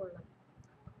সিলেক্ট করলাম।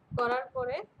 করার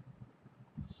পরে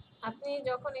আপনি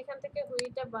যখন এখান থেকে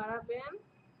হুইটা বাড়াবেন,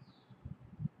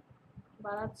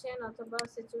 বাড়াচ্ছেন অথবা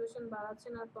স্যাচুরেশন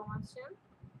বাড়াচ্ছেন আর কমাচ্ছেন,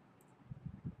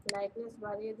 লাইটনেস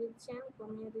বাড়িয়ে দিচ্ছেন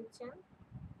কমিয়ে দিচ্ছেন,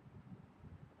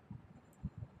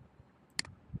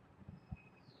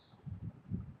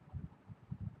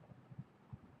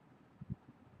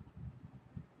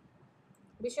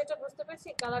 বিষয়টা বুঝতে পারছি?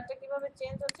 কালারটা কিভাবে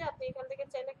চেঞ্জ হচ্ছে। আপনি এখান থেকে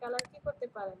চাইলে কালার কি করতে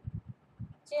পারেন,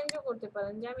 চেঞ্জও করতে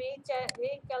পারেন, যে আমি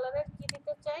এই কালারের কি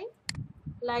দিতে চাই,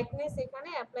 লাইটনেস এখানে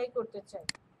অ্যাপ্লাই করতে চাই।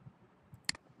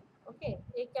 ওকে,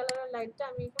 এই কালারের লাইটটা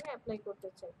আমি এখানে অ্যাপ্লাই করতে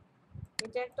চাই,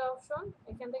 এটা একটা অপশন।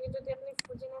 এখান থেকে যদি আপনি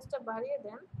ফুজিনেসটা বাড়িয়ে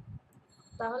দেন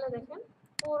তাহলে দেখেন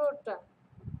পুরোটা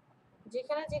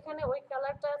যেখানে যেখানে ওই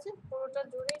কালারটা আছে পুরোটা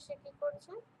জুড়ে সে কি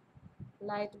করছে,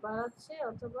 লাইট বাড়াচ্ছে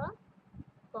অথবা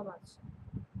কমাচ্ছে।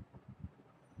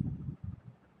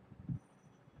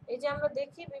 এই যে আমরা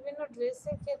দেখি বিভিন্ন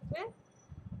ড্রেসের ক্ষেত্রে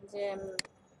যে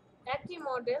একই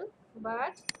মডেল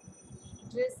বাট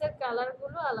ড্রেসের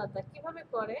কালারগুলো আলাদা, কিভাবে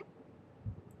করে,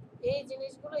 এই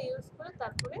জিনিসগুলো ইউজ করে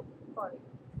তারপরে করে।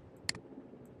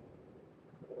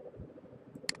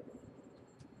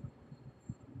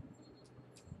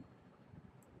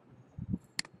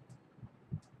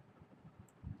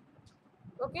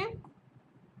 ওকে,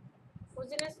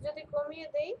 ফুজিনেস যদি কমিয়ে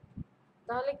দেই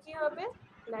তাহলে কি হবে,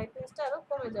 লাইটনেসটা আরো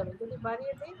কমে যাবে, যদি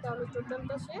বাড়িয়ে দেই তাহলে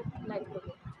টোটালটা সে লাইট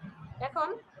করবে। এখন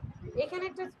এখানে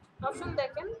একটা অপশন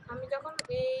দেখেন, আমি যখন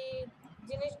এই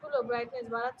জিনিসগুলো ব্রাইটনেস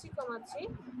বাড়াচ্ছি কমাচ্ছি,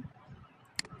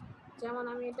 যেমন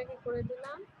আমি এটাকে করে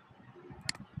দিলাম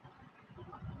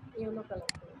ইয়েলো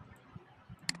কালার করে।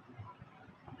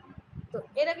 তো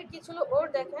এর আগে কি ছিল ওর,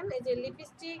 দেখেন এই যে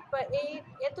লিপস্টিক বা এই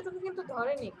এতটুকু কিন্তু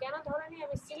ধরেনি, কেন ধরেনি,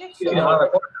 আমি সিলেকশন,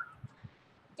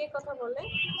 কে কথা বলে,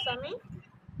 সামি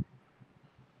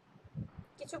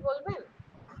কিছু বলবেন,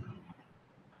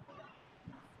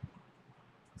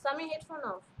 সামি হেডফোন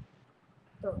অফ।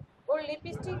 তো ওর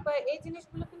লিপস্টিক বা এই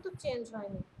জিনিসগুলো কিন্তু চেঞ্জ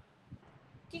হয়নি,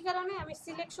 কি কারণে, আমি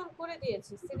সিলেকশন করে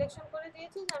দিয়েছি, সিলেকশন করে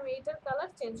দিয়েছি যে আমি এটার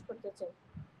কালার চেঞ্জ করতে চাই,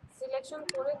 সিলেকশন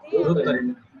করে দিয়ে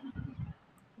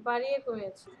বাড়িয়ে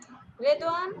কমিয়েছি।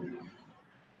 রেদওয়ান,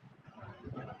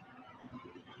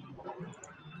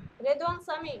 রেদওয়ান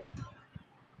সামি,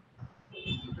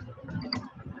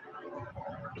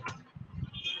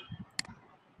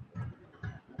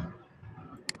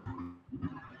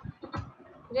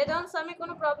 রেদওয়ান সামি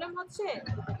কোনো প্রবলেম হচ্ছে?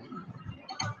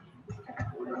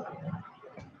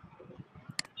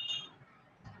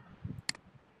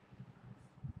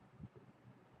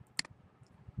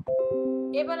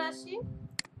 এবার আসি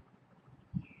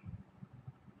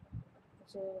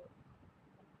যে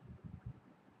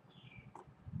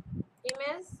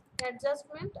ইমেজ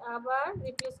অ্যাডজাস্টমেন্ট আবার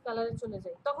রিপ্লেস কালারে চলে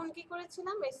যাই। তখন কি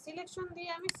করেছিলাম, এই সিলেকশন দিয়ে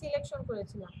আমি সিলেকশন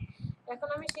করেছিলাম, এখন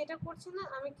আমি সেটা করছি না,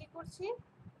 আমি কি করছি,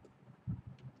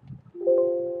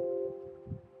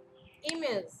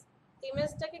 ইমেজ,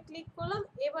 ইমেজটাকে ক্লিক করলাম,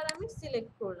 এবার আমি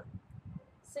সিলেক্ট করলাম।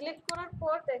 সিলেক্ট করার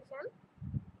পর দেখেন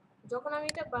যখন আমি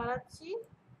এটা বাড়াচ্ছি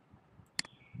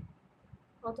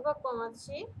অথবা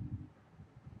কমাচ্ছি,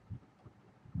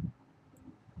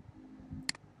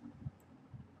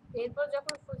 এরপর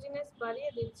যখন ফুজিনেস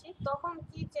বাড়িয়ে দিচ্ছি তখন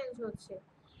কি চেঞ্জ হচ্ছে,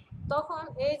 তখন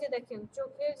এই যে দেখেন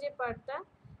চোখের যে পার্টটা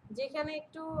যেখানে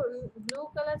একটু ব্লু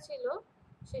কালার ছিল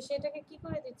সেটাকে কি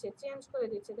করে দিচ্ছে, চেঞ্জ করে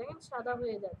দিচ্ছে, দেখেন সাদা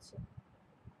হয়ে যাচ্ছে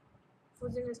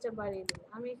ফুজিনেসটা বাড়িয়ে দিই।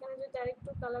 আমি এখানে যদি আরেকটু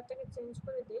কালারটাকে চেঞ্জ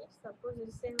করে দিই, সাপোজ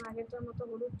সেম আগেরটার মতো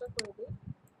হলুদটা করে দিই,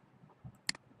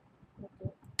 ওকে,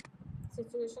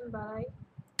 সিচুয়েশন বাড়াই,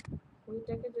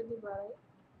 ওইটাকে যদি বাড়াই,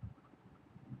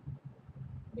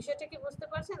 বিষয়টা কি বুঝতে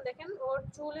পারছেন? দেখেন ওর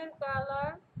চুলের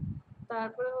কালার,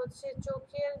 তারপরে হচ্ছে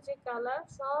চোখের যে কালার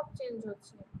সব চেঞ্জ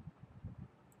হচ্ছে।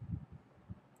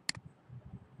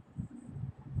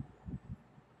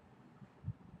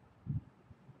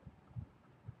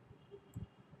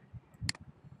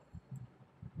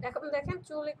 এখন দেখেন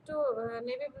চুল একটু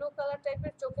নেভি ব্লু কালার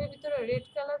টাইপের, চোখের ভিতরে রেড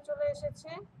কালার চলে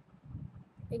এসেছে,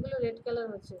 এগুলো রেড কালার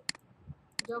হচ্ছে।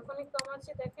 যখনই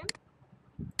কমাচ্ছি দেখেন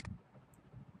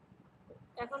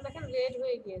এখন দেখেন রেড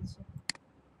হয়ে গিয়েছে,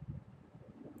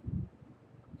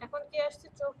 এখন কি আসছে,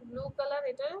 চোখ ব্লু কালার,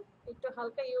 এটা একটু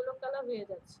হালকা ইয়েলো কালার হয়ে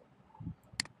যাচ্ছে।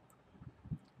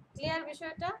 ক্লিয়ার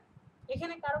বিষয়টা?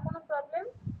 এখানে কারো কোনো প্রবলেম?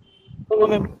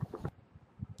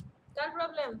 কার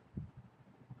প্রবলেম?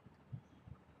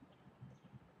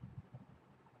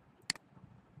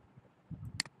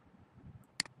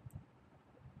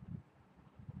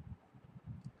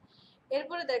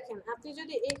 এরপরে দেখেন আপনি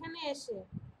যদি এখানে এসে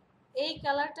এই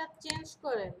কালারটা চেঞ্জ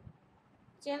করেন,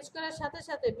 চেঞ্জ করার সাথে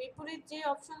সাথে বিপরীত যে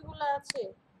অপশনগুলো আছে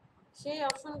সেই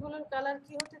অপশনগুলোর কালার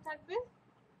কি হতে থাকবে,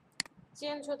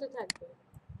 চেঞ্জ হতে থাকবে।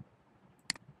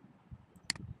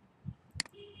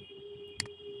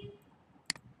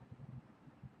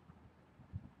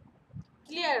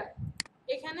 ক্লিয়ার?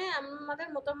 এখানে আমাদের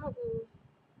মতামত,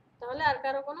 তাহলে আর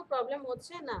কারো কোনো প্রবলেম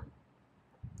হচ্ছে না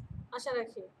আশা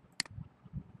রাখি।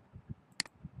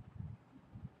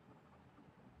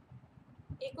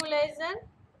 ইকুয়ালাইজার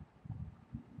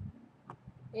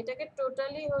এটাকে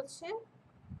টোটালি হচ্ছে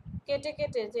কেটে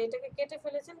কেটে, যে এটাকে কেটে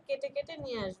ফেলেছেন কেটে কেটে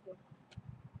নিয়ে আসবে।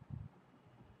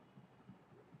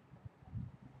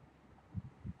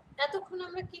 এতক্ষণ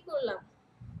আমরা কি করলাম,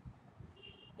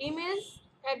 ইমেজ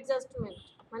অ্যাডজাস্টমেন্ট,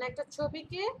 মানে একটা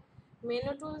ছবিকে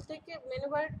মেনু টুল থেকে, মেনু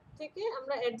বার থেকে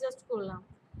আমরা অ্যাডজাস্ট করলাম।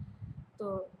 তো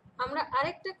আমরা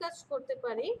আরেকটা কাজ করতে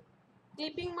পারি,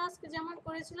 ক্লিপিং মাস্ক যেমন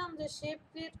করেছিলাম, যে শেপ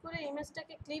ক্রিয়েট করে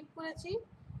ইমেজটাকে ক্লিপ করেছি,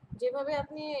 যেভাবে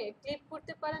আপনি ক্লিপ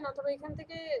করতে পারেন অথবা এখান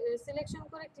থেকে সিলেকশন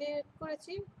করে ক্লিপ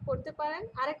করেছি করতে পারেন।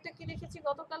 আরেকটা কি দেখেছি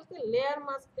গতকালকে, লেয়ার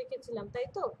মাস্ক দেখেছিলাম, তাই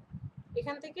তো?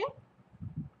 এখান থেকে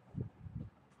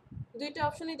দুইটা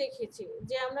অপশনই দেখিয়েছি,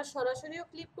 যে আমরা সরাসরিও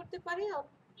ক্লিপ করতে পারি,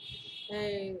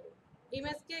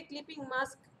 ইমেজকে ক্লিপিং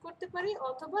মাস্ক করতে পারি,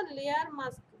 অথবা লেয়ার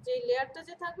মাস্ক, যে লেয়ারটা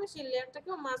যে থাকবে সেই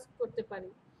লেয়ারটাকেও মাস্ক করতে পারি।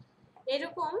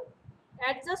 এরকম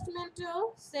অ্যাডজাস্টমেন্টেও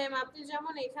সেম, আপনি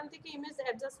যেমন এখান থেকে ইমেজ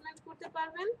অ্যাডজাস্টমেন্ট করতে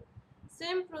পারবেন,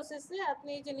 সেম প্রসেসে আপনি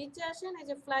এই যে নিচে আসেন, এই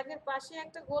যে ফ্ল্যাগের পাশে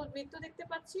একটা গোল বৃত্ত দেখতে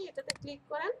পাচ্ছি, এটাতে ক্লিক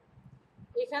করেন,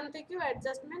 এখান থেকেও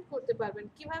অ্যাডজাস্টমেন্ট করতে পারবেন।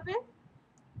 কিভাবে?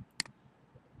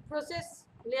 প্রসেস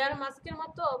লেয়ার মাস্কের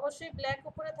মতো অবশ্যই ব্ল্যাক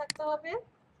উপরে থাকতে হবে।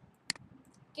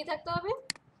 কি থাকতে হবে?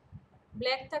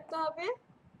 ব্ল্যাক থাকতে হবে।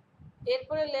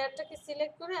 এরপরে লেয়ারটাকে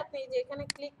সিলেক্ট করে আপনি যে এখানে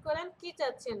ক্লিক করেন, কি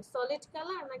চাচ্ছেন, সলিড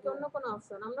কালার নাকি অন্য কোনো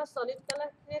অপশন? আমরা সলিড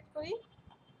কালার ক্রিয়েট করি,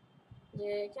 যে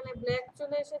এখানে ব্ল্যাক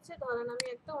চলে এসেছে, ধরেন আমি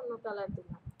একটা অন্য কালার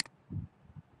দিলাম,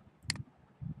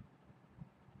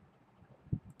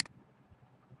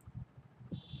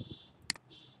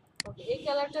 ওকে এই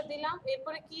কালারটা দিলাম।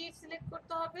 এরপরে কি সিলেক্ট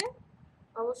করতে হবে?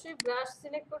 অবশ্যই ব্রাশ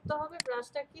সিলেক্ট করতে হবে।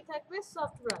 ব্রাশটা কি থাকবে?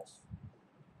 সফট ব্রাশ,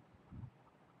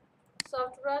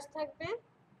 সফট ব্রাশ থাকবে।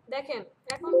 দেখেন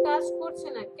এখন কাজ করছে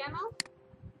না, কেন?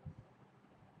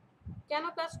 কেন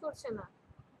কাজ করছে না?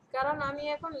 কারণ আমি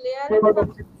এখন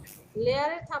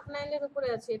লেয়ারের থাম্বনেইলের উপরে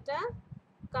আছি, এটা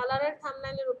কালারের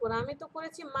থাম্বনেইলের উপর। আমি তো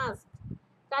করেছি মাস্ক,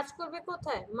 কাজ করবে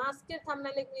কোথায়? মাস্কের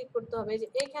থাম্বনেইলে ক্লিক করতে হবে, যে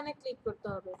এখানে ক্লিক করতে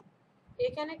হবে।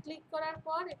 এখানে ক্লিক করার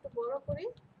পর একটু বড় করি,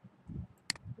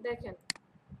 দেখেন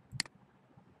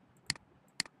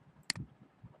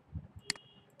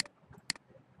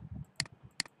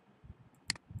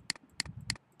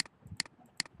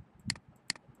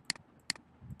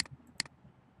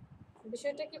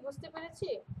বিষয়টা কি বুঝতে পেরেছি?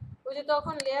 ওই যে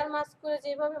তখন লেয়ার মাস্ক করে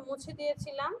যেভাবে মুছে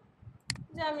দিয়েছিলাম,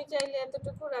 যে আমি চাইলে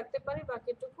এতটুকু রাখতে পারি,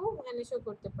 বাকিটুকু ভ্যানিশও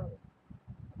করতে পারি।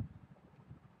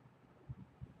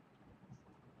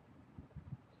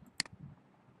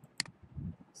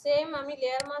 সেম আমি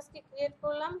লেয়ার মাস্কে ক্রিয়েট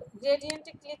করলাম,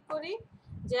 গ্রেডিয়েন্টে ক্লিক করি,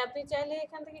 যে আপনি চাইলে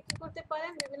এখান থেকে কি করতে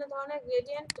পারেন, বিভিন্ন ধরনের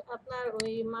গ্রেডিয়েন্ট আপনার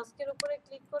ওই মাস্কের উপরে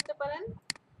ক্লিক করতে পারেন,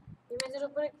 ইমেজের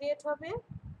উপরে ক্রিয়েট হবে।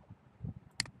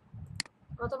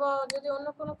 অথবা যদি অন্য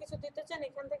কোনো কিছু দিতে চান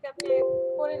এখান থেকে আপনি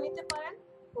করে নিতে পারেন।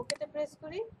 ওকেতে প্রেস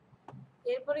করি।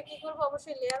 এরপরে কি করব,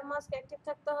 অবশ্যই লেয়ার মাস্ক অ্যাক্টিভ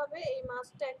থাকতে হবে। এই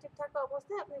মাস্কটা অ্যাক্টিভ থাকা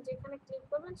অবস্থায় আপনি যেখানে ক্লিক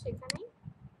করবেন সেখানেই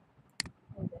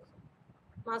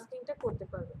মাস্কিংটা করতে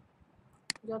পারবেন।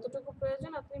 যতটুকু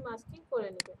প্রয়োজন আপনি মাস্কিং করে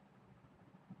নেবেন।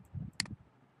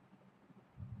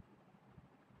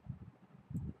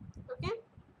 ওকে,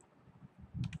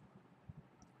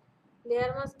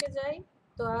 লেয়ার মাস্কে যাই,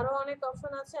 তো আরো অনেক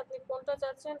অপশন আছে, আপনি কোনটা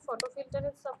চাচ্ছেন। ফটো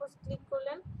ফিল্টারে সাপোজ ক্লিক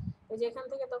করলেন, এই যে এখান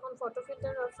থেকে তখন ফটো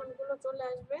ফিল্টারের অপশনগুলো চলে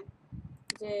আসবে,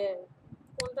 যে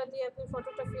কোনটা দিয়ে আপনি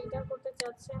ফটোটা ফিল্টার করতে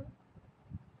চাচ্ছেন,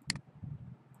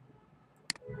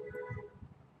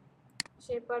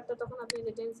 সেই পার্টটা তখন আপনি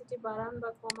যে ডেনসিটি বাড়ান বা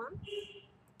কমান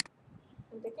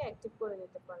এটাকে অ্যাক্টিভ করে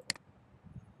নিতে পারবেন।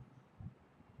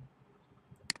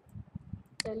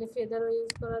 চাইলে ফেদারও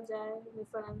ইউজ করা যায়,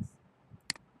 রেফারেন্স,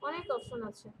 অনেক অপশন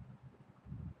আছে।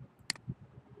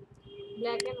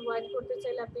 ব্ল্যাক এন্ড হোয়াইট করতে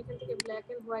চাইলে আপনি এখান থেকে ব্ল্যাক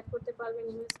এন্ড হোয়াইট করতে পারবেন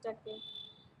ইমেজটাকে।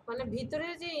 মানে ভিতরে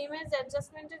যে ইমেজ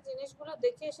অ্যাডজাস্টমেন্টের জিনিসগুলো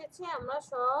দেখে এসেছি আমরা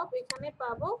সব এখানে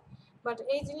পাবো, বাট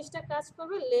এই জিনিসটা কাজ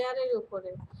করবে লেয়ারের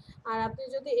উপরে। আর আপনি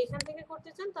যদি এখান থেকে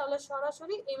করতে চান তাহলে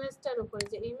সরাসরি ইমেজটার উপরে,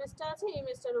 যে ইমেজটা আছে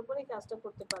ইমেজটার উপরেই কাজটা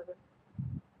করতে পারবেন।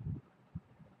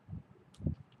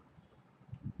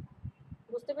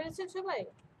 বুঝতে পেরেছেন সবাই?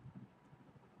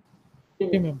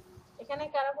 এখানে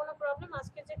কারো কোনো প্রবলেম?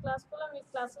 আজকে যে ক্লাস করলাম এই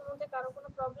ক্লাসের মধ্যে কারো কোনো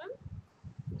প্রবলেম?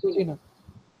 বুঝছি না।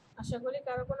 আশা করি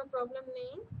কারো কোনো প্রবলেম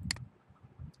নেই।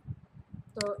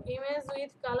 তো image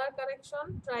with colour correction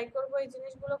try করব এই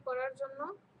জিনিসগুলো করার জন্য।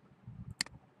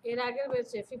 এর আগের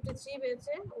ব্যাচে 53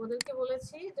 ব্যাচে ওদেরকে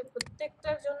বলেছি যে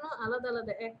প্রত্যেকটার জন্য আলাদা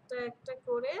আলাদা একটা একটা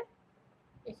করে,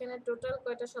 এখানে টোটাল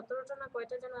কয়টা 17টা না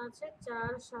কয়টা যেন আছে,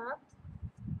 4 7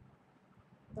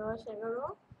 10 11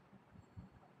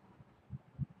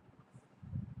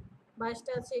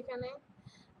 22টা আছে এখানে,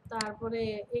 তারপরে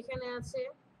এখানে আছে।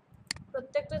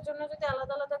 প্রত্যেকটার জন্য যদি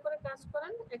আলাদা আলাদা করে কাজ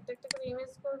করেন, একটা একটা করে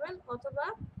ইমেজ করবেন, অথবা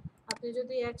আপনি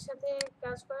যদি একসাথে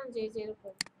কাজ করেন যে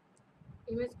যেরকম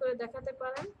ইমেজ করে দেখাতে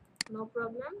পারেন, নো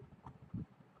প্রবলেম।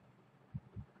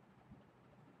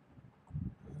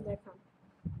 দেখান।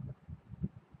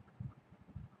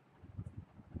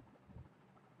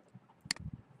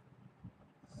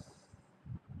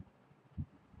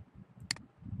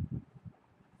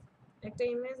 একটা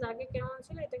ইমেজ আগে কেমন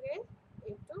ছিল, এটাকে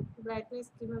একটু ব্রাইটনেস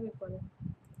কিভাবে করে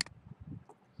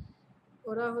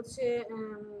ওরা হচ্ছে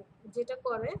যেটা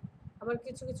করে। আবার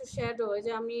কিছু কিছু শ্যাডো, এই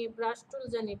যে আমি ব্রাশ টুল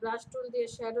জানি, ব্রাশ টুল দিয়ে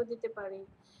শ্যাডো দিতে পারি,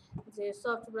 যে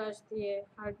সফট ব্রাশ দিয়ে,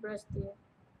 হার্ড ব্রাশ দিয়ে।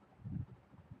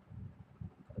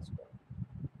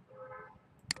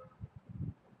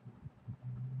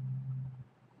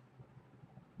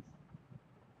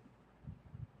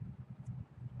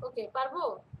 ওকে, পারবো?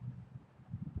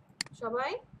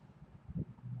 সবাই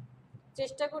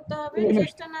চেষ্টা করতে হবে,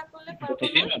 চেষ্টা না করলে পারবো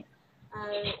না।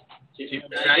 আর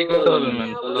ট্রাই করতে হবে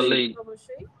ম্যাম, তাহলেই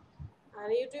অবশ্যই। আর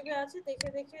ইউটিউবে আছে, দেখে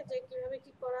দেখে যে কিভাবে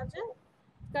কি করা যায়।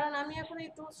 কারণ আমি এখন এই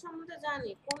টুলস সম্বন্ধে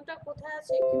জানি, কোনটা কোথায়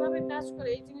আছে, কিভাবে কাজ করে,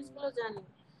 এই জিনিসগুলো জানি।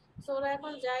 সো ওরা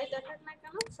এখন যাই দেখাক না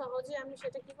কেন, সহজে আমি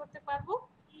সেটা কি করতে পারবো,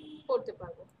 করতে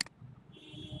পারবো।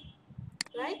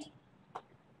 রাইট?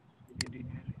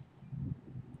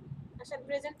 আচ্ছা,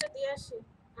 প্রেজেন্টটা দিয়ে আসি।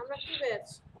 আমরা কি ব্যাচ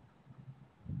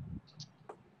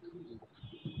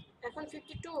এখন?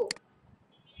 52।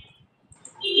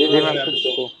 জি ম্যাম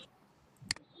 52।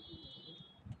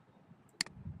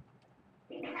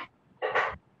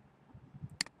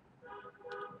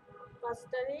 5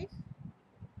 তারিখ।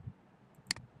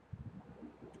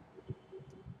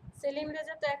 সেলিম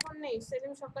রেজা তো এখন নেই,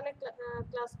 সেলিম সকালে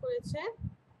ক্লাস করেছে।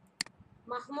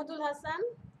 মাহমুদুল হাসান,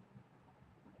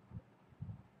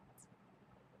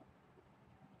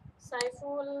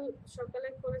 সাইফুল সকালে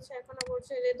করেছে, এখনো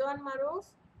করছে। রেদওয়ান মারুফ,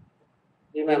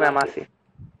 জি ম্যাম আসি।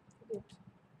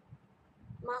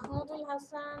 মাহমুদুল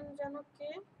হাসান যেন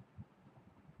কে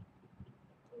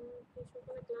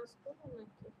সকালে ক্লাস করবো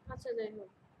নাকি? আচ্ছা, যাই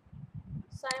হোক।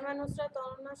 সাইমা নুসরাত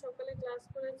অনন্যা সকালে ক্লাস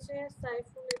করেছে।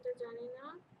 সাইফুল এটা জানি না।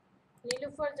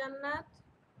 নীলুফার জান্নাত,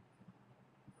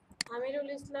 Amirul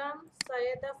Islam,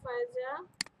 Sayeda Fayza,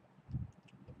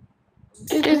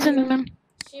 present ma'am.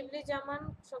 শিবলি জামান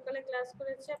সকালে ক্লাস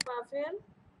করেছে। পাভেল,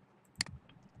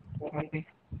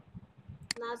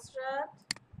 নাসরাত,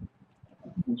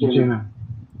 জি ম্যাম।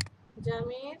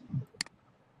 জামির,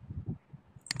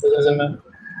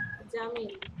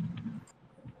 জামিল,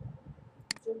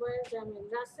 জুবাইর জামিল,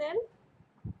 রাসেল,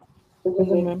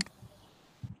 ম্যাম।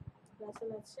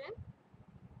 রাসেল আছে।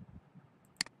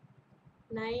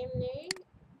 নাইম নেই।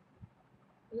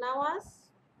 নওয়াজ,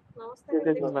 নওয়াজ তাকে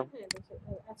দেখি, হ্যাঁ দেখি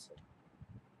আছে।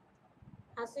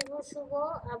 হাসিবুর শুভ,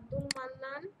 আব্দুল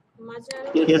মান্নান,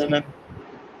 মাজারুল। Yes ma'am.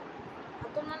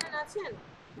 আব্দুল মান্নান আছেন?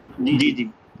 জি জি।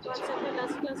 আচ্ছা, আমরা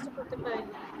লাস্ট ক্লাসটা করতে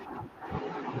পারিনি।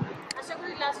 আশা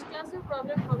করি লাস্ট ক্লাসে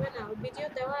প্রবলেম হবে না। ভিডিও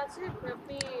দেওয়া আছে,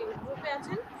 আপনি গ্রুপে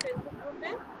আছেন, ফেসবুক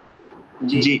গ্রুপে?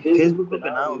 জি, ফেসবুক গ্রুপে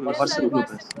না, হোয়াটসঅ্যাপ গ্রুপে।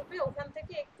 হোয়াটসঅ্যাপ গ্রুপে, ওখান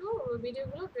থেকে একটু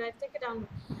ভিডিওগুলো ড্রাইভ থেকে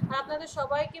ডাউনলোড। আর আপনাদের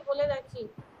সবাইকে বলে রাখি,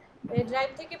 এই ড্রাইভ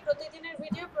থেকে প্রতিদিনের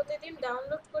ভিডিও প্রতিদিন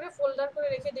ডাউনলোড করে ফোল্ডার করে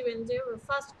রেখে দিবেন, যে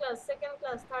first class, second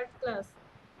class, third class.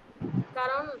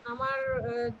 কারণ আমার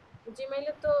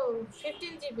জিমেইলে তো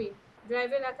 15 জিবি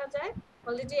ড্রাইভে রাখা যায়,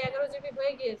 অলরেডি 11 জিবি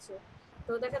হয়ে গিয়েছে।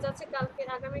 তো দেখা যাচ্ছে কালকে,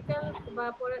 আগামীকাল বা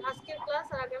পরে আজকের ক্লাস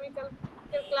আর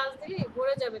আগামীকালকের ক্লাস দিলেই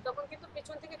ভরে যাবে, তখন কিন্তু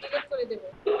পিছন থেকে ডিলিট করে দেবে,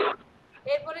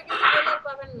 এরপরে কিন্তু গেলে আর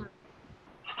পাবেন না।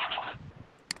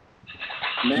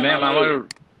 ম্যাম আমার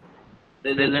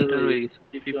প্রেজেন্টের হয়ে গেছে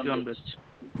 51 ব্যাচ।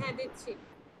 হ্যাঁ, দিচ্ছি।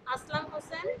 আসলাম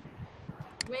হোসেন,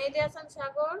 মেহেদি হাসান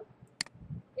সাগর,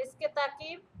 এসকে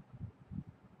তাকিব।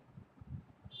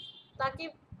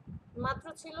 তাকিব মাত্র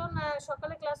ছিল না,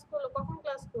 সকালে ক্লাস করলো? কখন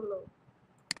ক্লাস করলো?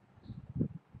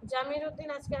 জামির উদ্দিন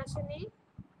আজকে আসেনি।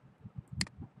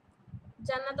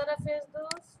 জান্নাতারা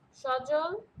ফেরদৌস,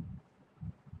 সজল,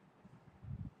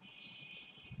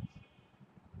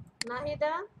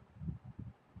 নাহিদা,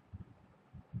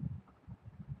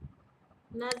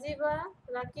 নাজিবা,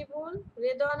 রাকিবুল,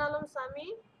 রেদওয়ান আলম, সামি।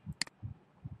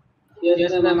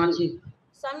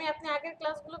 সামি, আপনি আগের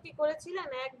ক্লাসগুলো কি করেছিলেন?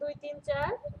 1 2 3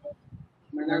 4?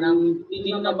 ম্যাডাম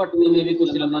 3 নাম্বার টু মেবি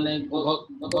করছিলাম মানে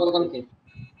গতকালকে।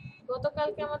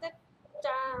 গতকালকে আমাদের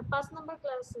 5 নম্বর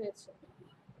ক্লাস হয়েছে।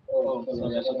 ও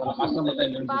সরি আসলে 5 নাম্বার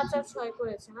টাইম 5 আর 6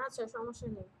 করেছেন। আচ্ছা সমস্যা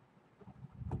নেই।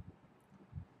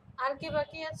 আর কি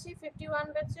বাকি আছে 51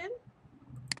 ব্যাচের?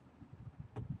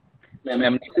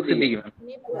 ম্যাম একটু দিকে ম্যাম।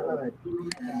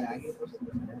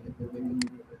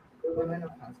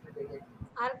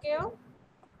 আর কেউ?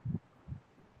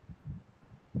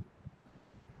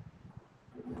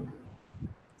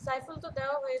 সাইফুল তো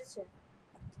দেওয়া হয়েছে।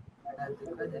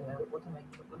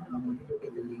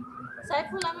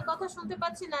 সাইফুল আমি কথা শুনতে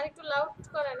পাচ্ছি না, একটু লাউড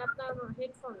করেন আপনার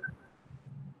হেডফোন।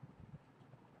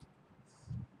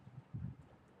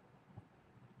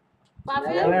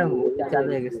 পাভেল ম্যাম চালু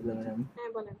হয়ে গেছিল ম্যাম।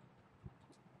 হ্যাঁ বলেন।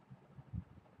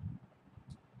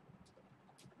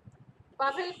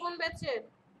 পাভেল কোন ব্যাচের?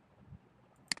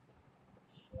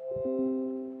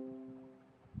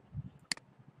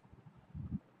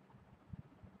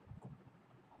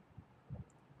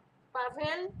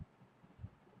 পাভেল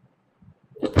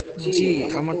জি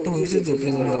আমার তো হয়েছে তো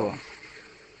প্রেজেন্ট দেওয়া।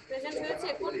 প্রেজেন্ট হয়েছে?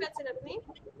 কোন ব্যাচের আপনি?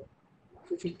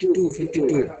 52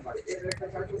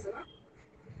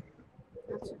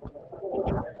 আচ্ছা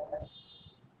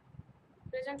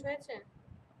প্রেজেন্ট হয়েছে,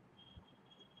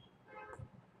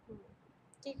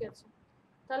 ঠিক আছে।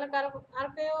 তাহলে কারো আর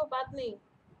কেউ বাদ নেই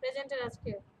প্রেজেন্টের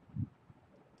আজকে?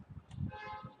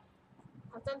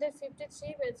 আপনাদের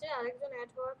 53 ব্যাচে আরেকজন অ্যাড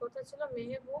হওয়ার কথা ছিল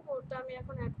মেহবুব, ওটা আমি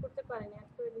এখন অ্যাড করতে পারিনি,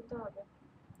 অ্যাড করে দিতে হবে।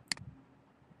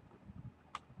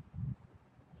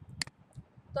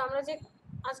 তো আমরা যে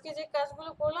আজকে যে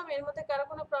কাজগুলো করলাম এর মধ্যে কারো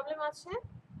কোনো প্রবলেম আছে?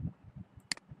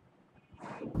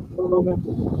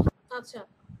 আচ্ছা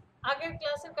আগের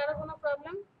ক্লাসের কারো কোনো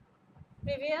প্রবলেম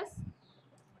প্রিভিয়াস?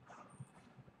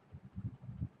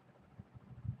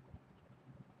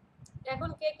 এখন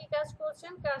কে কি কাজ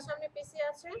করছেন, কার সামনে পিসি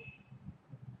আছে?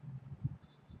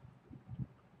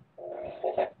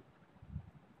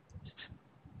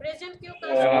 প্রেজেন্ট কেউ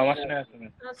কাজ আমার সামনে আছে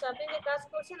ম্যাম। আচ্ছা আপনি যে কাজ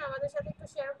করছেন আমাদের সাথে একটু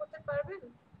শেয়ার করতে পারবেন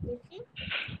দেখি,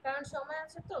 কারণ সময়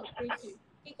আছে তো। দেখি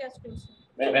কি কাজ করছেন।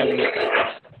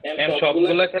 ম্যাম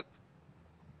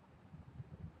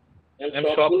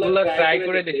সবগুলা ট্রাই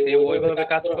করে দেখছি, ওইভাবে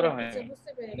কাজ করা হয় আচ্ছা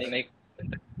বুঝতে পেরেছি, নাই।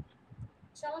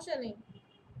 সমস্যা নেই।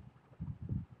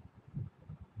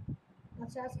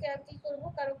 আচ্ছা আজকে আর কি করব,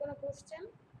 কারো কোনো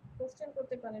কোশ্চেন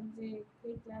করতে পারেন যে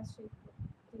এই ক্লাস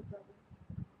কি প্রবলেম।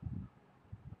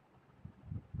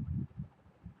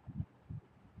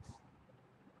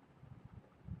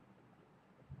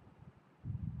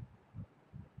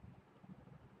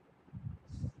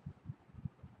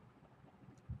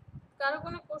 কারো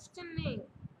কোনো কোশ্চেন নেই?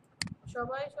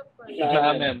 সবাই সব পারে?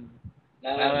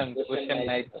 না ম্যাম কোশ্চেন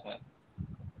নাই তো।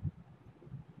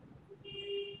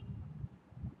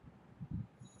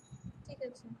 ঠিক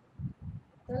আছে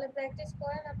তাহলে প্র্যাকটিস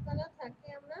করেন আপনারা, থাকি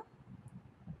আমরা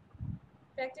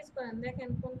প্র্যাকটিস করেন, দেখেন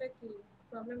কোনটা কি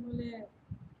প্রবলেম হলে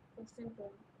কোশ্চেন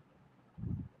করেন।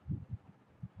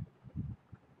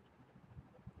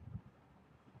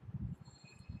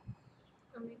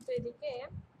 আমি তো এদিকে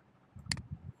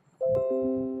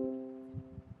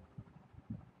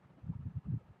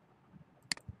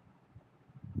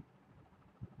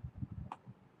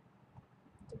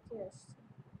দেখে আসছি।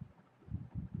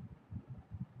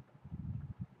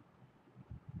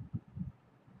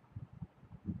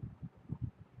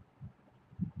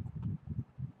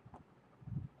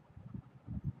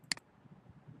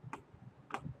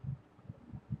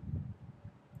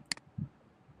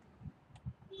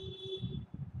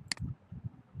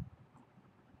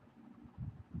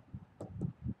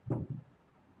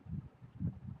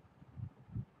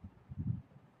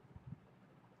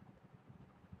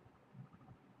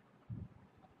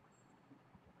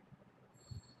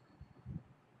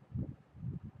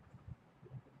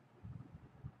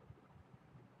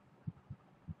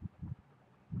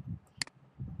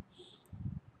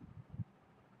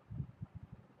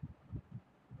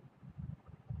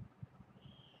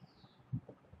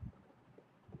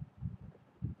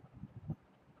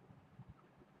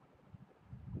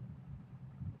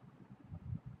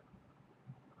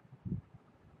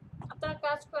 আপনারা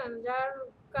কাজ করেন, যার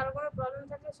কারো কোনো প্রবলেম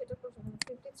থাকলে সেটা করছেন।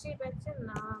 53 ব্যাচের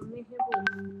নাম মেহবুব,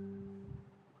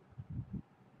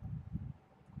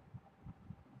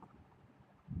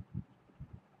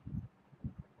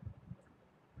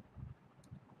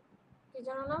 কি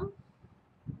জানো নাম,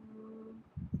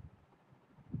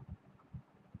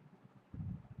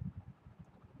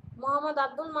 মোহাম্মদ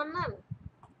আব্দুল মান্নান।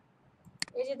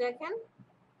 এই যে দেখেন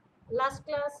লাস্ট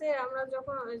ক্লাসে আমরা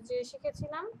যখন যে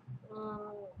শিখেছিলাম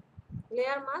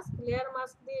লেয়ার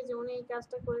মাস্ক দিয়ে যে উনি এই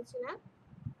কাজটা করেছিলেন,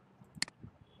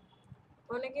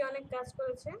 অনেকে অনেক কাজ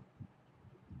করেছে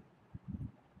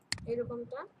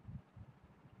এরকমটা।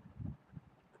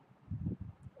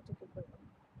 এটা কি করবো?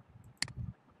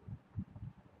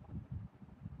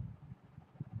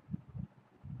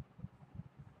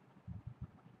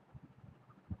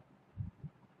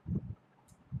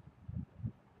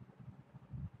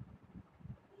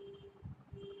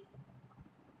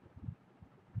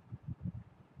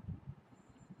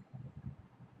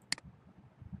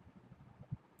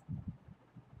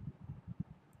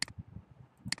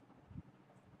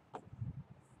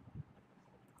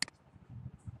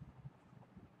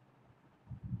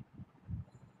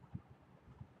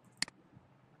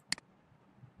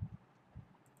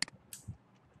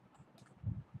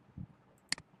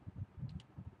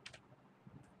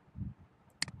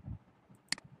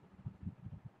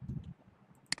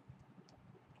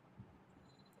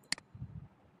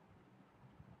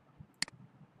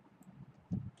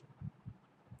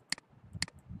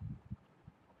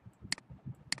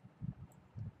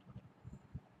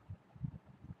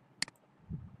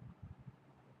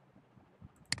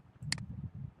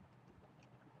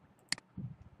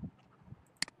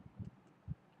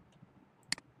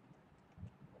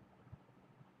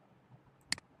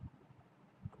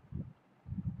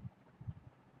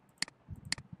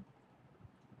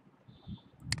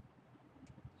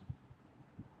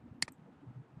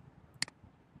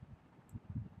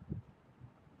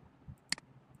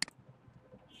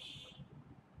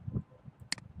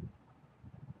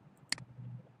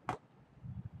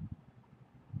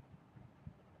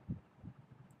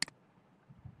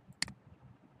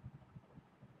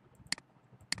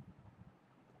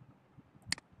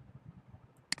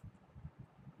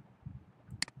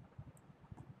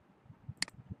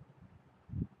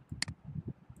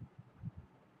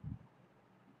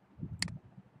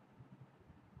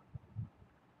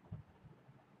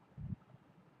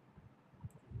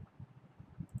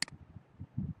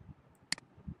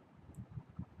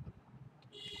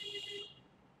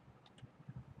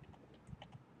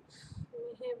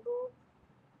 মেহবুব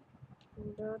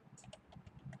ডট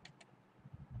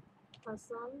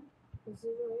হাসান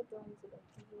 0810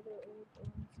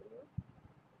 0810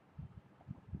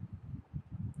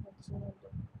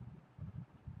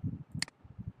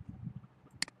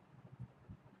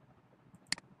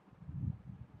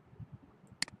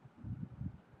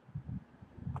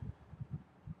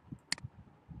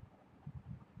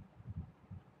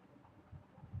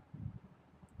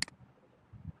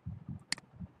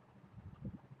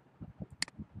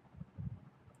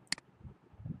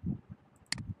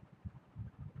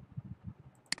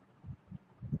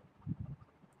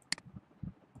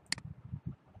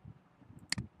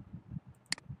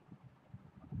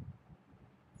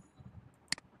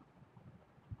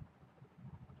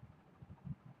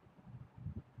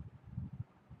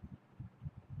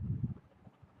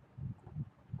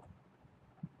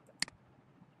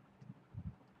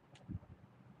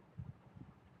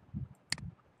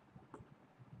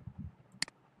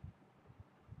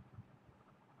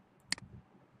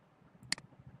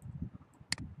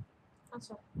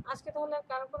 আচ্ছা, আজকে তাহলে আর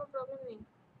কারো কোনো প্রবলেম নেই?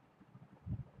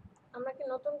 আমরা কি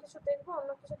নতুন কিছু দেখবো,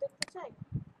 অন্য কিছু দেখতে চাই?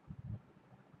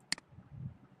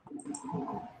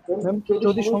 ম্যাম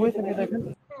যদি সময় থাকে দেখেন।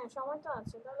 হ্যাঁ, সময় তো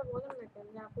আছে, তাহলে বলেন না কেন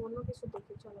যে আপু অন্য কিছু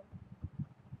দেখি। চলো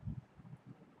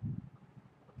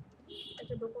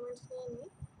একটা ডকুমেন্টস নিয়ে নিই।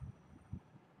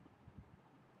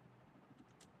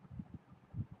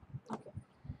 ওকে,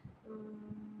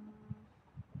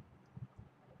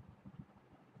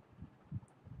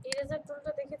 ইরেজার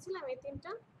টুলটা দেখেছিলাম এই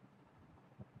তিনটা।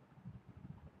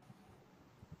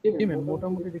 জি ম্যাম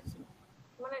মোটামুটি দেখছি।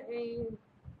 মানে এই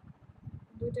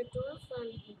দুইটা টুল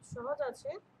সহজ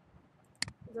আছে,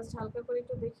 জাস্ট হালকা করে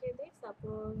একটু দেখিয়ে দিই।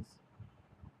 সাপোজ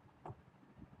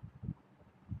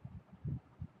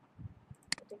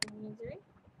এটাকে নিয়ে যাই,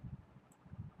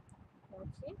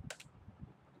 রাখি।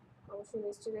 অবশ্যই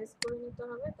রেস্টারাইজ করে নিতে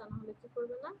হবে, তা না হলে কি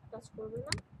করবে না, কাজ করবে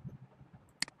না।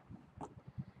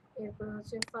 এরপর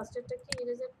হচ্ছে ফার্স্টেরটা কি,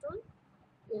 ইরেজার টুল।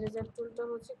 ইরেজার টুলটা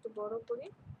হচ্ছে একটু বড় করি,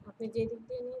 আপনি যে দিক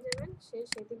দিয়ে নিয়ে যাবেন সেই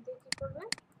দিক দিয়ে কি করবে,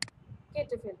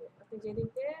 কেটে ফেলবে। আপনি যে দিক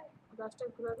দিয়ে ব্রাশটা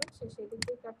ঘোরাবেন সেই দিক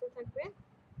দিয়ে কাটতে থাকবে।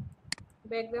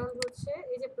 ব্যাকগ্রাউন্ড হচ্ছে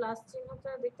এই যে প্লাস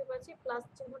চিহ্নটা দেখতে পাচ্ছি, প্লাস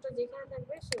চিহ্নটা যেখানে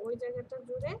থাকবে সে ওই জায়গাটা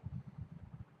জুড়ে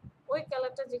ওই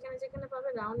কালারটা যেখানে যেখানে পাবে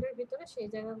রাউন্ডের ভিতরে সেই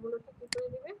জায়গাগুলোকে কি করে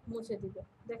দিবে, মুছে দিবে।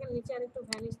 দেখেন নিচে আরেকটু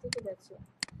ভ্যানিশ দিতে যাচ্ছে,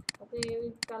 আপনি ওই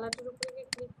কালারটার উপরে গিয়ে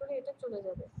ক্লিক করে এটা চলে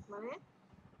যাবে। মানে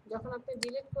যখন আপনি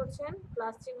ডিলিট করছেন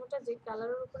প্লাস চিহ্নটা যে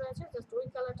কালারের উপরে আছে জাস্ট ওই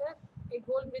কালারটা এই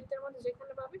গোল বৃত্তের মধ্যে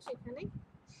যেখানে পাবে সেখানেই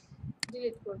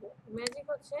ডিলিট করবে। ম্যাজিক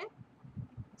হচ্ছে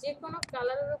যে কোনো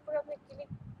কালারের উপরে আপনি ক্লিক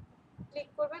ক্লিক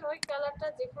করবেন, ওই কালারটা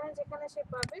যেখানে যেখানে সে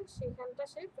পাবে সেখানটা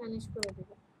সে ভ্যানিশ করে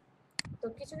দেবে। তো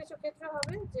কিছু কিছু ক্ষেত্রে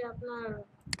হবে যে আপনার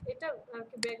এটা আর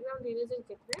কি ব্যাকগ্রাউন্ড ইরেজের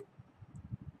ক্ষেত্রে,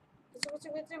 কিছু কিছু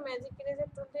ক্ষেত্রে ম্যাজিক ইরেজার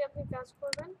টুল দিয়ে আপনি কাজ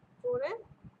করবেন, করে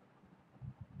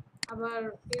আবার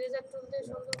ইরেজার টুল দিয়ে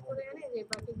সুন্দর করে এনে যে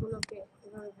বাকিগুলোকে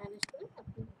এভাবে ভ্যানিশ করে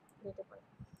আপনি দিতে পারেন।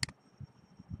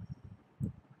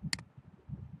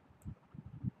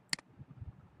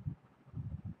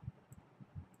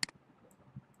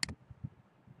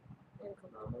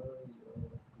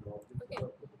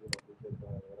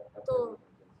 তো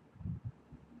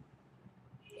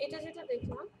এটা যেটা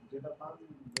দেখলাম,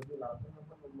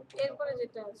 এরপরে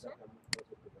যেটা আছে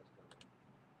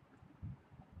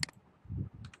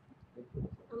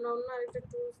আমরা অন্য আরেকটা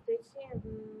টুলস দেখি।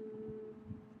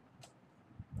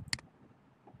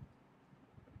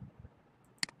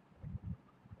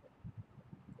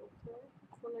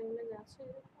 কোনো ইমেজ আছে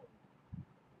এরকম?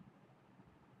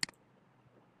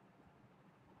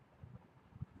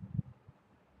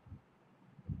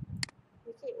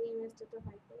 দেখি এই ইমেজটা তো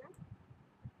হয় কিনা।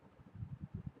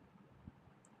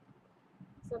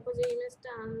 সাপোজ এই ইমেজটা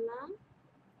আনলাম,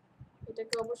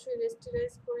 এটাকে অবশ্যই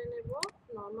রেস্টারাইজ করে নেব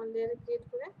নরমাল লেয়ারে ক্রিয়েট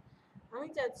করে। আমি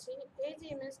চাচ্ছি এই যে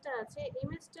ইমেজটা আছে,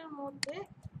 ইমেজটার মধ্যে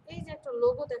এই যে একটা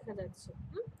লোগো দেখা যাচ্ছে,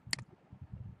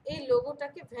 এই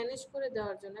লোগোটাকে ভ্যানিশ করে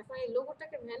দেওয়ার জন্য। এখন এই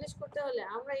লোগোটাকে ভ্যানিশ করতে হলে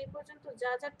আমরা এই পর্যন্ত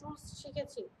যা যা টুলস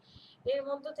শিখেছি এর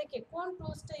মধ্যে থেকে কোন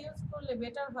টুলসটা ইউজ করলে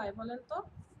বেটার হয় বলেন তো?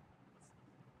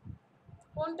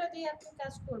 কোনটা দিয়ে আপনি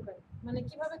কাজ করবেন, মানে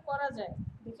কিভাবে করা যায়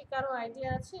দেখি, কারো আইডিয়া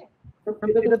আছে?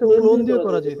 এটা তো ক্লোন দিয়ে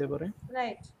করা যেতে পারে।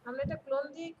 রাইট, আমরা এটা ক্লোন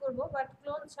দিয়েই করব, বাট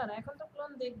ক্লোন ছাড়া, এখন তো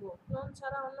ক্লোন দেখব, ক্লোন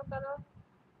ছাড়া অন্য কারো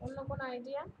অন্য কোনো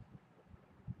আইডিয়া?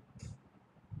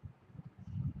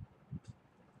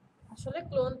 আসলে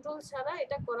ক্লোন টুল ছাড়া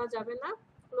এটা করা যাবে না।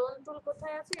 ক্লোন টুল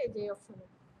কোথায় আছে? এই যে অপশনে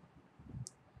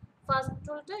ফার্স্ট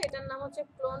টুলটা, এটার নাম হচ্ছে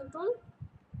ক্লোন টুল।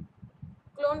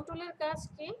 ক্লোন টুলের কাজ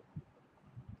কি,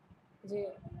 যে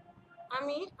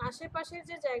আমি আশেপাশের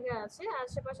যে জায়গা আছে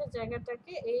আশেপাশের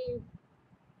জায়গাটাকে এই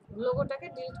লোগোটাকে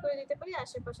ডিলিট করে দিতে পারি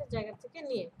আশেপাশের জায়গা থেকে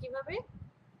নিয়ে। কিভাবে?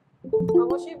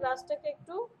 অবশ্যই ব্রাশটাকে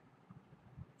একটু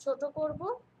ছোট করব,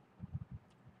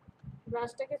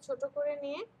 ব্রাশটাকে ছোট করে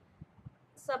নিয়ে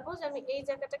সাপোজ আমি এই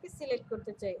জায়গাটাকে সিলেক্ট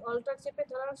করতে চাই, অল্টার চেপে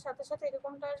ধরার সাথে সাথে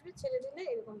এরকমটা আসবে, ছেড়ে দিলে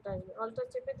এরকমটা আসবে। অল্টার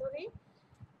চেপে ধরি,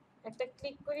 একটা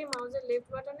ক্লিক করি মাউসের লেফট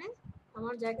বাটনে,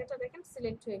 আমার জায়গাটা দেখেন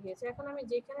সিলেক্ট হয়ে গিয়েছে। এখন আমি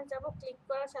যেখানে যাব ক্লিক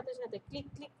করার সাথে সাথে ক্লিক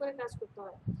ক্লিক করে কাজ করতে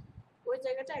হয়, ওই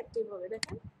জায়গাটা অ্যাক্টিভ হবে।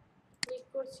 দেখেন ক্লিক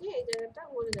করছি, এই জায়গাটা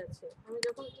হয়ে যাচ্ছে, আমি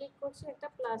যখন ক্লিক করছি একটা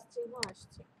প্লাস চিহ্ন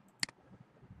আসছে।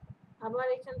 আবার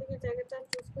এখান থেকে জায়গাটা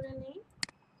চুজ করে নিই,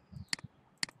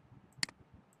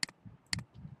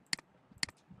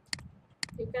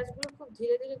 এই কাজগুলো খুব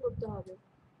ধীরে ধীরে করতে হবে।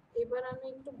 এবার আমি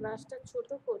একটু ব্রাশটা ছোট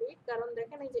করি, কারণ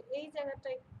দেখেন এই যে এই জায়গাটা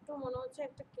একটু মনে হচ্ছে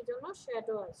একটা কি যেন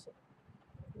শ্যাডো আছে।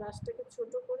 ব্রাশটাকে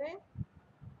ছোট করে,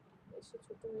 বেশি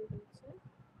ছোট হয়ে গেছে,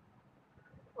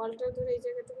 অল্টার ধরে এই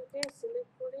জায়গাটাকে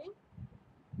সিলেক্ট করি,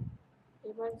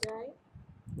 এবার যাই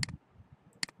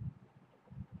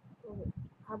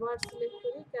আবার সিলেক্ট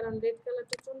করি, কারণ রেড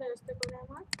কালারটা চলে আসতে পারে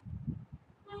আমার।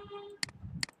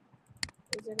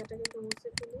 এই জায়গাটাকে একটু মুছে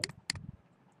ফেলি,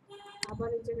 আবার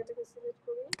এই জায়গাটাকে সিলেক্ট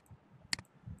করি,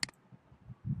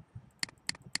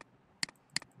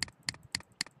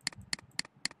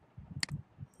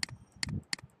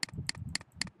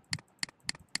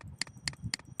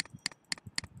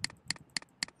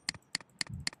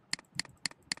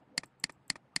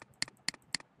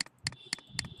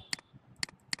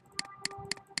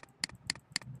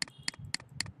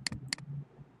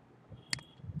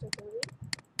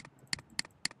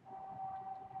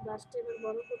 ব্রাশটা এবার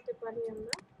বড় করতে পারি,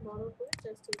 আমরা বড় করে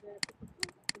জাস্ট এই জায়গাটাকে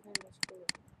ভ্যানিশ করে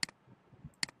দিই।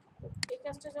 এই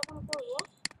কাজটা যখন করব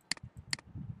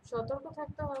সতর্ক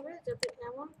থাকতে হবে যাতে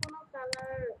এমন কোনো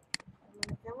কালার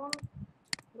মানে এমন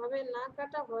ভাবে না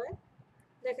কাটা হয়।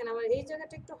 দেখেন আমার এই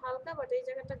জায়গাটা একটু হালকা, বাট এই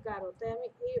জায়গাটা গাঢ়, তাই আমি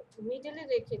এই মিডলে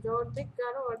রেখে যে অর্ধেক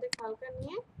গাঢ় অর্ধেক হালকা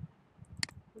নিয়ে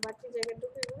বাকি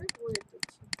জায়গাটুকু এভাবে ভরে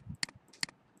দিচ্ছি।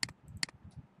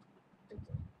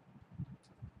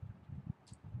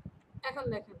 এখন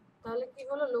দেখেন তাহলে কি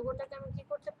হলো, লোগোটাকে আমি কি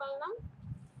করতে পারলাম,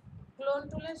 ক্লোন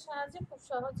টুলের সাহায্যে খুব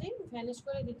সহজেই ভ্যানিশ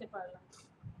করে দিতে পারলাম।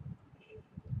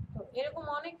 তো এরকম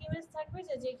অনেক ইমেজ থাকবে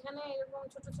যে যেখানে এরকম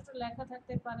ছোট ছোট লেখা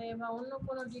থাকতে পারে বা অন্য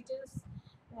কোনো ডিটেলস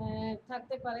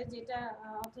থাকতে পারে, যেটা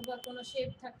অথবা কোনো শেপ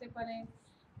থাকতে পারে।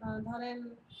 ধরেন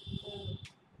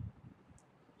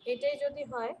এটাই যদি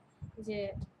হয় যে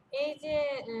এই যে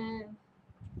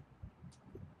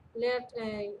লেয়ার,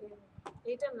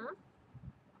 এইটা না,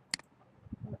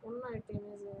 অন্য একটা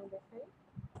ইমেজ দেখাই।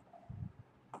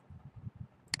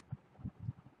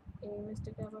 এই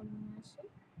ইমেজটাকে আবার নিয়ে আসি,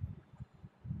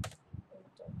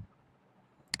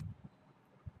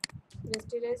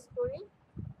 রেস্টিরাইজ করি।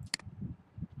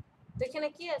 তো এখানে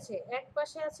কি আছে, এক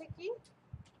পাশে আছে কি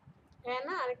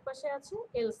অ্যানা, আরেক পাশে আছে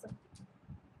এলসা।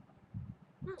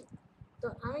 তো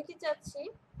আমি কি চাচ্ছি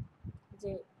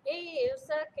যে এই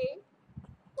এলসাকে,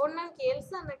 ওর নাম কি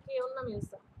এলসা নাকি ওর নাম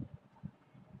এলসা?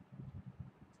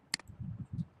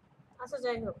 আচ্ছা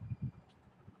যাই হোক,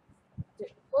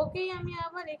 ওকেই আমি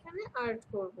আবার এখানে আর্ট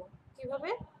করব।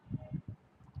 কিভাবে?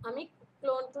 আমি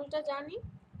ক্লোন টুলটা জানি,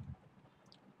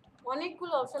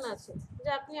 অনেকগুলো অপশন আছে, যে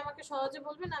আপনি আমাকে সহজে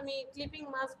বলবেন আমি ক্লিপিং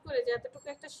মাস্ক করে যে এতটুকু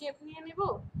একটা শেপ নিয়ে নেব,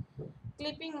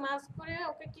 ক্লিপিং মাস্ক করে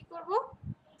ওকে কি করব,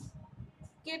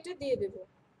 কেটে দিয়ে দেব,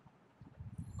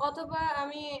 অথবা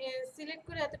আমি সিলেক্ট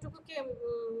করে এতটুকুকে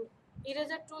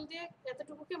ইরেজার টুল দিয়ে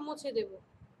এতটুকুকে মুছে দেব।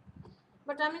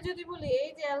 বাট আমি যদি বলি এই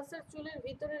যে এলসার চুলের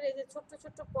ভিতরের এই যে ছোট্ট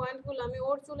ছোট্ট পয়েন্টগুলো আমি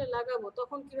ওর চুলে লাগাবো,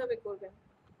 তখন কিভাবে করবেন?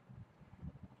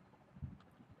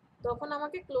 তখন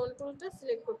আমাকে ক্লোন টুলটা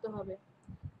সিলেক্ট করতে হবে।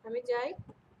 আমি যাই,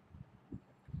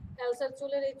 এলসার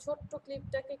চুলের এই ছোট্ট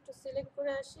ক্লিপটাকে একটু সিলেক্ট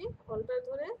করে আসি, অল্টার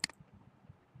ধরে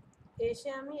এসে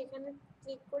আমি এখানে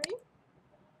ক্লিক করি,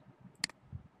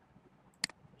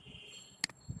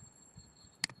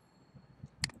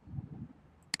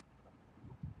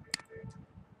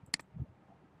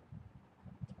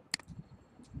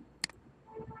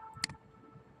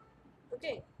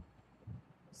 ওকে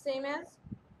সেম অ্যাজ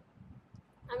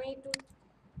আমি একটু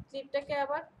ক্লিপটাকে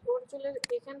আবার ওর চুলের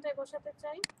এখানটায় বসাতে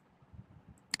চাই।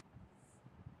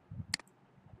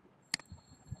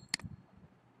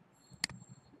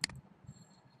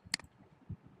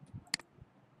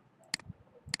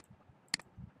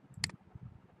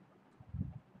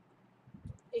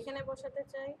 এখানে বসাতে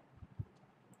চাই,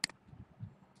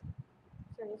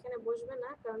 এখানে বসবে না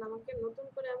কারণ আমাকে নতুন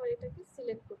করে আবার এটাকে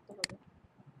সিলেক্ট করতে হবে।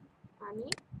 আমি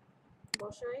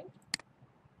বসাই,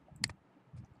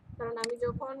 কারণ আমি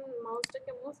যখন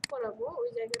মাউসটাকে মুভ করাবো ওই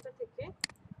জায়গাটা থেকে,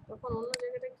 তখন অন্য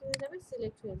জায়গাটা কি হয়ে যাবে,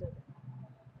 সিলেক্ট হয়ে যাবে।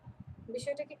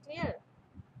 বিষয়টা কি ক্লিয়ার?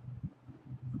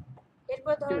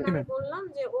 এরপর ধরেন আমি বললাম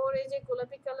যে ওর এই যে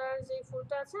গোলাপি কালার যে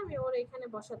ফুলটা আছে আমি ওর এখানে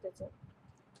বসাতে চাই,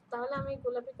 তাহলে আমি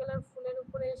গোলাপি কালার ফুলের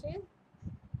উপরে এসে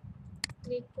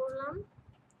ক্লিক করলাম,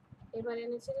 এবার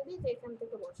এনে ছেড়ে দিই যে এখান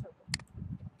থেকে বসাবো।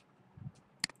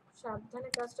 সাবধানে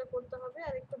কাজটা করতে হবে,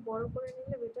 আর একটু বড় করে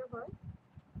নিলে বেটার হয়।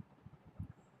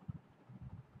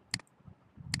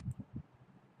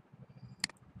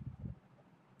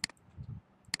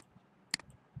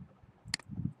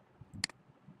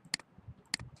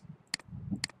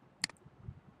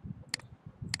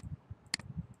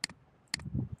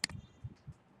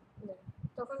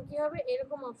 তখন কি হবে,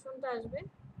 এরকম অপশনটা আসবে।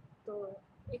 তো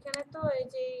এখানে তো এই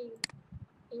যে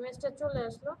ইমেজটা চলে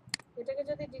আসলো, এটাকে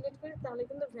যদি ডিলিট করি তাহলে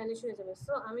কিন্তু ভ্যানিশ হয়ে যাবে।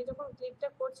 সো আমি যখন ক্লিকটা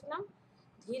করছিলাম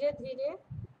ধীরে ধীরে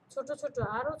ছোট ছোট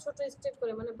আরো ছোট স্টেপ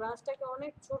করে, মানে ব্রাশটাকে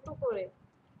অনেক ছোট করে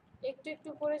একটু একটু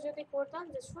করে যদি করতাম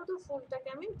যে শুধু ফুলটাকে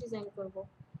আমি ডিজাইন করব,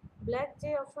 ব্ল্যাক যে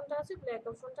অপশনটা আছে ব্ল্যাক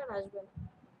অপশনটা আসবে না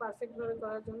পারফেক্ট ভাবে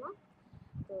করার জন্য।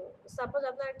 তো সাপোজ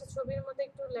আপনার একটা ছবির মধ্যে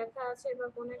একটু লেখা আছে বা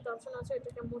কোনো একটা অপশন আছে,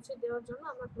 এটাকে মুছে দেওয়ার জন্য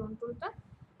আমরা ক্লোন টুলটা,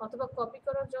 অথবা কপি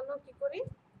করার জন্য কি করি,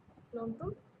 ক্লোন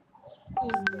টুল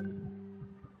ইউজ করি।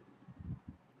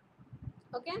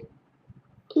 ওকে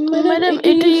ম্যাডাম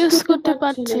এটা ইউজ করতে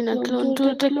পারছি না, ক্লোন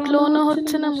টুলটা ক্লোনও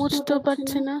হচ্ছে না, মুছতেও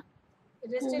পারছি না।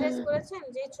 রেস্টিরাইজ করেছেন,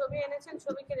 যে ছবি এনেছেন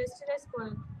ছবিকে রেস্টিরাইজ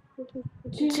করেন।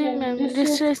 জি ম্যাম,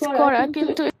 রেস্টারাইজ করা,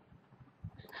 কিন্তু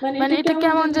মানে এটা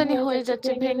কেমন জানি হয়ে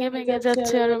যাচ্ছে, ভেঙে ভেঙে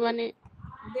যাচ্ছে, আর মানে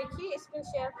দেখি স্ক্রিন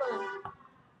শেয়ার করেন,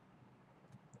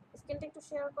 স্ক্রিনটা একটু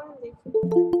শেয়ার করেন দেখি।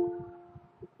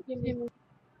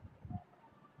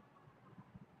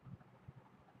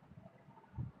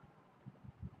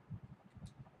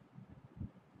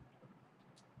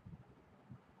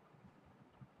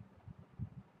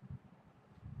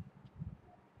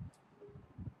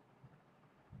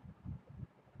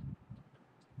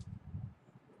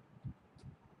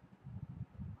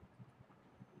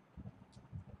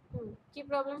 কি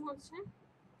প্রবলেম হচ্ছে,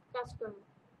 কাজ করেন।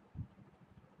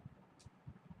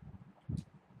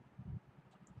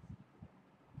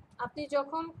 আপনি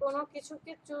যখন কোনো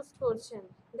কিছুকে চুজ করছেন,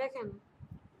 দেখেন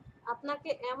আপনাকে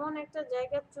এমন একটা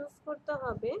জায়গা চুজ করতে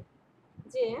হবে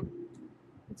যে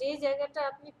যেই জায়গাটা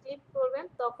আপনি ক্লিক করবেন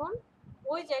তখন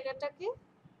ওই জায়গাটাকে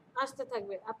আসতে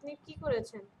থাকবে। আপনি কি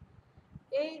করেছেন,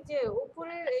 এই যে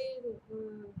উপরের এই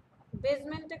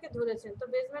বেসমেন্টটাকে ধরেছেন, তো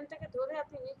বেসমেন্টটাকে ধরে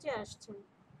আপনি নিচে আসছেন,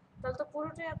 তাহলে তো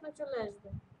পুরোটাই আপনার চলে আসবে।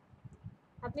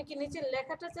 আপনি কি নিচের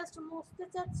লেখাটা জাস্ট মুছতে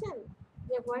চাচ্ছেন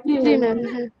যে হোয়াইট,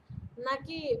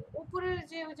 নাকি উপরের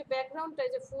যে ওই যে ব্যাকগ্রাউন্ডটা,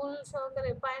 যে ফুল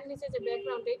সহকারে পায়ের নিচে যে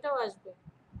ব্যাকগ্রাউন্ড, এটাও আসবে?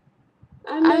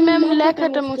 আমি ম্যাম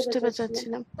লেখাটা মুছতে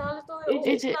চাচ্ছিলাম। তাহলে তো এই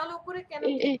যে তাহলে উপরে কেন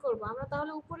ক্লিক করব আমরা?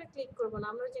 তাহলে উপরে ক্লিক করব না,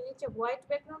 আমরা যে নিচে হোয়াইট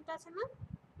ব্যাকগ্রাউন্ডটা আছে না,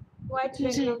 হোয়াইট জি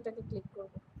ব্যাকগ্রাউন্ডটাকে ক্লিক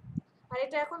করব। আর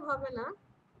এটা এখন হবে না,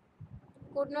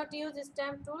 could not use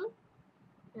stamp tool,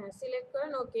 হ্যাঁ সিলেক্ট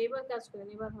করেন, ওকে এবার কাজ করেন,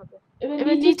 এবার হবে।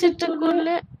 এবার নিচেরটা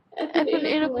করলে এখন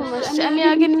এরকম আসছে। আমি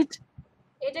আগে নিচে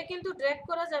এটা কিন্তু ড্র্যাগ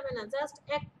করা যাবে না, জাস্ট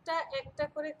একটা একটা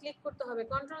করে ক্লিক করতে হবে।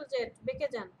 কন্ট্রোল জেড, বেঁকে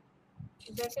যান,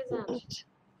 বেঁকে যান,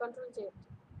 কন্ট্রোল জেড।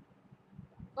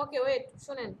 ওকে ওয়েট,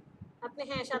 শুনেন, আপনি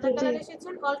হ্যাঁ সাদা কালার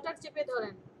এসেছেন, অল্টার চেপে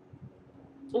ধরেন,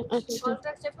 আচ্ছা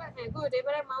অল্টার চেপে, হ্যাঁ গুড।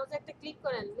 এবারে মাউসে একটা ক্লিক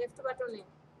করেন লেফট বাটনে।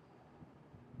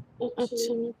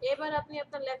 আচ্ছা এবার আপনি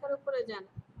আপনার লেখার উপরে যান,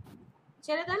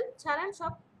 ছেড়ে দেন, ছাড়েন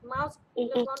সব, মাউস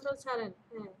কন্ট্রোল ছাড়েন।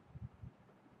 হ্যাঁ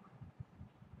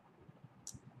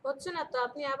হচ্ছে না তো,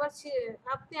 আপনি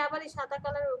আবার এই সাদা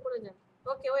কালারের উপরে যান।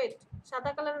 ওকে ওয়েট,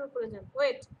 সাদা কালারের উপরে যান,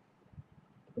 ওয়েট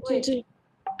ওয়েট, জি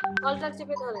অল্টার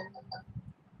চেপে ধরেন।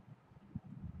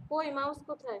 কই মাউস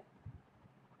কোথায়?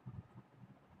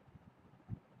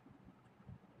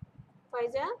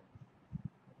 ফাইজা,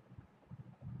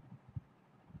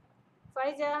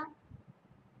 ফাইজা,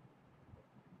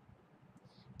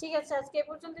 ঠিক আছে আজকে এ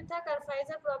পর্যন্তই থাক। আর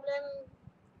ফাইজা প্রবলেম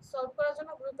সলভ করার জন্য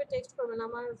গ্রুপে টেক্সট করবেন,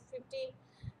 আমার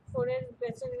 54 এর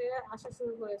ব্যাচের আসা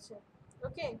শুরু করেছে।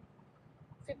 ওকে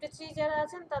 53 যারা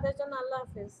আছেন তাদের জন্য আল্লাহ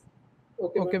হাফেজ।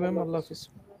 ওকে ম্যাম, আল্লাহ হাফিজ।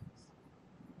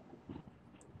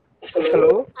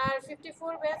 হ্যালো, আর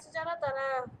 54 ব্যাচ যারা, তারা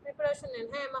প্রিপারেশন নেন।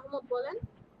 হ্যাঁ মাহমুদ বলেন।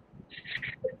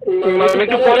 আমি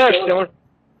একটু পরে আসছি, আমার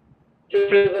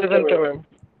প্রেজেন্টটা ম্যাম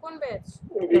কোন ব্যাচ?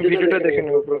 ভিডিওটা দেখে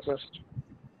নেব পুরো ফার্স্ট।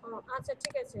 ও আচ্ছা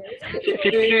ঠিক আছে,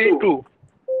 এই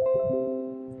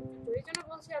 52 জন্য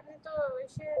বলছি আপনি তো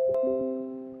এসে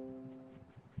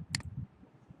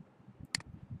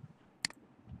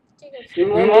ঠিক আছে।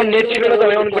 আমার নেট ছিল না, তো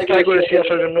আমি অনেক ট্রাই করেছি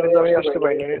আসার জন্য, কিন্তু আমি আসতে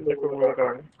পারিনি নেটওয়ার্কের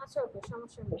কারণে। আচ্ছা ওকে,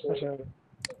 সমস্যা নেই, আচ্ছা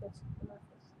ঠিক আছে, আল্লাহ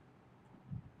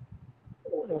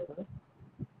হাফেজ।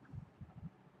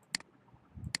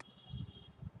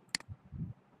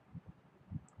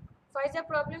 ফাইজা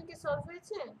প্রবলেম কি সলভ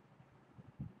হয়েছে?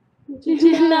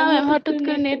 জি না ম্যাম, হঠাৎ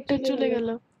করে নেটটা চলে গেল,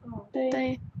 তাই।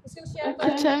 স্ক্রিন শেয়ার করেন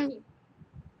আচ্ছা নাকি?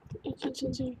 আচ্ছা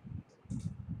জি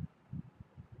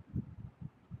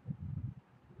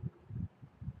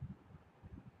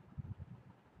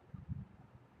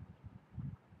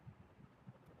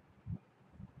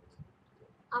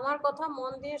আমার কথা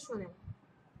মন দিয়ে শুনেন।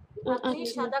 আপনি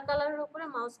সাদা কালারের উপরে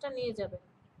মাউসটা নিয়ে যাবেন,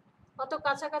 অত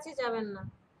কাছাকাছি যাবেন না।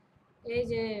 এই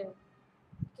যে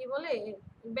কি বলে,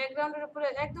 ব্যাকগ্রাউন্ডের উপরে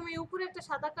একদম এই উপরে একটা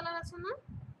সাদা কালার আছে না,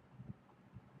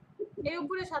 এই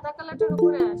উপরে সাদা কালারটার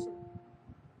উপরে আসেন।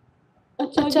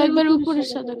 আচ্ছা একবার উপরে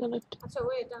সাদা কালারটা। আচ্ছা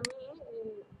ওয়েট, আমি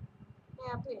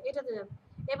হ্যাঁ আপনি এটাতে যান।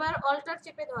 এবার অল্টার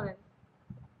চেপে ধরেন,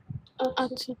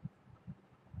 আচ্ছা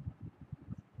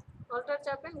অল্টার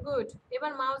চাপেন, গুড।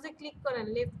 এবার মাউসে ক্লিক করেন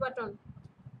লেফট বাটন,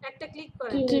 একটা ক্লিক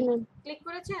করেন। জি ম্যাম, ক্লিক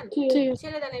করেছেন? ঠিক আছে।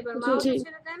 ছেড়ে দেন, এবার মাউসও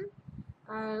ছেড়ে দেন,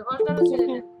 আর অল্টারও ছেড়ে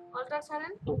দেন, অল্টার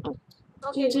ছাড়েন।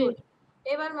 ওকে জি গুড।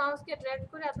 এবার মাউসকে ড্র্যাগ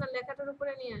করে আপনার লেখাটার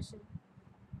উপরে নিয়ে আসেন।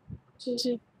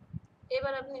 জি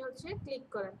এবার আপনি হচ্ছে ক্লিক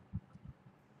করেন।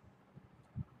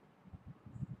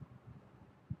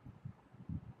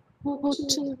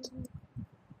 হচ্ছে না তো।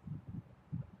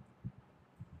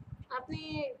 আপনি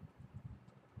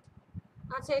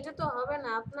আচ্ছা এটা তো হবে না,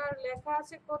 আপনার লেখা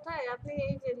আছে কোথায়? আপনি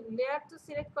এই যে লেয়ার তো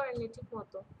সিলেক্ট করেননি ঠিক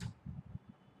মতো।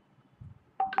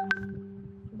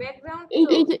 ব্যাকগ্রাউন্ড তো,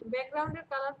 ব্যাকগ্রাউন্ডের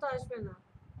কালার তো আসবে না।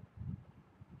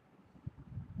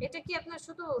 এটা কি আপনার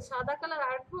শুধু সাদা কালার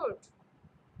আর্টবোর্ড?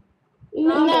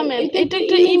 না ম্যাম, এটা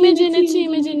একটা ইমেজ এনেছি,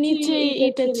 ইমেজের নিচে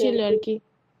এটা ছিল আর কি,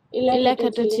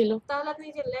 লেখাটা ছিল। তাহলে আপনি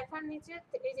এই যে লেখার নিচে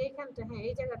এই যে এইখানটা, হ্যাঁ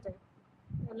এই জায়গাটায়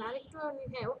আরেকটু,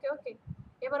 হ্যাঁ ওকে ওকে।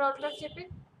 এবার অল্টার চেপে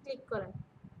ক্লিক করেন,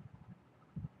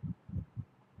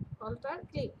 অল্টার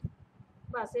ক্লিক,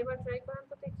 বাস। এবার ট্রাই করেন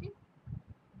তো দেখি।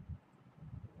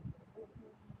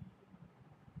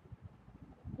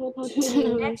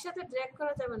 একসাথে ড্র্যাগ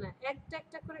করা যাবে না, একটা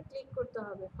একটা করে ক্লিক করতে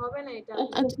হবে, হবে না এটা।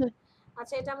 আচ্ছা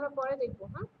আচ্ছা এটা আমরা পরে দেখবো।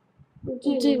 হ্যাঁ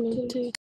জি ম্যাম, ঠিক আছে।